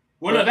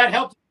 Well, no, that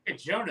helped get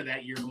Jonah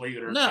that year, believe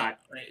it or not.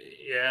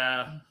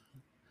 Yeah.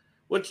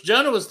 Which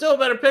Jonah was still a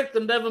better pick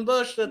than Devin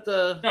Bush that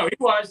the he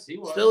was.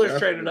 Steelers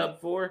traded up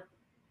for.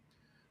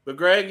 But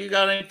Greg, you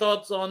got any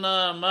thoughts on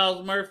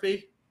Miles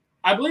Murphy?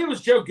 I believe it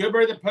was Joe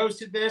Goodberry that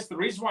posted this. The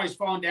reason why he's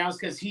falling down is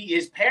because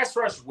his pass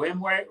rush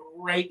win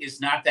rate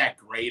is not that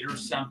great or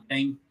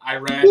something. I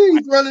read.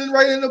 He's running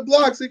right in the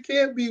blocks. It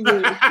can't be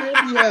win. It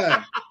can't be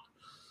high.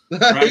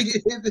 Right. He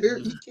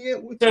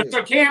can't win.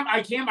 So Cam,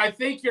 I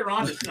think you're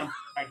onto something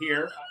right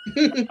here.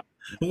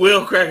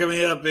 Will cracking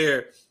me up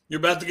here. You're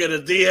about to get a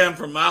DM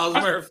from Miles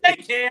Murphy. Hey,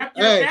 Cam,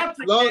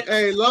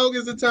 long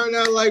as it turned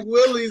out like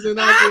Willie's and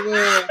I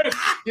can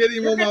get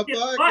him on my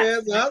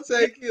podcast, I'll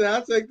take it.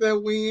 I'll take that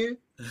win.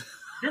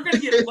 You're gonna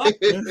get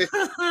lucky.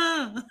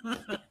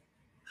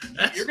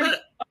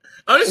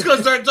 I'm just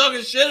gonna start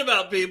talking shit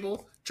about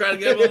people, trying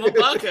to get them on my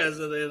podcast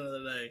at the end of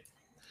the day.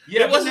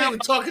 Yeah, it wasn't even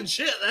talking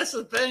shit. That's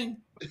the thing.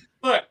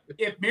 Look,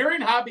 if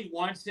Marion Hobby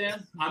wants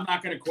him, I'm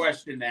not going to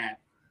question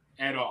that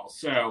at all.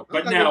 So,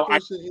 but I'm no, not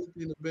questioning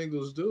anything the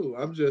Bengals do.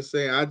 I'm just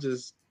saying,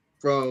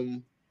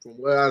 from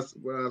what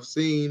I've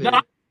seen.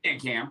 No,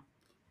 Cam.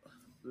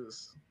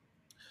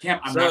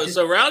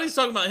 So Rowdy's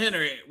talking about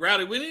Henry.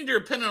 Rowdy, we need your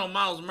opinion on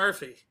Miles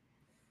Murphy.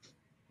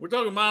 We're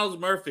talking Miles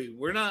Murphy.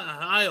 We're not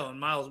high on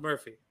Miles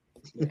Murphy.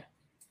 Yeah.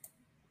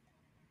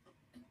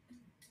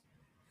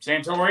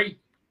 Santori,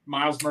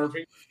 Miles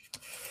Murphy.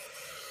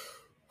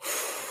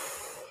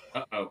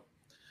 Uh-oh.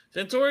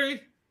 Santori,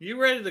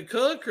 you ready to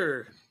cook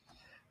or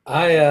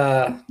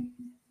or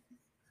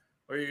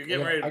you're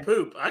getting ready to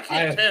poop? I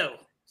can't tell.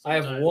 I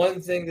have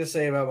one thing to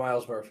say about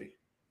Miles Murphy.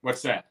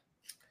 What's that?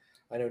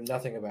 I know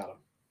nothing about him.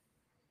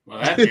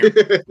 Well, that's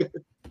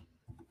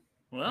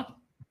well,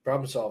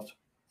 problem solved.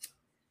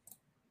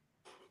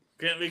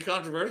 Can't be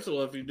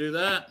controversial if you do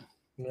that.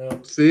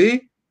 No.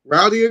 See?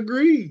 Rowdy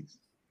agrees.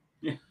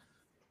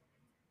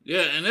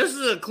 Yeah, and this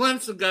is a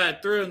Clemson guy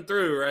through and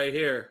through right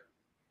here.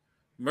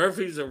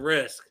 Murphy's a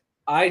risk.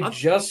 I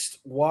just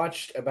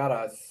watched about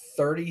a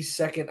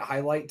 30-second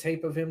highlight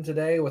tape of him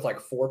today with like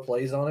 4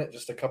 plays on it,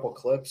 just a couple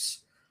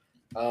clips.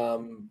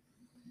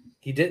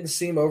 He didn't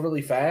seem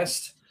overly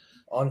fast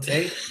on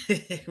tape.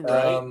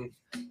 Right.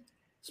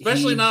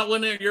 Especially not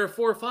when you're a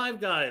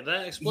 4.5 guy.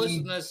 That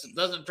explosiveness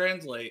doesn't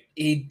translate.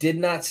 He did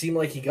not seem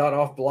like he got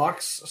off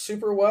blocks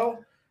super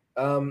well.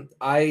 And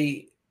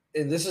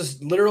this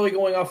is literally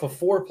going off of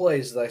 4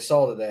 plays that I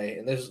saw today,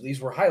 and these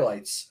were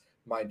highlights,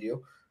 mind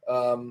you.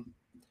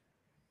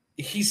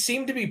 He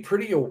seemed to be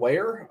pretty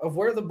aware of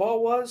where the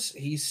ball was.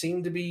 He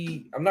seemed to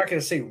be, I'm not going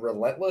to say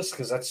relentless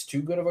because that's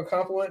too good of a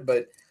compliment,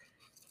 but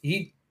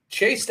he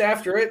chased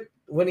after it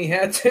when he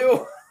had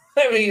to.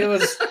 I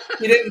mean,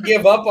 he didn't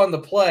give up on the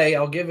play.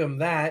 I'll give him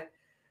that.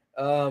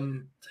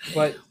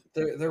 But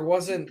there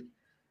wasn't,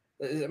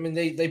 I mean,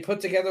 they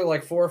put together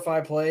like 4 or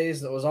 5 plays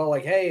that was all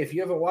like, hey, if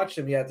you haven't watched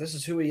him yet, this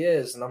is who he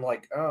is. And I'm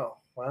like, oh,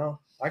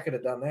 well, I could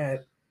have done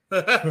that.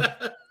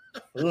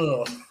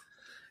 Ugh.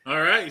 All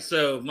right,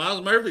 so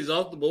Miles Murphy's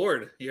off the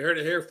board. You heard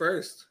it here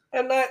first.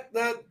 And not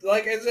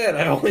like I said,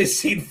 I only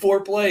seen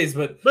 4 plays,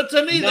 but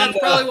to me, that's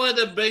probably why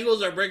the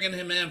Bengals are bringing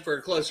him in for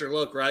a closer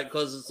look, right?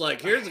 Because it's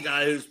like, here's a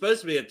guy who's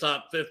supposed to be a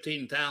top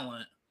 15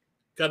 talent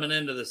coming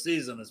into the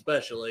season,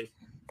 especially.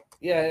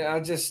 Yeah,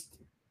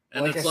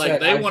 and like it's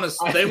like they want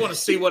to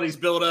see what he's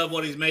built of,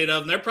 what he's made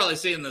of, and they're probably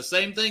seeing the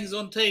same things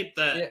on tape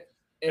and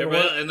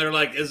they're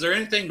like, is there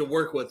anything to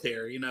work with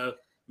here? You know,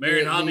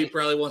 Marion Hobby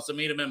probably wants to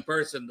meet him in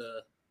person to.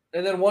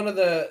 And then one of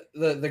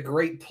the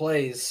great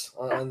plays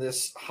on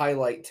this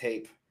highlight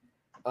tape,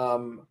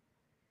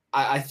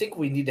 I think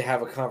we need to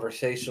have a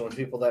conversation with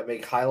people that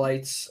make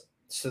highlights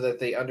so that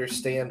they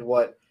understand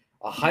what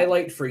a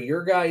highlight for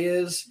your guy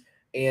is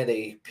and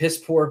a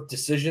piss-poor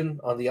decision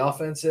on the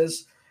offense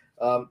is.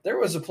 There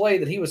was a play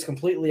that he was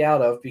completely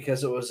out of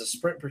because it was a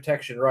sprint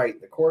protection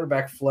right. The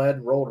quarterback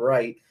fled, rolled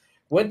right,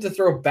 went to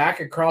throw back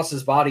across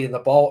his body, and the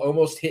ball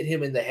almost hit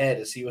him in the head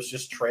as he was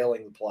just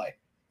trailing the play.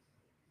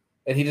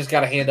 And he just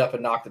got a hand up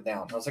and knocked it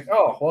down. I was like,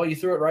 oh, well, you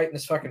threw it right in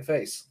his fucking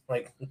face.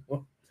 Like,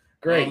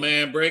 great. Oh,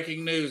 man,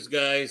 breaking news,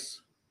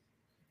 guys.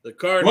 The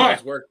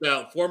Cardinals worked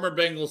out former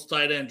Bengals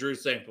tight end Drew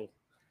Sample.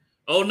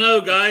 Oh,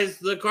 no, guys,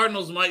 the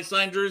Cardinals might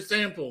sign Drew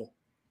Sample.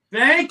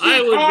 Thank you,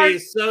 I would be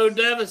so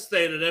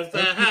devastated if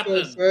that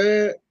happened.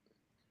 So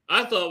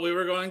I thought we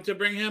were going to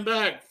bring him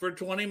back for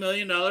 $20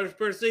 million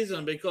per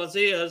season because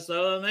he is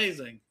so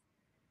amazing.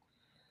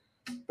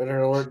 Better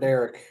alert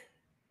Derek.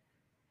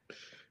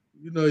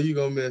 you know you're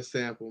going to miss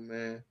Sample,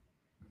 man.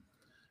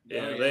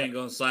 Yeah, they ain't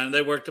going to sign him.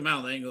 They worked him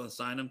out. They ain't going to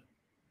sign him.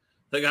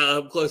 They got an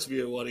up-close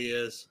view of what he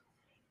is.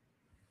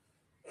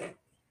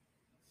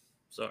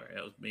 Sorry,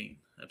 that was mean.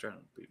 I tried to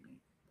be mean.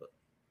 But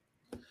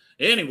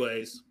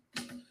anyways,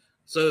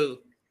 so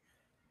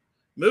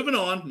moving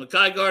on,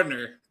 Mekhi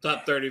Gardner,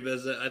 top 30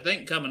 visit, I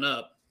think coming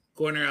up.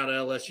 Corner out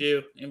of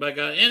LSU. Anybody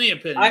got any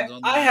opinions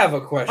on that? I have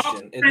a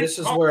question, and this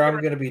is where I'm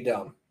going to be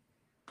dumb.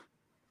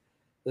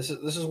 This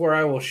is where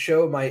I will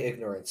show my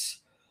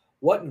ignorance.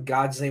 What in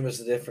God's name is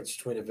the difference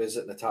between a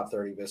visit and a top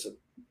 30 visit?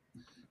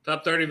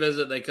 Top 30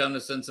 visit, they come to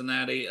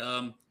Cincinnati.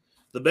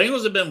 The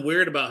Bengals have been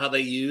weird about how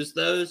they use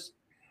those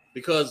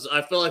because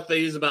I feel like they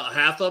use about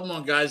half of them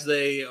on guys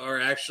they are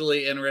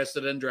actually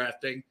interested in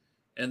drafting,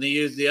 and they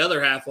use the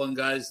other half on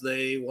guys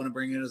they want to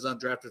bring in as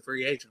undrafted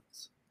free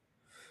agents.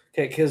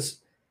 Okay, because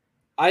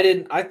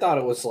I thought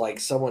it was like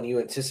someone you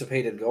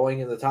anticipated going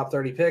in the top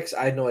 30 picks.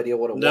 I had no idea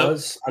what it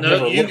was. I've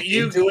never looked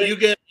into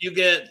it.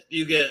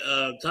 You get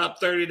top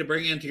 30 to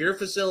bring into your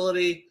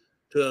facility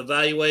to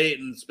evaluate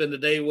and spend a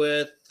day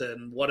with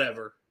and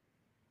whatever.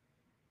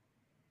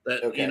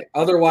 Okay.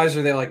 Otherwise,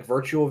 are they like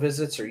virtual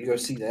visits, or you go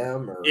see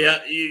them? Or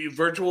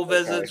virtual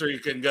visits, or you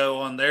can go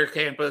on their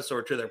campus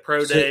or to their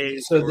pro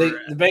days. So the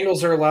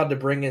Bengals are allowed to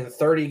bring in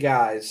 30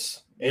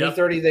 guys, any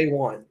 30 they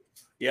want,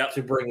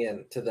 to bring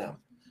in to them.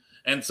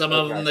 And some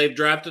of them they've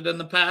drafted in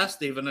the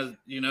past, even as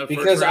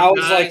because I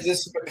was like,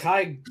 this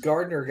Mekhi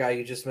Gardner guy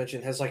you just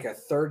mentioned has like a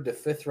 3rd to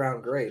 5th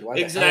round grade.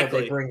 Why the hell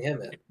would they bring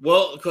him in?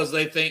 Well, because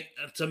they think,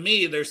 to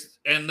me,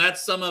 and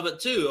that's some of it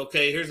too.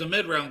 Okay, here's a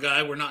mid-round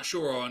guy we're not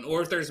sure on,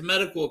 or if there's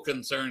medical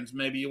concerns,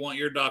 maybe you want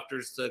your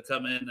doctors to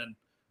come in and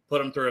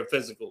put them through a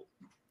physical.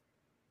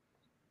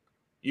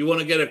 You want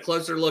to get a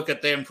closer look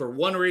at them for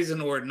one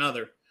reason or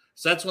another.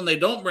 So that's when they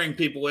don't bring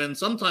people in.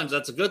 Sometimes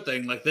that's a good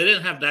thing. Like they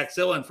didn't have Dax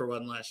Hill in for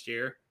one last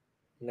year.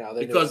 No,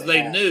 because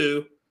they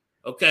knew,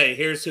 okay,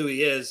 here's who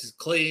he is. He's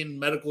clean,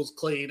 medical's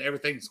clean,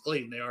 everything's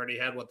clean. They already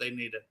had what they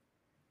needed.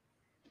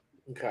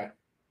 Okay.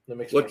 That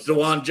makes sense.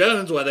 DeJuan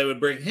Jones, why they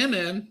would bring him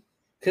in.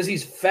 Because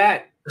he's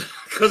fat.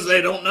 Because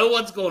they don't know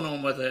what's going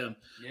on with him.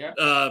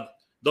 Yeah.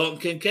 Dalton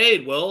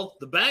Kincaid, well,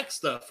 the back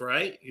stuff,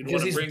 right? You'd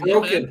want to bring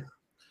him in.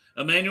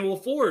 Emmanuel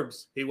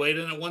Forbes, he weighed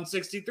in at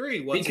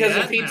 163. Because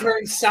if he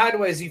turns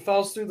sideways, he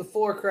falls through the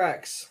floor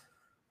cracks.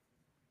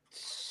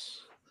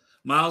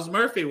 Miles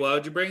Murphy, why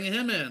would you bring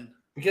him in?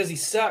 Because he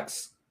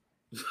sucks.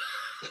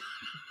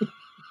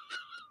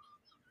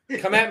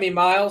 Come at me,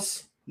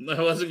 Miles.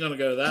 I wasn't going to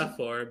go that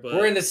far, but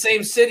we're in the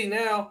same city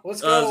now.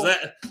 Let's go.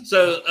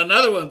 So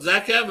another one,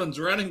 Zach Evans,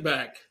 running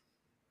back.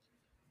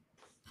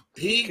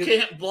 He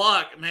can't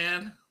block,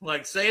 man.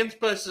 Like Sands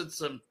posted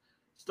some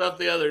stuff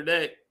the other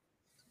day.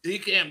 He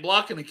can't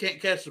block and he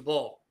can't catch the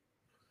ball.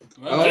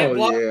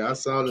 I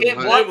saw that.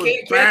 Can't block,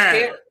 can't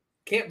catch,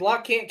 can't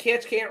block, can't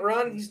catch, can't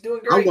run. He's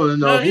doing great. I want to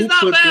know he's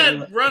not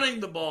bad running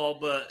the ball,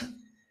 but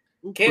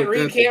can't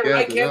read, can't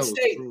write, can't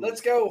state.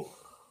 Let's go.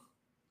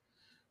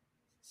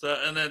 So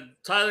and then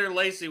Tyler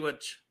Lacey,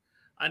 which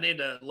I need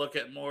to look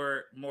at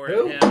more at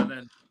him. And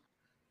then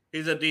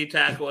he's a D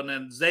tackle, and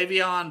then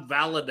Xavion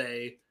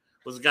Valade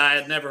was a guy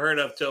I'd never heard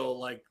of till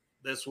like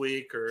this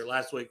week or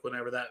last week,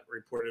 whenever that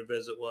reported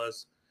visit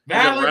was. He's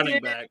a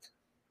running back.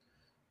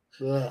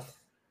 Ugh.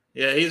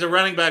 Yeah, he's a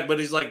running back, but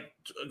he's like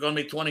going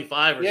to be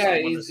 25 or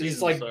something when the season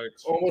he's like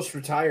starts. Almost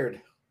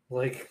retired.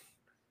 Like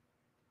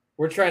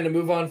we're trying to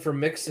move on from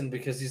Mixon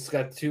because he's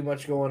got too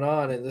much going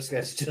on, and this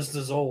guy's just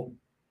as old.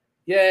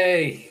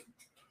 Yay!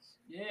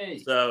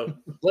 So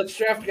let's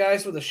draft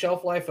guys with a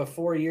shelf life of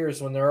 4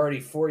 years when they're already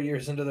 4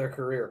 years into their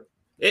career.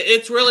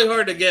 It's really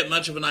hard to get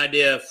much of an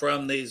idea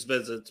from these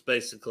visits,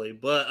 basically.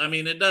 But, I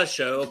mean, it does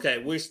show,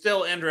 okay, we're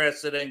still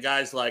interested in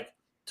guys like,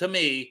 to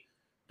me,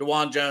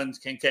 DeJuan Jones,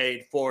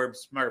 Kincaid,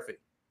 Forbes, Murphy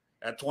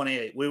at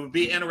 28. We would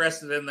be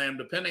interested in them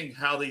depending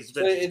how these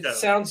visits go. It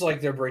sounds like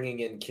they're bringing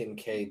in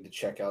Kincaid to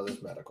check out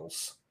his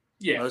medicals.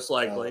 Yeah. Most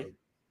likely.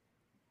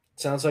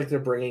 Sounds like they're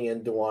bringing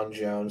in DeJuan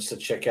Jones to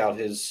check out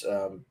his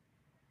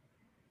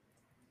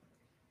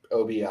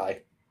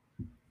OBI.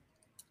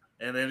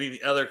 And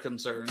any other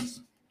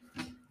concerns?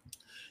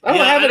 I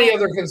don't have any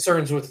other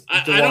concerns with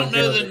DeJuan I don't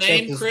know Jones the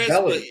name, Chris,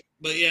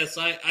 but yes,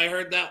 I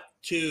heard that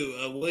too.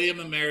 William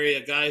and Mary,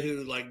 a guy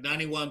who like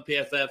 91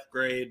 PFF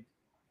grade.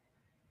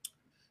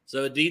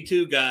 So a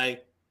D2 guy,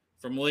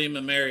 from William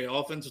and Mary,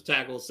 offensive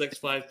tackle,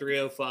 6'5",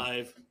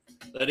 305.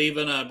 That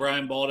even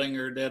Brian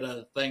Baldinger did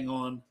a thing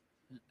on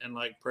and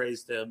like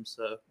praised him.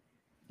 So,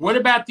 what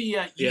about the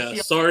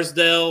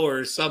Sarsdale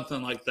or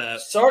something like that?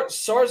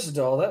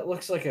 Sarsdale. That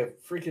looks like a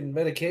freaking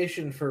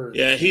medication for.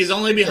 Yeah, he's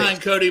only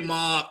behind Cody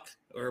Mock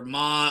or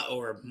Mott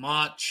or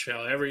Mach,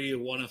 however you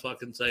want to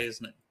fucking say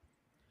his name.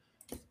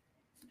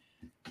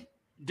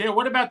 Dale,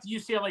 what about the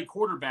UCLA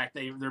quarterback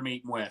they're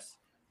meeting with?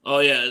 Oh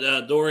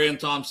yeah, Dorian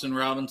Thompson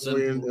Robinson.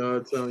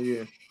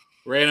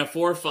 Ran a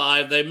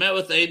 4.5. They met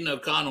with Aiden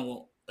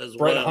O'Connell as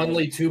Brett well.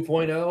 Hundley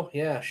 2.0.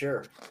 Yeah,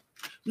 sure.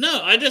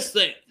 No, I just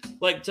think,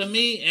 like, to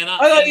me, and I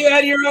thought you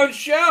had your own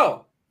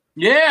show.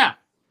 Yeah.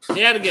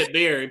 He had to get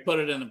beer. He put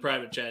it in the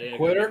private chat. He had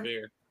Quitter? to get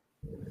beer.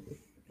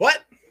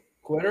 What?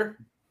 Quitter?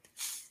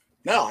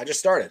 No, I just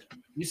started.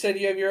 You said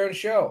you have your own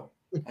show.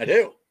 I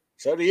do.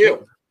 So do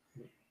you.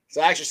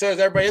 So actually, so does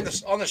everybody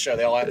on the show.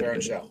 They all have their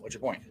own show. What's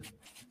your point?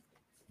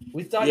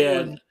 We thought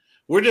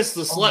we're just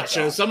the slut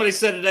show. Somebody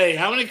said today,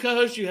 how many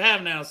co-hosts you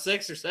have now?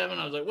 6 or 7?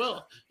 I was like,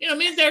 well,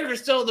 me and Derek are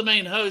still the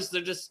main hosts.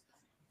 They're just,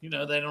 they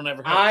don't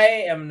ever host. I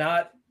am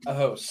not a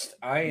host.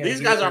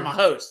 These guys are my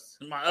hosts.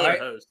 My other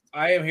hosts.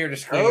 I am here to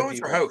scream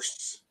Hosts or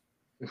hosts?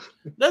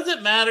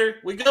 Doesn't matter.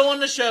 We go on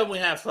the show and we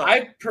have fun.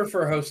 I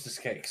prefer Hostess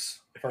cakes.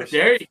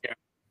 There you go.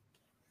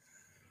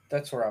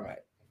 That's where I'm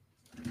at.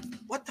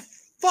 What the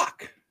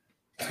fuck?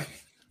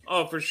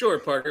 Oh, for sure,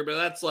 Parker. But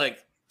that's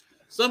like,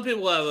 some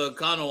people have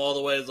O'Connell all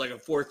the way as like a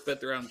 4th,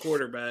 5th round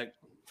quarterback.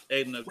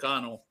 Aiden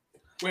O'Connell.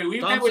 Wait, we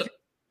met with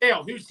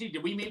Dale. Who's he?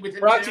 Did we meet with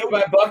him? Brought to you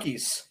by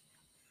Buc-ee's.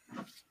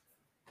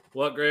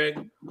 What,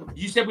 Greg?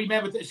 You said we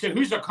met with. So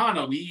who's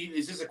O'Connell?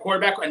 Is this a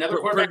quarterback? Another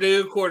quarterback?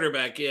 Purdue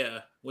quarterback. Yeah,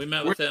 we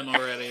met with him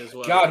already as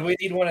well. God, we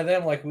need one of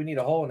them. Like we need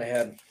a hole in the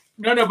head.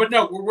 No.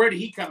 Where did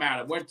he come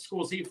out of? What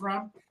school is he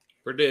from?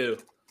 Purdue.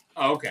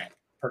 Oh, okay.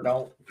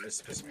 Purdue.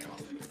 This pisses me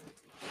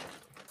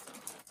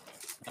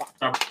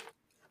off.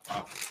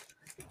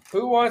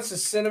 Who wants a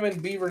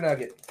cinnamon beaver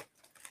nugget?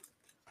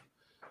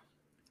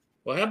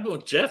 What happened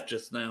with Jeff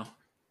just now?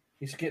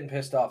 He's getting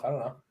pissed off. I don't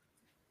know.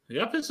 He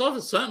got pissed off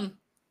at something.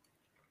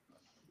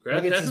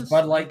 Maybe it's his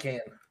Bud Light can.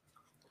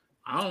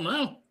 I don't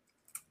know.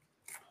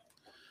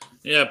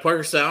 Yeah,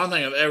 Parker said, I don't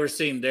think I've ever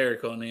seen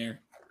Derek on here.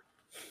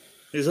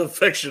 He's a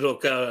fictional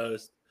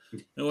co-host.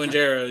 No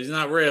Winjero, he's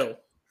not real.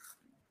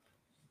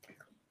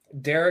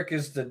 Derek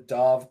is the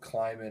Dove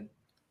Climate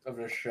of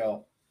the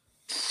show.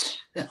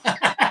 Go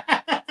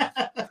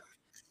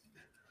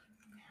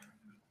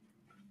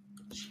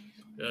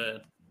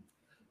ahead.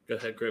 Go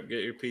ahead, Grip.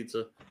 Get your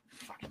pizza.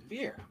 Fucking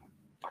beer.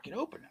 Fucking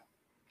open it.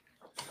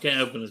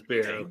 Can't open his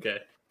beer. Okay.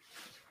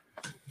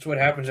 That's what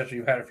happens after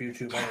you've had a few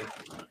too many.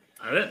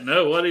 I didn't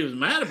know what he was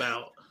mad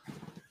about.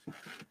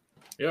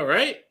 You all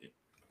right?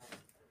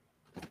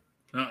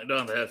 No, you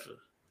don't have to.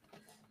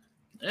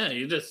 Yeah,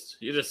 you just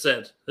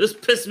said, this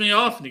pissed me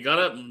off, and you got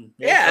up and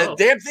the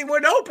damn thing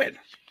wouldn't open.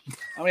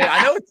 I mean,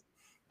 I know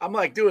I'm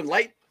like doing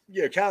light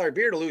calorie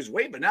beer to lose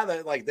weight, but now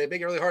that like they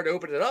make it really hard to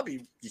open it up,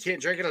 you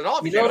can't drink it at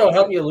all. You know what'll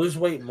help you lose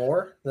weight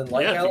more than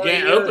light calorie beer?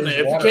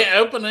 If you can't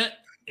open it,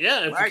 you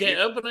can't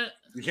open it,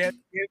 you can't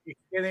get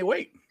any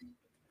weight.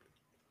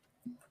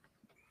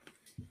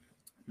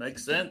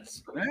 Makes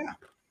sense. Yeah.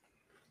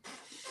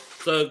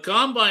 So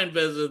combine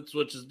visits,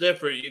 which is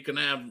different, you can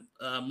have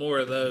more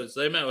of those.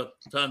 They met with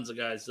tons of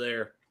guys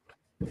there.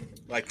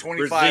 Like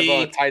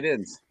 25 tight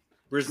ends.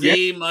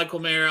 Brzee, Michael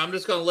Mayer. I'm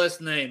just going to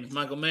list names.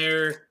 Michael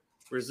Mayer,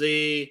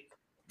 Brzee,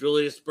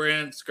 Julius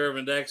Brent,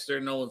 Skirvin Dexter,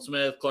 Nolan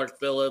Smith, Clark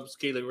Phillips,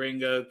 Keely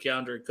Ringo,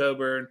 Keandre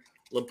Coburn,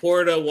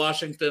 Laporta,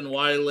 Washington,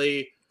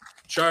 Wiley,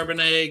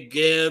 Charbonnet,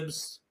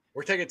 Gibbs.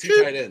 We're taking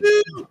 2 tight ends.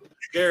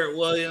 Garrett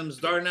Williams,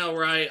 Darnell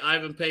Wright,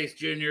 Ivan Pace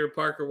Jr.,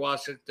 Parker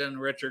Washington,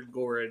 Richard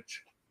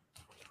Gorridge.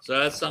 So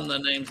that's some of the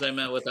names they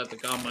met with at the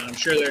combine. I'm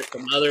sure there's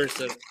some others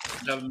that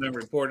haven't been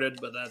reported,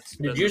 but that's.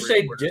 Did you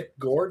say Dick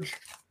Gorge?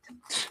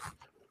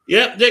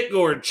 Yep, Dick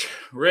Gorge.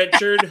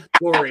 Richard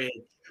Gorridge.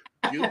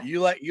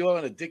 You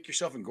want to dick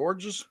yourself in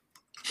gorges?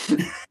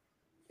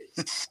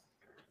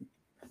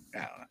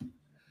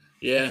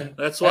 Yeah,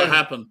 that's what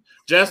happened.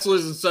 Jeff's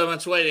losing so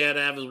much weight he had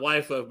to have his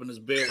wife open his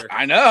beer.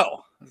 I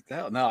know.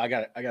 No, I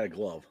got a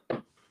glove.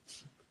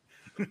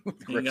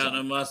 You got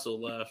no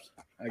muscle left.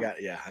 I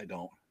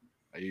don't.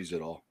 I use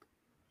it all.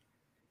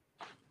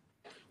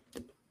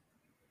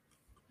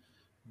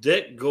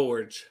 Dick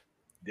Gorge.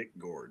 Dick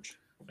Gorge.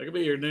 That could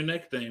be your new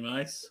nickname,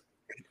 Ice.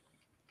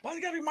 Why's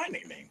it got to be my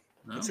nickname?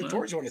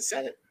 Santori's the one that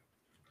said it.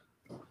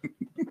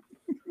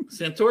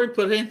 Santori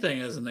put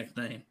anything as a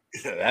nickname.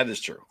 Yeah, that is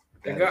true.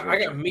 I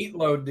got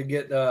Meatload to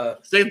get.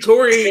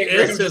 Santori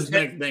is his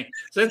nickname.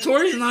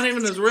 Santori's not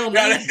even his real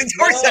name.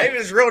 Santori's not even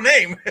his real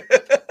name.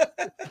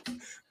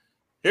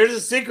 Here's a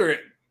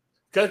secret: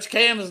 Coach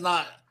Cam is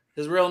not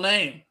his real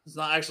name. It's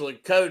not actually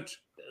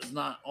Coach. It's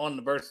not on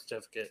the birth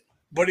certificate.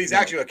 But he's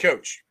actually a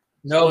coach.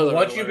 No,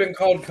 once you've been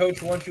called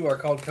coach, once you are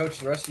called coach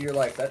the rest of your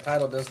life, that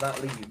title does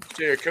not leave you.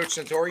 So you're Coach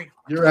Santori?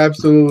 You're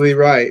absolutely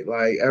right.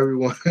 Like,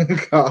 everyone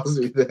calls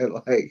me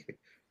that. Like,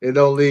 it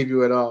don't leave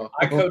you at all.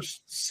 I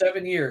coached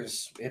 7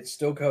 years. It's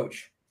still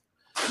coach.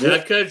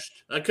 Yeah,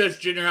 I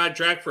coached junior high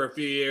track for a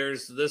few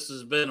years. This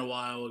has been a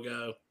while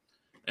ago.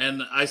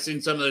 And I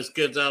seen some of those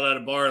kids out at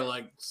a bar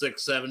like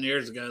 6-7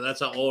 years ago. That's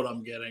how old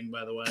I'm getting,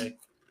 by the way.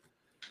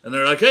 And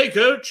they're like, "Hey,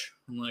 coach."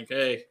 I'm like,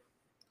 "Hey,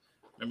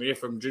 remember you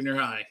from junior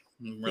high.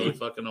 I'm really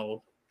fucking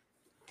old."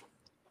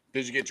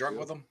 Did you get drunk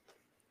with them?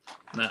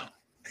 No.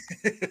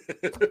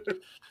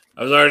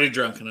 I was already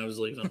drunk and I was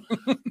leaving.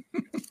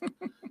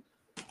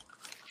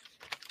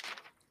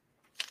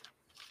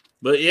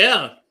 But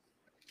yeah.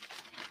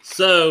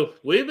 So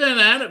we've been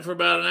at it for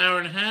about an hour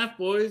and a half,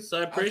 boys.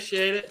 I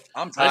appreciate it.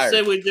 I'm tired. I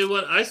say we do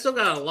what I still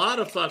got a lot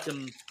of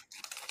fucking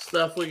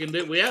stuff we can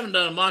do. We haven't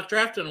done a mock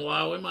draft in a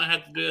while. We might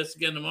have to do this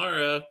again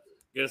tomorrow.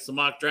 Get us a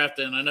mock draft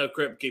in. I know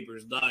Crypt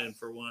Keeper's dying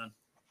for one.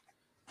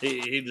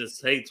 He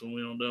just hates when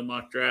we don't do a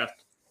mock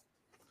draft.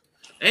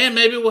 And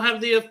maybe we'll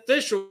have the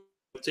official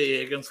T.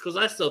 Higgins because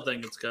I still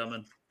think it's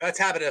coming. That's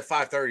happening at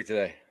 5:30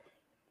 today.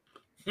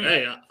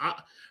 Hey,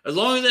 as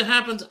long as it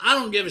happens, I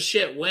don't give a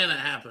shit when it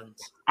happens.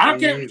 I don't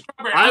care.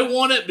 I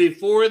want it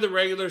before the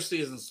regular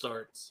season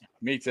starts.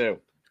 Me too.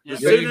 The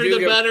sooner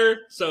the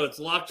better, so it's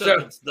locked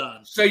up, it's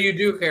done. So you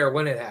do care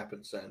when it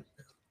happens then?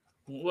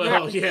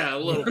 Well, yeah, a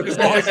little bit. As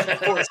long as it's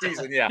before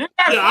season, yeah.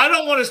 Yeah, I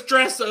don't want to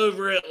stress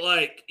over it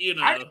like, you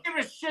know. I didn't give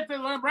a shit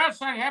that the Brown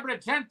signing happened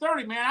at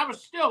 10:30, man. I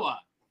was still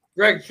up.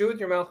 Greg, chew with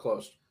your mouth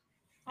closed.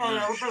 Oh,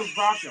 yeah, we're going to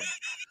talk to him.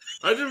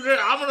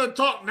 I'm going to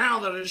talk now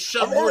that it's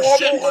shoved more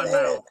shit in my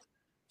mouth.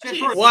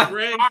 Jesus, What?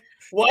 Greg.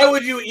 Why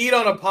would you eat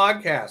on a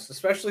podcast,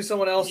 especially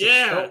someone else's?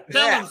 Yeah,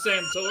 tell him,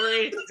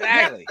 Santori.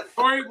 Exactly.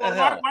 Corey,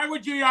 why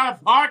would you eat on a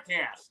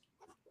podcast?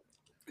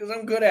 Because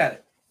I'm good at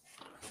it.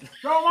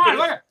 So am I.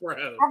 Look at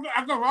Bro.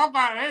 I can walk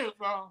by it,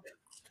 bro. All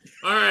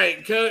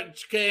right,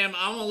 Coach Cam,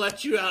 I'm going to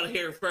let you out of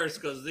here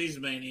first because these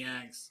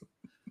maniacs.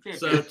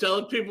 So tell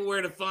the people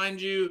where to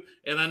find you,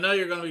 and I know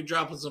you're going to be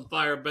dropping some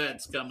fire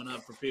bets coming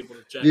up for people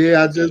to check.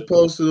 Yeah, I just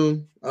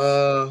posted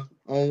them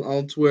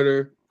on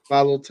Twitter.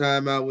 Follow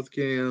Timeout with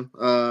Cam.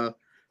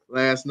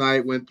 Last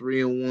night went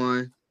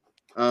 3-1.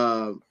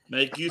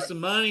 Make you some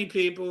money,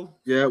 people.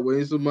 Yeah,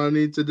 winning some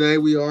money today.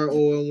 We are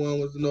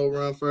 0-1 with the no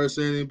run first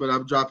inning, but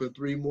I'm dropping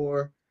 3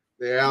 more.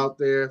 They're out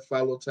there.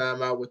 Follow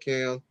Timeout with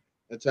Cam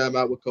and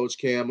Timeout with Coach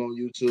Cam on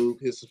YouTube.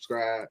 Hit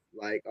subscribe,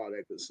 like all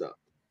that good stuff.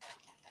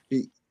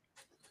 Peace.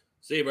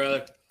 See you,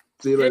 brother.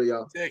 See you later,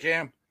 y'all. See you,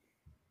 Cam.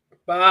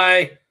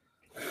 Bye.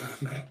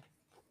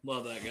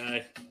 Love that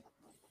guy.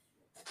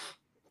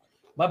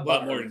 My A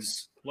lot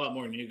buttons.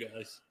 more than you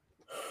guys.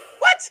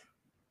 What?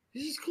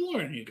 He's just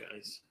cooler than you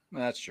guys.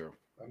 That's true.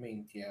 I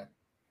mean, yeah.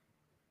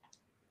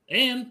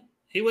 And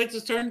he waits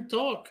his turn to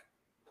talk.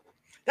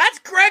 That's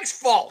Greg's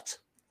fault.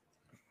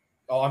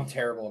 Oh, I'm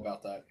terrible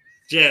about that.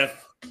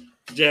 Jeff,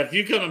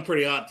 you coming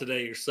pretty hot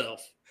today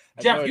yourself.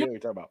 Jeff, what you- you're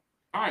talking about.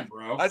 Fine,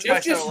 bro. That's why I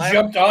Jeff just started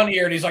laughing. jumped on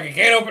here and he's like, I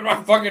can't open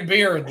my fucking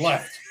beer and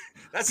left.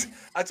 That's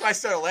why I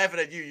started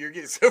laughing at you. You're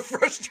getting so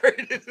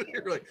frustrated.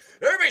 You're like,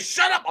 everybody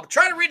shut up. I'm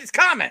trying to read his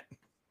comment.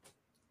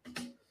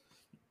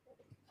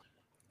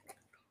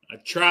 I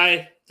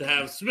try to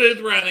have smooth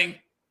running.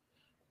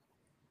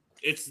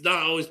 It's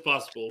not always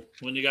possible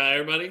when you got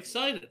everybody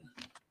excited.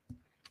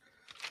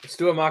 Let's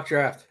do a mock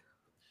draft.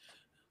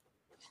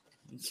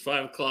 It's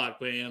 5 o'clock,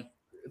 man.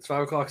 It's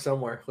 5 o'clock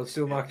somewhere. Let's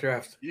do a mock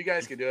draft. You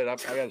guys can do it. I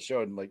got a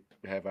show in like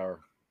a half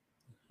hour.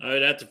 I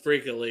would have to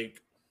freak a leak.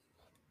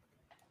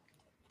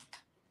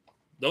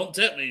 Don't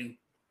tempt me.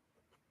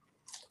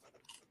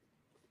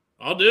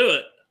 I'll do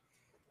it.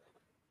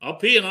 I'll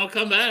pee and I'll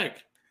come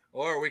back.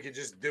 Or we could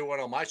just do one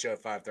on my show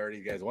at 5:30.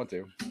 You guys want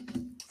to?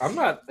 I'm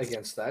not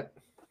against that.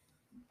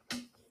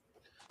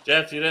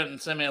 Jeff, you didn't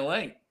send me a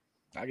link.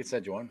 I can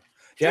send you one.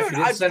 Jeff, Dude,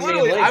 you didn't send me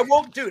a link. I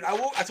woke.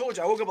 I told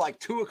you I woke up like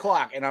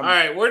 2:00 and I'm All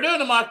right, we're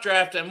doing a mock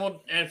draft, and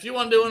if you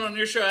want to do it on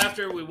your show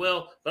after, we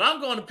will. But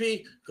I'm going to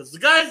pee because the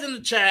guys in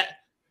the chat,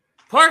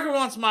 Parker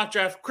wants a mock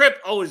draft. Crip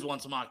always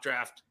wants a mock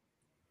draft.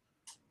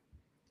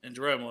 And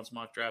Jerome wants a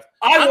mock draft.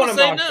 I want a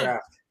mock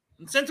draft.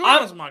 And Santori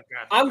wants a mock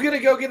draft. I'm going to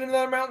go get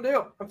another Mountain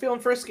Dew. I'm feeling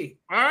frisky.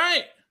 All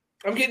right.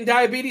 I'm getting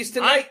diabetes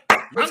tonight.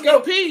 Let's I'm go.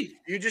 gonna pee.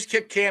 You just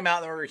kick Cam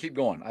out and we're going to keep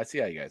going. I see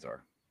how you guys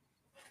are.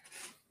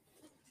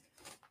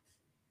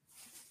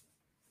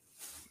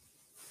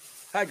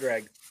 Hi,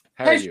 Greg.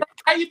 How are you?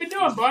 How you been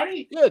doing,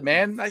 buddy? Good,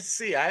 man. Nice to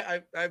see you.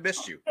 I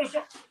missed you.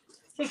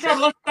 So,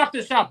 Trevor, let's wrap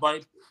this up,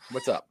 buddy.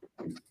 What's up?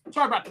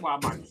 Sorry about the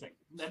wild mind thing.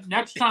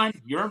 Next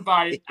time, you're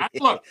invited.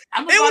 Look,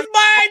 I'm It invited. was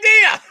my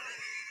idea.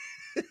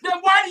 Then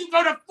why do you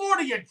go to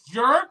 40, you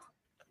jerk?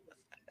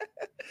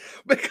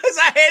 Because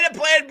I had it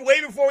planned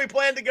way before we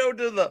planned to go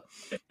to the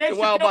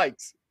Wild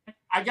Bikes.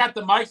 I got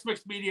the Mike's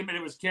mixed medium, and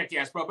it was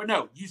kick-ass, bro. But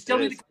no, you still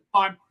It need is. to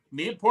come on.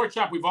 Me and Pork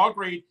Chop, we've all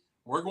agreed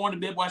we're going to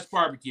Midwest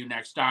Barbecue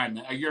next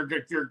time. You're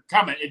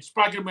coming. It's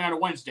probably going to be on a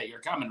Wednesday. You're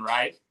coming,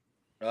 right?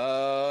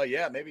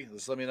 Yeah, maybe.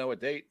 Just let me know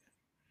what date.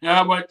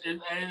 Yeah, but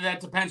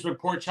that depends when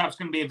Pork Chop's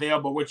going to be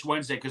available, which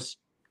Wednesday, because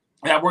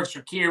That works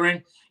for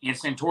Kieran, and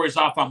Santori's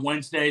off on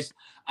Wednesdays.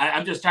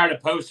 I'm just tired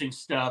of posting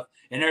stuff,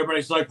 and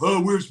everybody's like,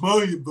 "Oh, where's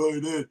my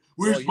invite at?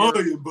 Where's my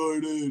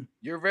invite at?"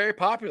 You're very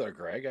popular,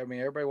 Greg. I mean,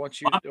 everybody wants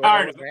you. I'm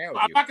tired of it.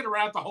 I'm not going to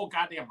route the whole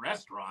goddamn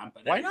restaurant.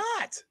 But why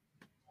not?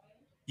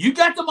 You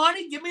got the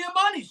money? Give me the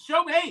money.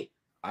 Show me. Hey,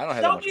 I don't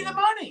have show me the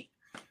money.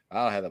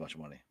 I don't have that much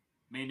money.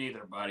 Me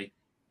neither, buddy.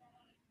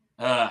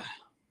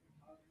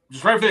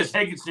 Just ready for this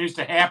Higgins news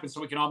to happen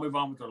so we can all move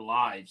on with our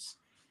lives.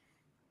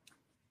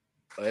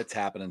 It's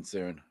happening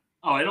soon.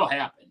 Oh, it'll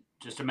happen.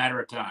 Just a matter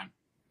of time.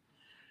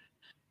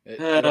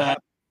 It'll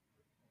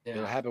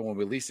happen when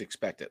we least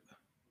expect it.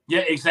 Yeah,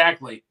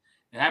 exactly.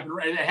 It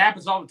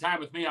happens all the time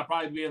with me. I'll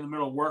probably be in the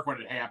middle of work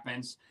when it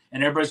happens,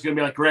 and everybody's going to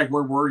be like, "Greg,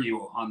 where were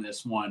you on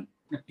this one?"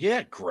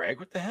 Yeah, Greg,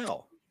 what the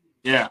hell?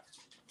 Yeah.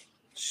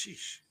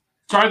 Sheesh.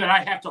 Sorry that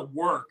I have to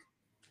work.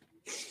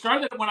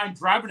 Sorry that when I'm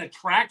driving a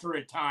tractor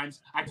at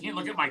times, I can't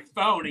look at my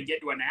phone and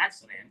get into an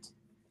accident.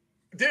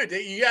 Dude,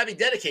 you got to be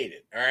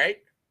dedicated, all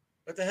right?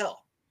 What the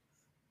hell?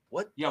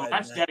 What? Yeah, well,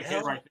 that's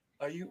dedicated right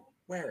there. Are you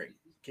wearing?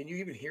 Can you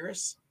even hear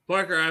us?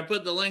 Parker, I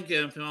put the link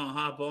in if you want to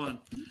hop on.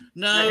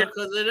 No,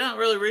 because they don't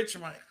really reach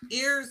my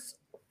ears.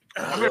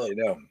 I really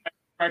know.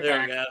 Right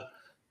there back. we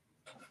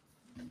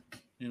go.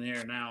 In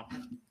here now.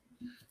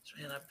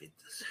 Man, I beat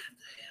this.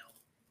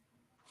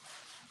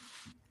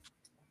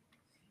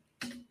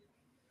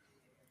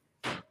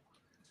 What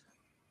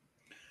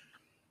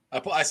the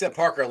hell? I sent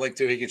Parker a link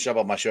too. He can show up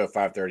on my show at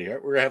 5:30. We're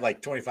going to have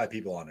like 25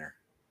 people on there.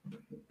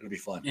 It'll be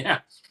fun. Yeah.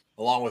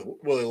 Along with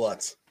Willie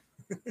Lutz.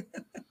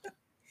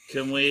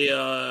 Can we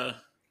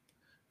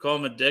call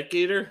him a dick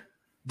eater?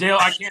 Dale,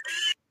 I can't.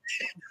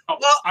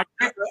 Well,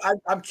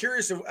 I'm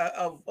curious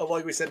of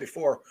like we said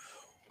before,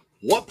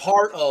 what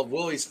part of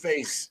Willie's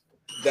face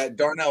that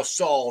Darnell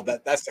saw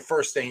that's the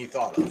first thing he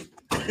thought of.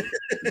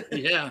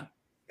 Yeah.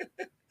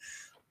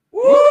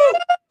 Woo!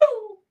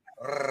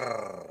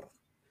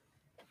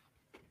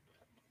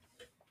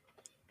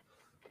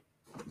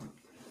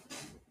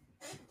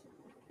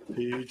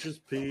 Peaches,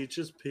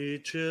 peaches,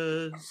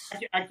 peaches.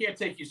 I can't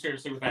take you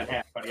seriously with that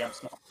hat, buddy. I'm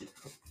sorry.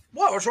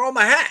 What? What's wrong with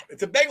my hat?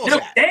 It's a Bengals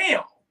hat.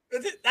 Dale.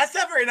 That's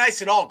not very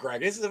nice at all,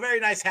 Greg. This is a very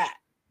nice hat.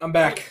 I'm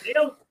back.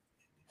 Dale.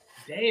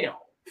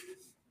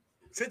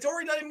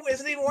 Santori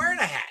isn't even wearing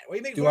a hat.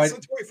 What do you think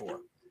Santori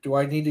for? Do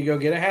I need to go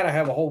get a hat? I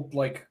have a whole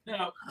No.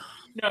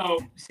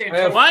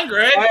 Why,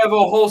 Greg? I have a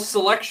whole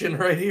selection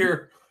right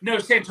here. No,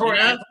 Santori.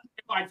 Yeah.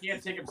 I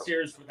can't take him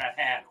serious with that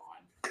hat on.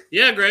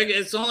 Yeah, Greg.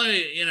 It's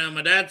only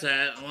my dad's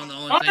hat. One of the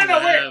only things I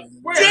have.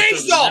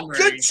 Diesel,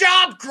 good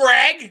job,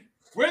 Greg.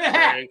 Where the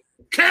hat?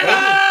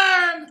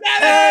 Kevin!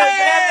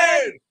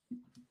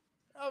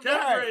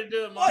 Kevin's ready to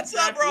do it. What's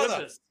up,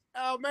 brother?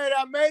 Oh man,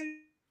 I made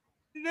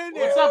it in there.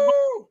 What's up?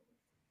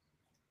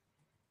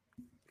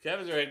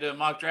 Kevin's ready to do a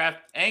mock draft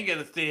and get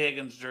a T.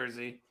 Higgins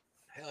jersey.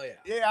 Hell yeah.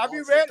 Yeah, I'll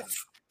be ready.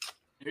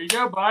 Here you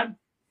go, bud.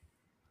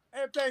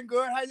 Everything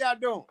good. How y'all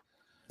doing?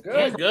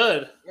 Good.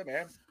 Good,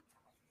 man.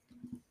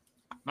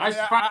 Nice.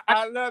 Yeah,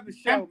 I love the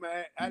show,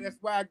 man. That's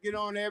why I get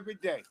on every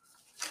day.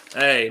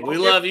 Hey, we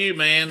love you,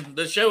 man.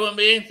 The show wouldn't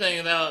be anything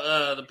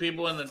without the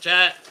people in the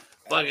chat.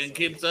 Fucking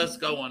keeps us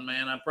going,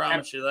 man. I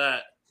promise you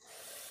that.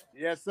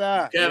 Yes,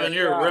 sir. Kevin, yes,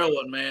 you're sir. a real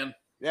one, man.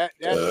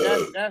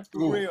 That's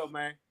for real,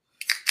 man.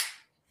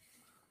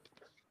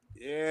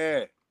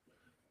 Yeah.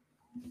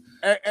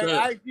 And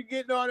Ice, you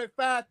getting on at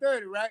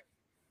 5:30, right?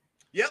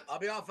 Yep, I'll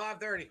be on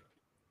 5:30.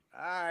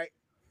 All right.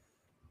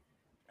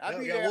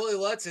 We got Willie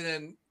Lutz and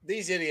then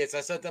these idiots.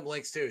 I sent them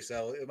links too,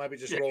 so it might be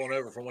just rolling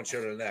over from one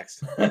show to the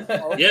next.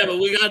 Yeah, but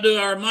we gotta do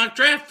our mock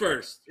draft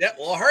first. Yep.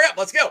 Well, hurry up.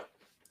 Let's go.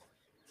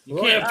 You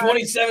can't have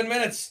 27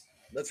 minutes.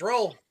 Let's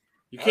roll.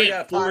 You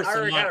can't force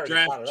a mock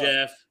draft,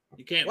 Jeff.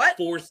 You can't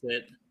force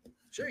it.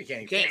 Sure, you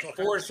can. You can't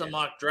force a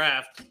mock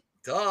draft.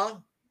 Duh.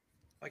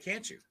 Why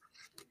can't you?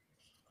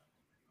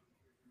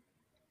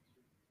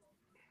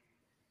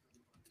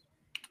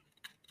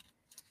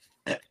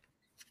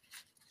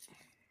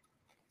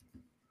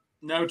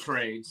 No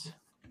trades.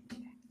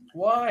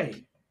 Why?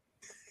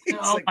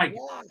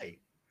 Why?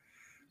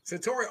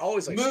 Santori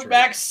always likes move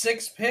back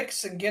 6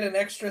 picks and get an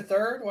extra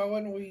third. Why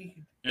wouldn't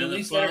we at and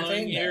least the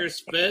following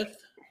year's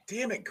fifth?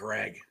 Damn it,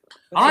 Greg.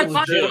 That's a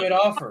legitimate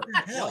offer.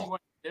 Hell.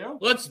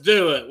 Let's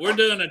do it. We're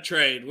doing a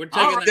trade. We're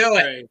taking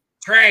that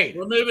trade.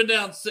 We're moving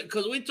down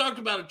because we talked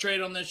about a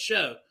trade on this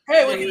show.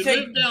 Hey, so we can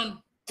take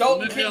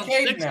Dalton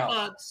Kincaid 6 now.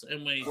 spots,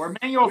 and we're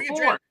manual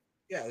 4.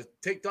 Yeah,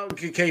 take Dalton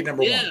Kincaid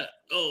number 1. Yeah.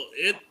 Oh,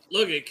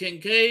 look at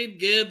Kincaid,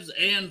 Gibbs,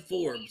 and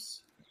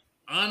Forbes.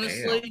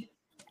 Honestly,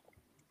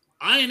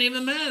 I ain't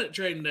even mad at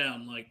trading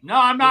down. No,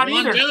 I'm not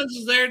either. Jones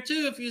is there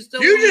too. If you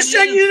still, you just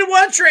said you didn't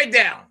want to trade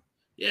down.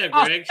 Yeah,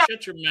 Greg,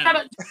 shut your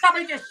mouth.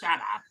 Just shut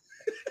up.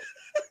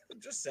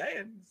 I'm just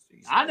saying.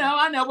 Jeez, I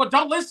know. Well,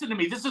 don't listen to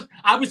me.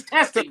 I was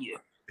testing you.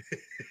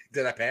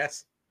 Did I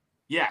pass?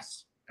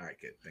 Yes. All right,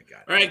 good. Thank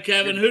God. All right,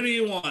 Kevin, who do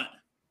you want?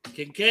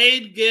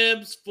 Kincaid,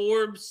 Gibbs,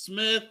 Forbes,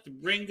 Smith,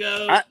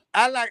 Ringo.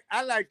 I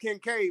like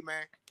Kincaid,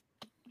 man.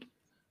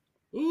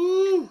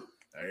 Ooh.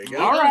 There you go.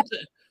 All right.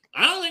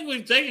 I don't think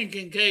we've taken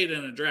Kincaid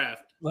in a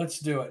draft. Let's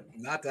do it.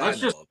 Not that Let's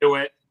I know just of. do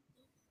it.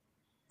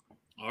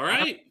 All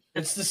right.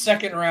 It's the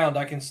second round.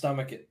 I can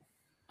stomach it.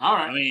 All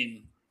right. I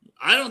mean,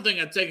 I don't think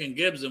I'd taken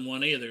Gibbs in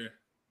one either.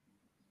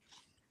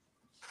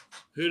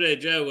 Houday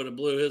Joe would have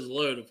blew his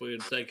load if we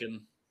had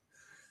taken.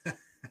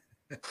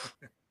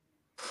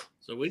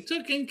 So we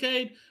took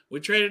Kincaid. We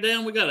traded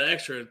down. We got an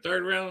extra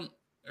third round.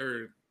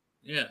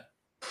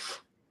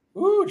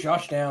 Ooh,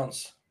 Josh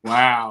Downs.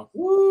 Wow.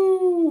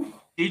 Woo.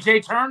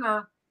 DJ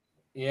Turner.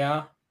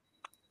 Yeah.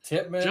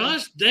 Titman.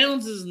 Josh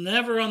Downs is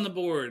never on the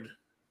board.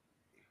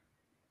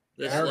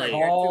 This Eric late.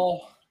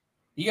 Hall.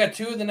 You got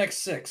 2 of the next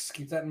 6.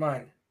 Keep that in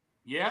mind.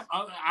 Yeah.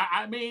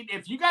 I mean,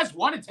 if you guys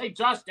want to take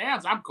Josh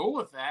Downs, I'm cool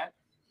with that.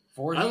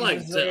 I like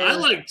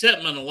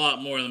Titman a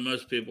lot more than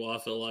most people, I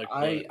feel like.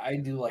 I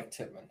do like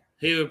Titman.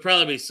 He would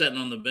probably be sitting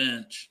on the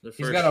bench the first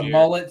He's got a year.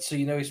 mullet, so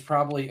you know he's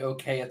probably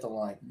okay at the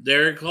line.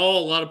 Derek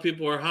Hall, a lot of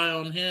people are high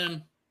on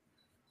him.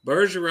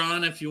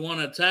 Bergeron, if you want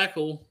to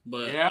tackle,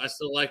 but I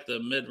still like the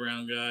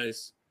mid-round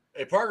guys.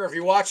 Hey, Parker, if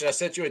you're watching, I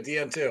sent you a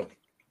DM too.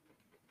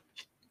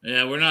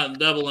 Yeah, we're not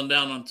doubling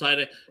down on tight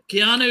end.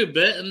 Keanu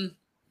Benton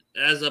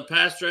as a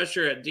pass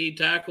rusher at D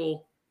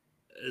tackle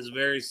is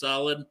very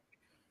solid.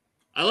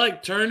 I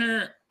like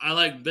Turner. I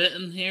like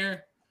Benton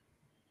here.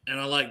 And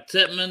I like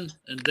Titman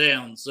and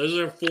Downs. Those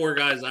are 4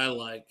 guys I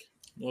like.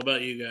 What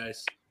about you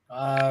guys?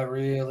 I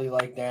really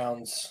like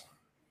Downs.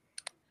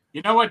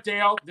 You know what,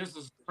 Dale? This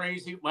is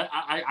crazy.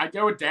 I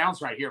go with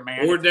Downs right here,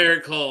 man. Or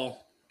Derek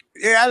Hall.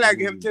 Yeah, I like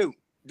him too.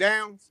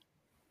 Downs.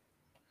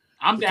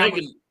 I'm down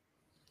with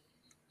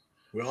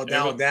We all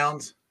down with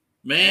Downs?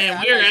 Man,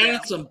 Yeah, we're like adding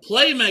that. some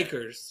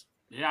playmakers.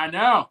 Yeah, I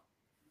know.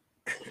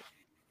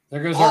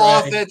 There goes All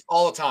our offense,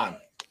 all the time.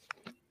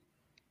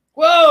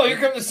 Whoa, here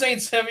come the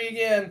Saints heavy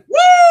again.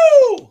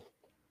 Woo!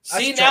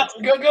 See, That's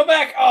now go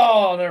back.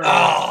 Oh, never mind.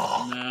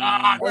 Oh,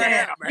 No.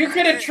 Damn, You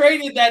could have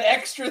traded that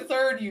extra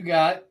third you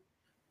got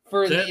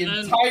for the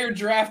Titman. entire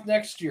draft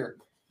next year.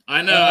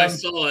 I know. I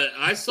saw it.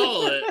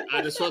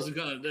 I just wasn't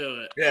going to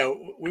do it. yeah,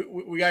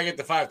 we got to get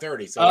to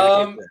 5:30. So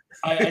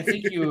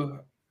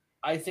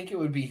I think it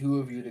would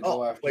behoove you to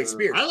go after. Like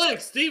Spears. I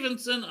like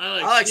Stevenson.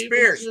 I like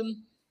Spears.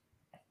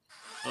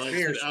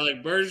 I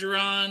like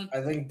Bergeron.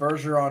 I think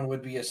Bergeron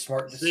would be a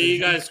smart decision. See, you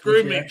guys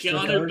screwed me. with the extra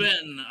Keanu third.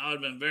 Benton. I would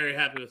have been very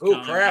happy with Ooh,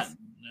 Keanu Kraft.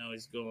 Benton. Now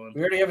he's going.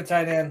 We already have a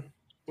tight end.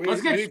 We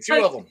Let's get need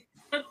 2 of them.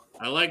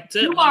 I like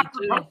You Titman want-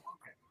 too.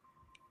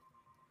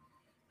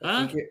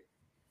 Huh?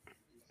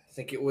 I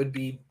think it would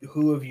be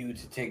who of you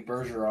to take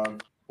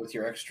Bergeron with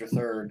your extra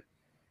third.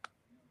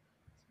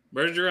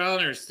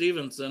 Bergeron or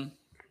Stevenson?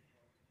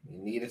 You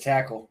need a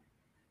tackle.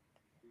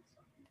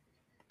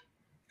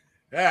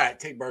 All right,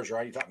 take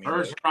Bergeron. You taught me.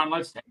 Bergeron,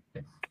 let's take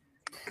it.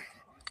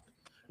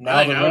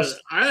 Now the rest.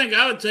 I think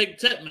I would take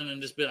Titman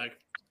and just be like,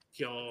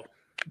 y'all.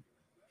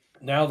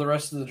 Now the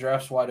rest of the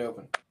draft's wide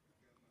open.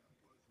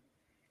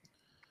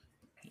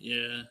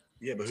 Yeah.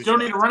 Yeah, but who's Still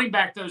need a running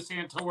back, though,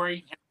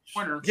 Santori. And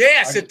Winner.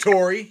 Yeah,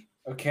 Satori.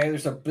 Okay,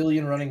 there's a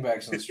billion running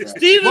backs in this draft.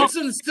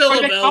 Stevenson's still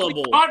But they thought we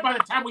available. thought by the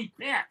time we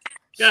pick.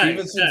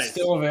 Stevenson's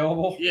still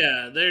available.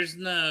 Yeah, there's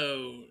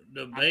no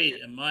debate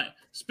in my.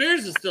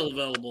 Spears is still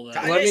available though.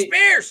 Let me-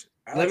 Spears.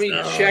 Let me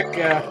check.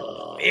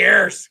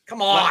 Spears.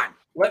 Come on.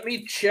 Let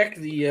me check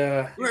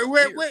the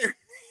Wait.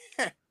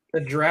 the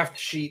draft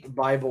sheet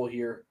Bible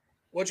here.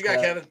 What you got,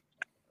 Kevin?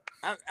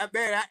 I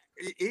bet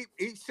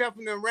he's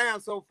shuffling them around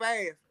so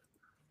fast.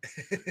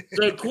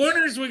 So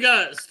corners, we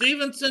got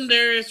Stevenson,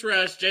 Darius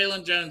Rush,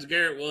 Jalen Jones,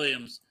 Garrett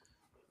Williams.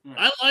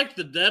 I like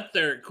the depth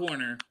there at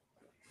corner.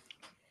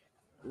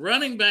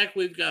 Running back,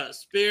 we've got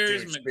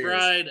Spears, Dude,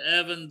 McBride,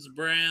 Evans,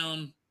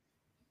 Brown,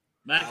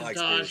 I like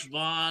McIntosh, Spears.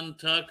 Vaughn,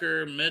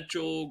 Tucker,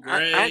 Mitchell,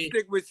 Gray. I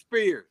stick with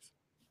Spears.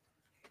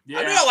 Yeah.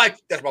 I mean,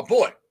 that's my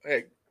boy.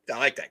 Hey, I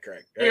like that,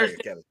 Craig. There you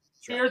go, Kevin.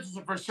 Spears is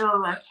for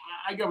sure.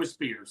 I go with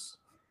Spears.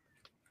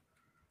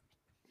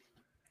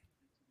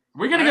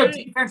 We're going to go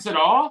defense at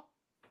all?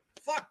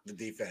 Fuck the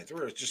defense.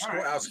 We're just All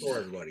right. outscore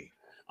everybody.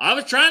 I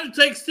was trying to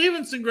take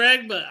Stevenson,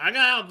 Greg, but I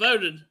got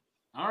outvoted.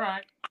 All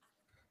right.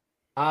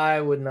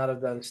 I would not have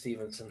done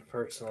Stevenson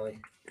personally.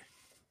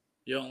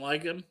 You don't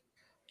like him?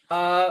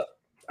 I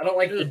don't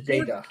like the Dude,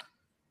 data.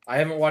 I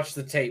haven't watched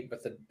the tape,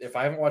 but if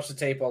I haven't watched the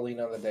tape, I'll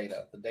lean on the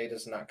data. The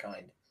data's not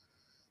kind.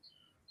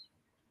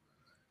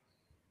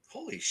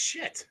 Holy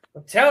shit.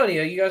 I'm telling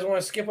you, you guys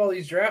want to skip all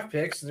these draft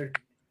picks, and they're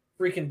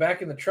freaking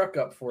backing the truck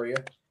up for you.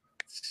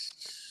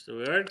 So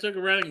we already took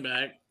a running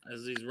back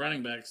as these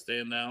running backs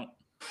stand out.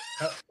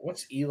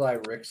 What's Eli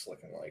Ricks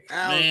looking like?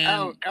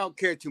 I don't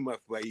care too much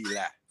for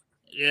Eli.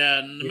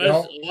 Yeah,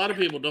 a lot of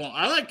people don't.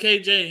 I like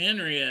KJ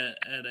Henry at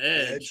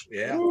edge.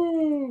 Yeah.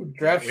 Ooh,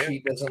 draft Yeah.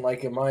 sheet doesn't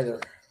like him either.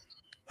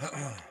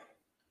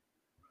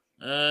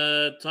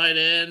 Tight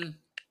end.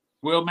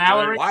 Will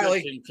Mallory.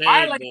 Wiley. Kincaid,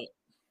 Wiley.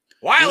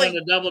 but Wiley. wanted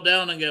to double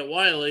down and get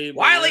Wiley. But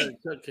Wiley.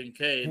 we took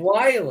Kincaid.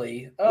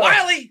 Wiley. Oh,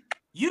 Wiley.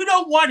 You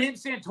don't want him,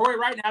 Santori,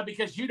 right now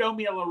because you know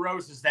Mila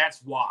Roses.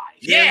 That's why.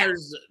 Yeah.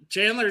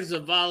 Chandler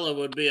Zavala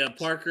would be a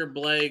Parker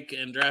Blake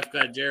and draft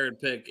guy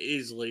Jared pick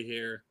easily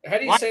here. How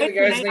do you say the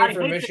guy's name I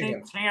from hate the Michigan?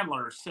 name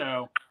Chandler,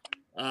 so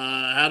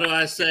How do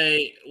I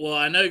say? Well,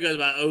 I know he goes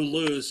by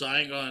Olu, so I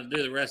ain't going to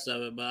do the rest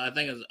of it, but I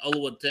think it's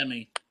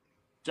Oluwatimi.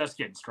 Just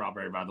kidding,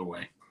 Strawberry, by the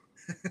way.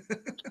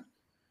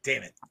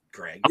 Damn it,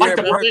 Greg. Yeah,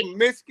 boy from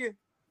Michigan.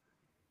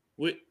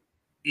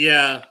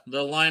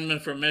 The lineman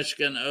from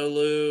Michigan,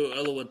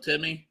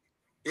 Oluwatimi.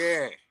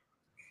 Yeah.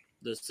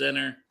 The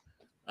center.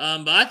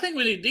 But I think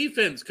we need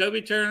defense.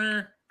 Kobe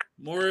Turner,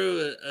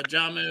 Moru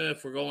Ajamu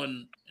if we're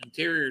going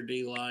interior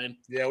D-line.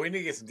 Yeah, we need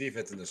to get some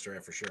defense in this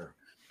draft for sure.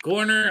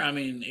 Corner, I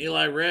mean,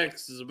 Eli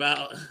Rex is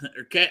about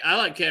 – I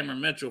like Cameron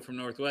Mitchell from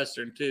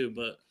Northwestern too,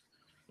 but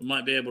we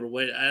might be able to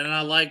wait. And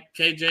I like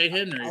KJ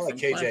Henry I like from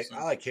KJ. Clemson.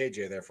 I like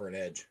KJ there for an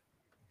edge.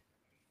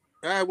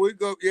 All right, we'll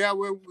go with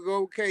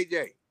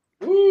KJ.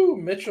 Ooh,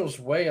 Mitchell's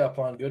way up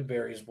on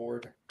Goodberry's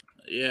board.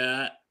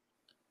 Yeah.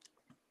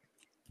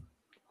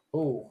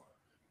 Ooh.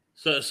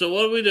 So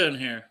what are we doing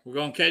here? We're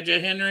going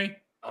KJ Henry,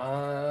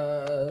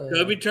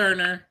 Kobe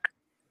Turner,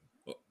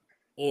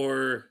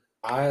 or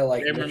I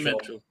like Cameron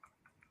Mitchell.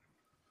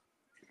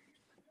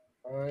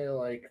 I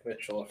like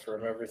Mitchell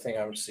from everything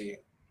I'm seeing.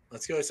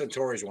 Let's go with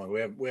Centauri's one.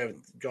 We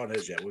haven't gone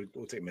his yet.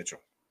 We'll take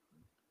Mitchell.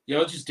 Yeah,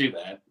 let's just do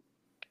that.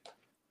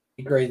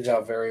 He grades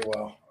out very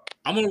well.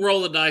 I'm gonna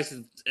roll the dice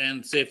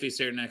and see if he's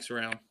here next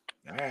round.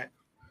 All right.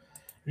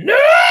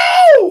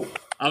 No!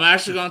 I'm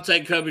actually gonna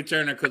take Kobe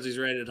Turner because he's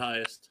rated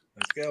highest.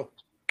 Let's go.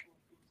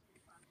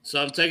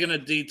 So I'm taking a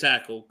D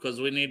tackle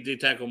because we need D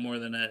tackle more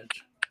than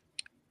edge.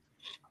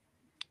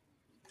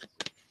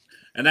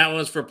 And that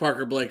was for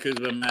Parker Blake, who's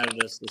been mad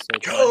at us this whole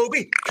time.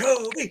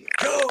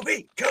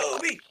 Kobe.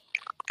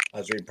 I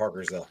was reading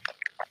Parker's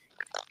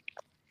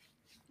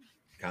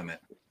comment.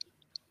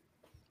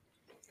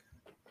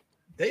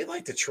 They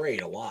like to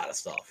trade a lot of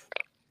stuff.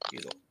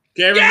 Yes!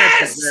 There we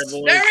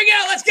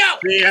go. Let's go.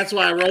 See, that's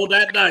why I rolled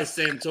that dice,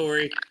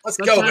 Santori. Let's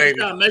go, baby.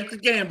 Make the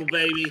gamble,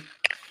 baby.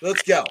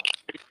 Let's go.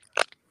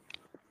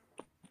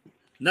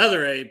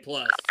 Another A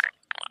plus.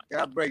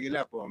 Y'all breaking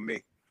up on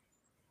me.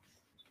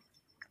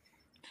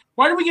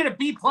 Why did we get a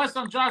B plus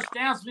on Josh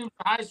Downs being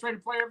the highest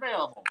rated player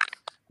available?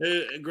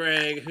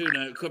 Greg, who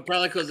knows?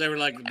 Probably because they were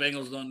like the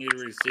Bengals don't need a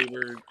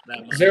receiver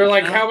that much. They were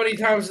like, how many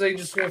times are they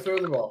just going to throw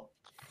the ball?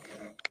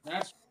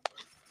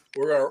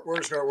 We're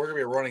gonna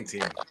be a running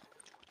team.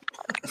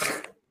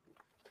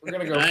 We're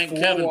gonna go I think 4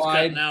 Kevin's wide.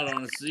 cutting out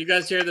on us. You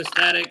guys hear the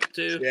static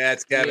too? Yeah,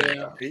 it's Kevin.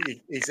 Yeah.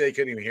 He said he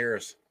couldn't even hear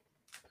us.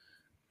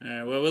 All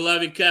right. Well, we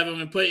love you, Kevin.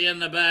 We put you in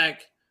the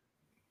back.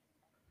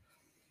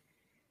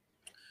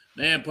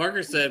 Man,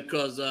 Parker said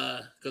because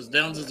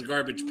Downs is a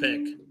garbage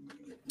pick.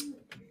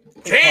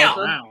 Damn!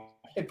 Wow.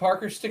 Hey,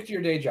 Parker, stick to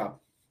your day job.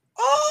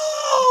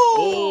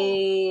 Oh!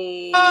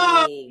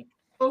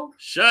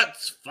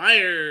 Shots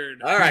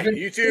fired. All right,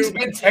 He's YouTube.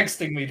 been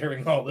texting me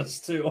during all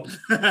this too.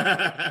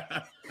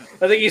 I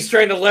think he's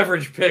trying to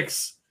leverage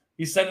picks.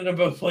 He's sending them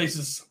both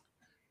places.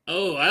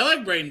 Oh, I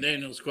like Braden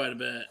Daniels quite a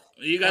bit.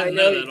 You I guys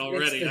know that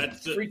already.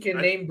 It's the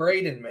freaking name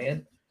Braden,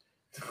 man.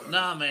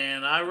 Nah,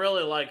 man, I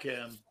really like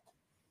him.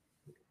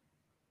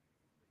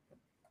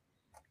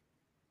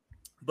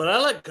 But I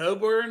like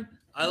Coburn.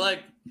 I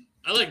like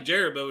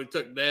Jarrett, but we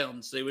took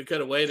Downs. See, we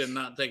could have waited and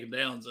not taken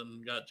Downs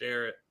and got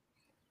Jarrett.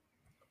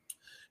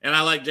 And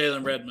I like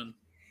Jalen Redmond.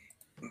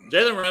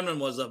 Jalen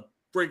Redmond was a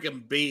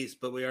freaking beast,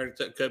 but we already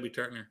took Kobe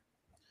Turner.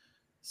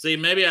 See,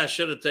 maybe I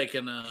should have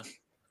taken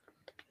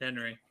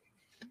Henry.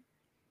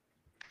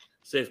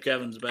 See if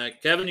Kevin's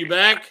back. Kevin, you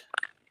back?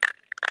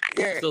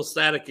 Yeah. Still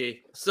staticky.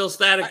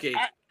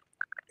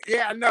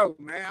 Yeah, I know,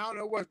 man. I don't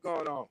know what's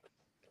going on. All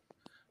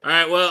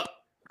right, well,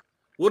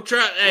 we'll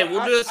try. Hey,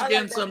 we'll do this I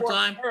again like that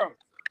sometime. work.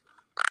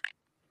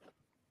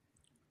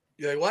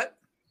 You like what?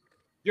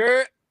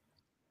 Jared.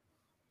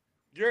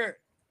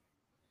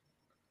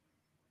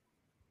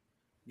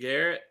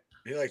 Garrett?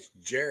 He likes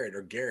Jared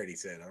or Garrett, he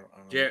said. I don't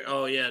know. Jarrett.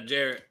 Oh, yeah,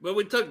 Jarrett. But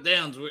we took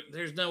Downs.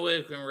 There's no way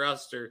we can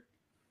roster.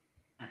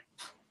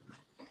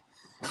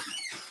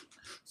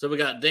 So we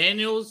got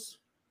Daniels.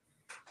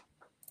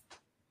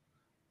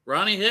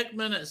 Ronnie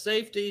Hickman at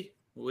safety.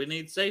 We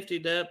need safety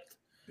depth.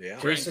 Yeah.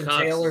 Jason Cox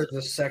Taylor, is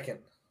the second.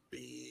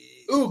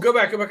 Ooh, go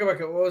back. What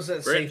was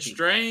that Brent safety?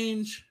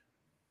 Strange.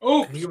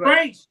 Oh, Can you go back-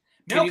 Strange.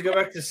 Can you go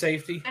back to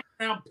safety?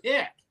 Second-round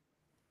pick.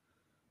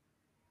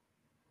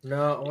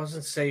 No, it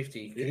wasn't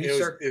safety. Can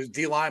you It was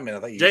D lineman. I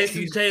thought you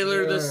Jason He's-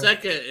 Taylor the yeah.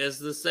 second is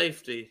the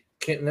safety.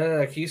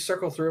 No. Can you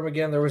circle through him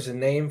again? There was a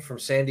name from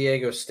San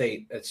Diego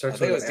State. It I starts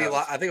think it with was an D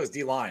line. F. I think it was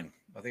D line.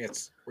 I think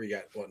it's where you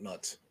got what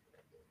nuts.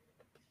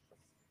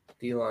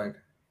 D line.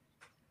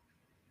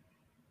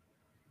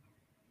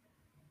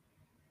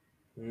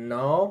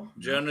 No.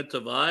 Jonah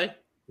Tavai.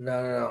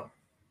 No.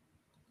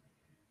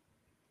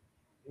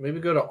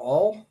 Maybe go to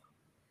all.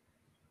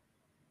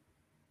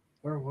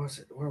 Where was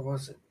it?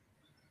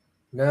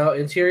 No,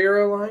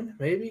 interior line,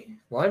 maybe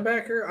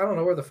linebacker. I don't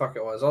know where the fuck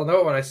it was. I'll know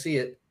it when I see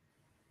it.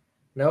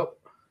 Nope.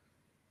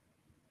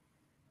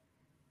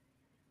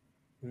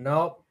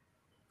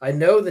 I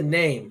know the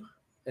name,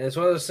 and it's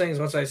one of those things.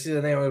 Once I see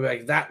the name, I'm gonna be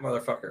like, that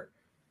motherfucker.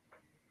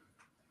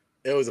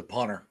 It was a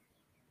punter.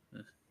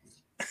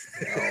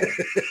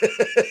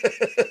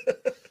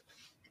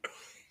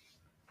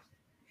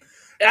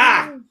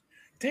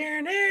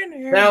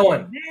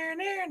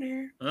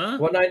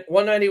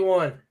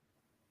 191.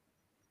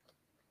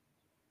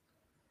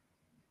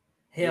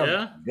 Him.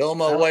 Yeah.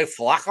 Vilma Way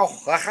Flacco.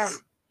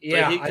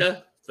 Yeah.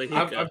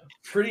 Fajita. I'm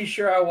pretty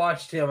sure I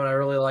watched him and I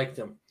really liked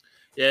him.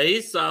 Yeah,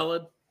 he's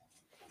solid.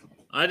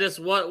 I just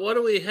what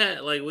do we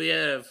have? Like we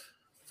have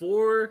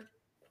 4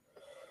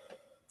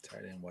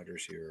 tight end, wide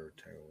receiver,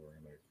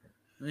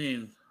 I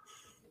mean,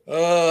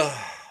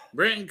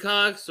 Brenton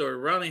Cox or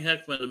Ronnie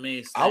Heckman to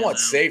me. I want out.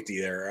 safety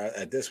there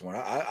at this one.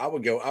 I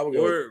would go.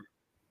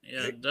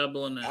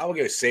 Doubling it. I would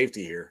go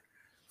safety here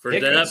for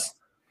Hickman. depth.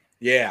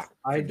 Yeah,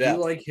 I depth.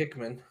 do like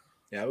Hickman.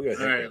 Yeah, we'll go.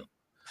 All right,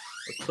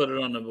 let's put it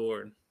on the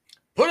board.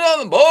 Put it on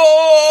the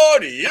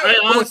board. Yeah. I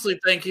honestly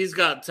think he's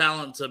got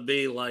talent to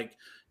be like,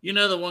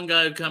 the one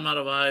guy who come out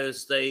of Ohio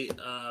State,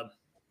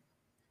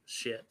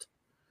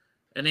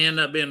 and he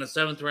ended up being a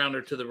 7th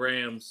rounder to the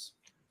Rams,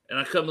 and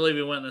I couldn't believe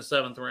he went in the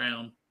 7th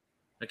round.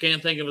 I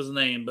can't think of his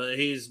name, but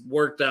he's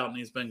worked out and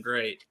he's been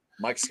great.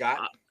 Mike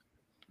Scott?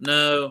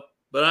 No,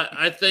 but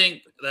I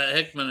think that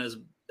Hickman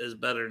is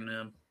better than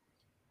him,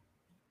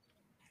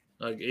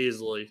 like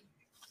easily.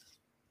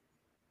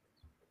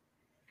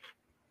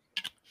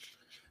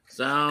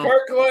 So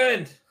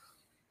Kirkland.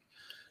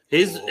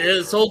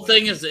 His whole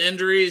thing is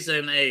injuries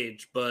and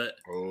age, but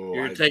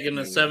you're taking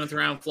the 7th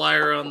round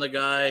flyer on the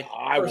guy.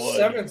 I would.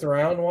 7th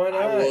round, why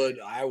not?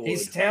 I would.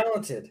 He's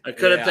talented. I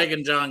could have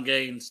taken John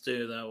Gaines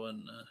too. That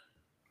one.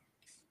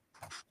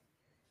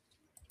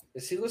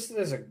 Is he listed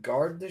as a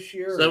guard this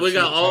year? So we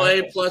got all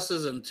A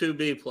pluses and 2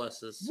 B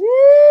pluses.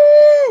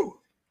 Woo!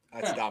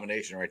 That's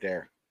domination right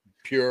there.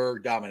 Pure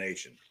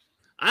domination.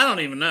 I don't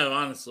even know,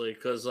 honestly,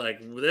 because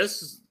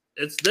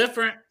it's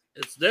different.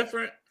 It's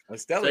different.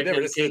 It's definitely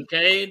different.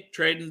 Kincaid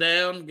trading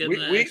down,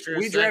 getting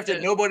we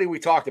drafted nobody we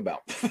talked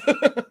about.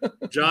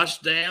 Josh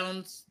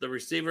Downs, the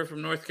receiver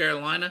from North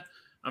Carolina.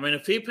 I mean,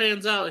 if he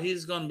pans out,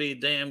 he's going to be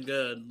damn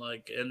good.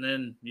 And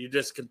then you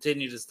just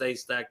continue to stay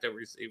stacked at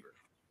receiver.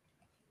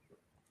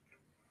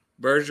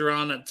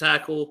 Bergeron at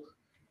tackle.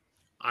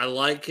 I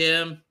like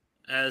him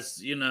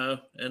as, in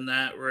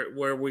that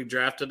where we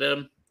drafted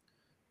him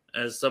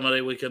as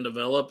somebody we can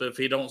develop. If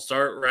he don't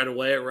start right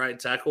away at right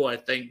tackle, I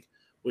think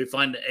we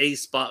find a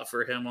spot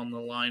for him on the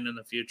line in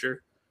the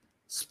future.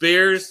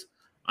 Spears.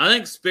 I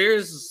think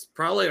Spears is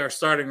probably our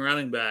starting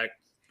running back.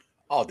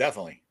 Oh,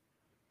 definitely.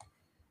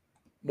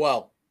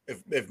 Well,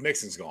 if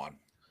Mixon's gone,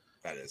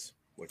 that is.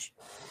 Which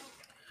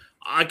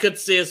I could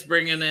see us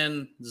bringing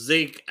in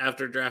Zeke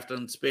after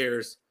drafting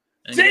Spears.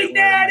 Zeke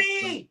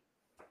Daddy!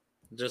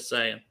 Just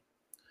saying.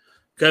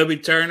 Kobe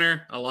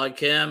Turner, I like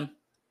him.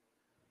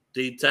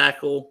 D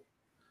tackle.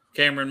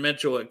 Cameron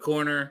Mitchell at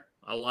corner.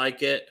 I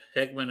like it.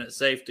 Hickman at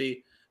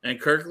safety. And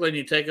Kirkland,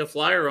 you take a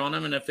flyer on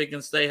him, and if he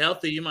can stay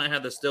healthy, you might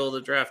have the steal of the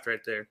draft right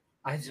there.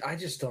 I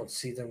just don't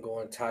see them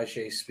going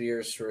Tajay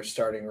Spears for a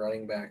starting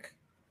running back.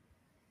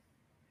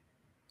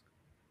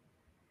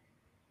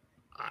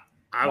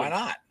 Why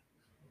not?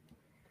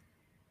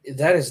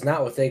 That is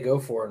not what they go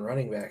for in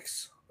running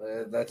backs.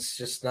 That's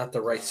just not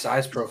the right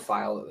size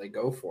profile that they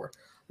go for.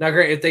 Now,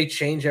 great, if they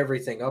change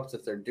everything up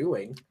that they're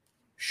doing,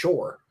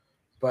 sure.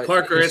 But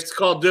Parker, it's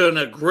called doing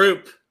a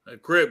group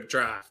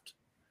draft.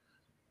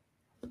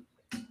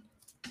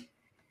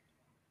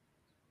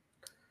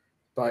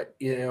 But,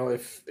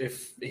 if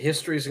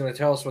history is going to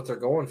tell us what they're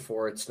going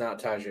for, it's not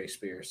Tajay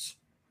Spears.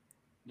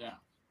 Yeah.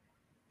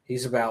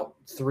 He's about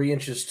 3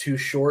 inches too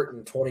short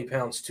and 20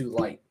 pounds too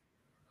light.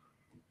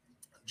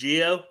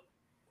 Gio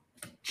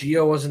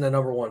wasn't the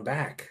number 1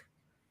 back.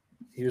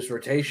 He was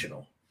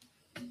rotational.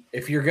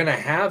 If you're going to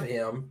have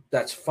him,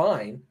 that's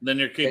fine. Then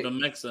you're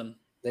keeping Mixon.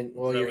 Then,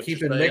 you're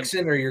keeping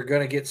Mixon, or you're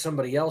going to get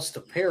somebody else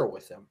to pair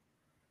with him.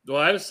 Well,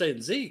 I was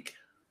saying Zeke.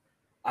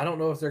 I don't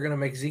know if they're going to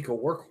make Zeke a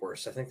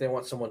workhorse. I think they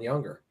want someone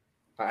younger.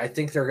 I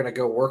think they're going to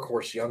go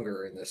workhorse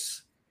younger in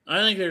this. I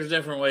think there's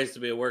different ways to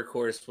be a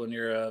workhorse when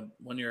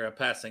you're a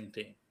passing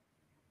team.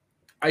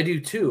 I do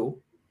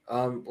too.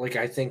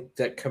 I think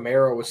that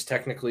Kamara was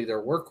technically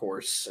their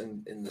workhorse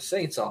in the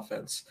Saints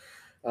offense.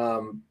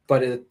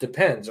 But it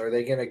depends. Are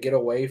they going to get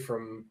away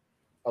from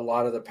a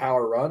lot of the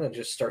power run and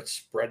just start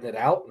spreading it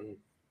out? And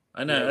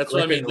I know. That's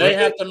what I mean. They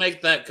have to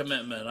make that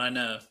commitment. I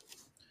know.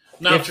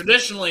 Now,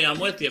 traditionally, I'm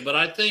with you, but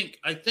I think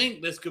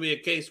this could be a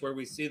case where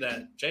we see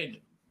that changing.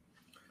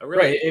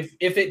 Right.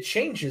 If it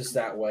changes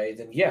that way,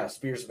 then yeah,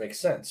 Spears makes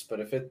sense. But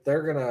if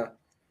they're gonna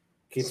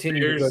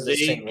continue to go the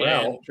same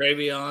route,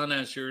 Travion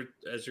as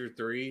your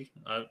 3,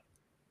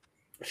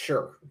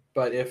 sure.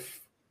 But if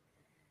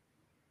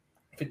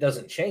it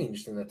doesn't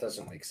change, then that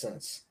doesn't make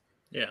sense.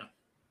 Yeah.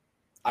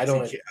 I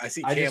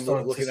see Cam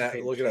looking at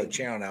the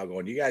channel now,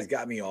 going, "You guys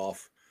got me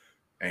off,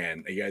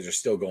 and you guys are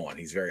still going."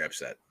 He's very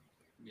upset.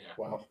 Yeah.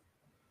 Wow.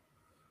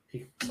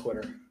 He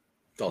quitter.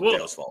 It's all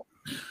Dale's fault.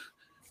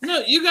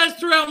 No, you guys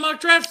threw out mock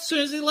draft as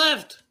soon as he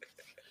left.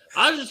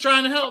 I was just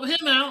trying to help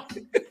him out.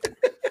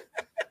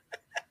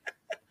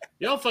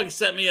 Y'all fucking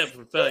set me up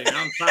for failure.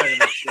 I'm tired of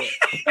this shit.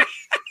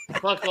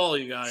 Fuck all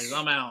you guys.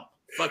 I'm out.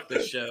 Fuck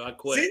this show. I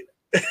quit.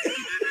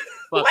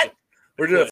 What? We're doing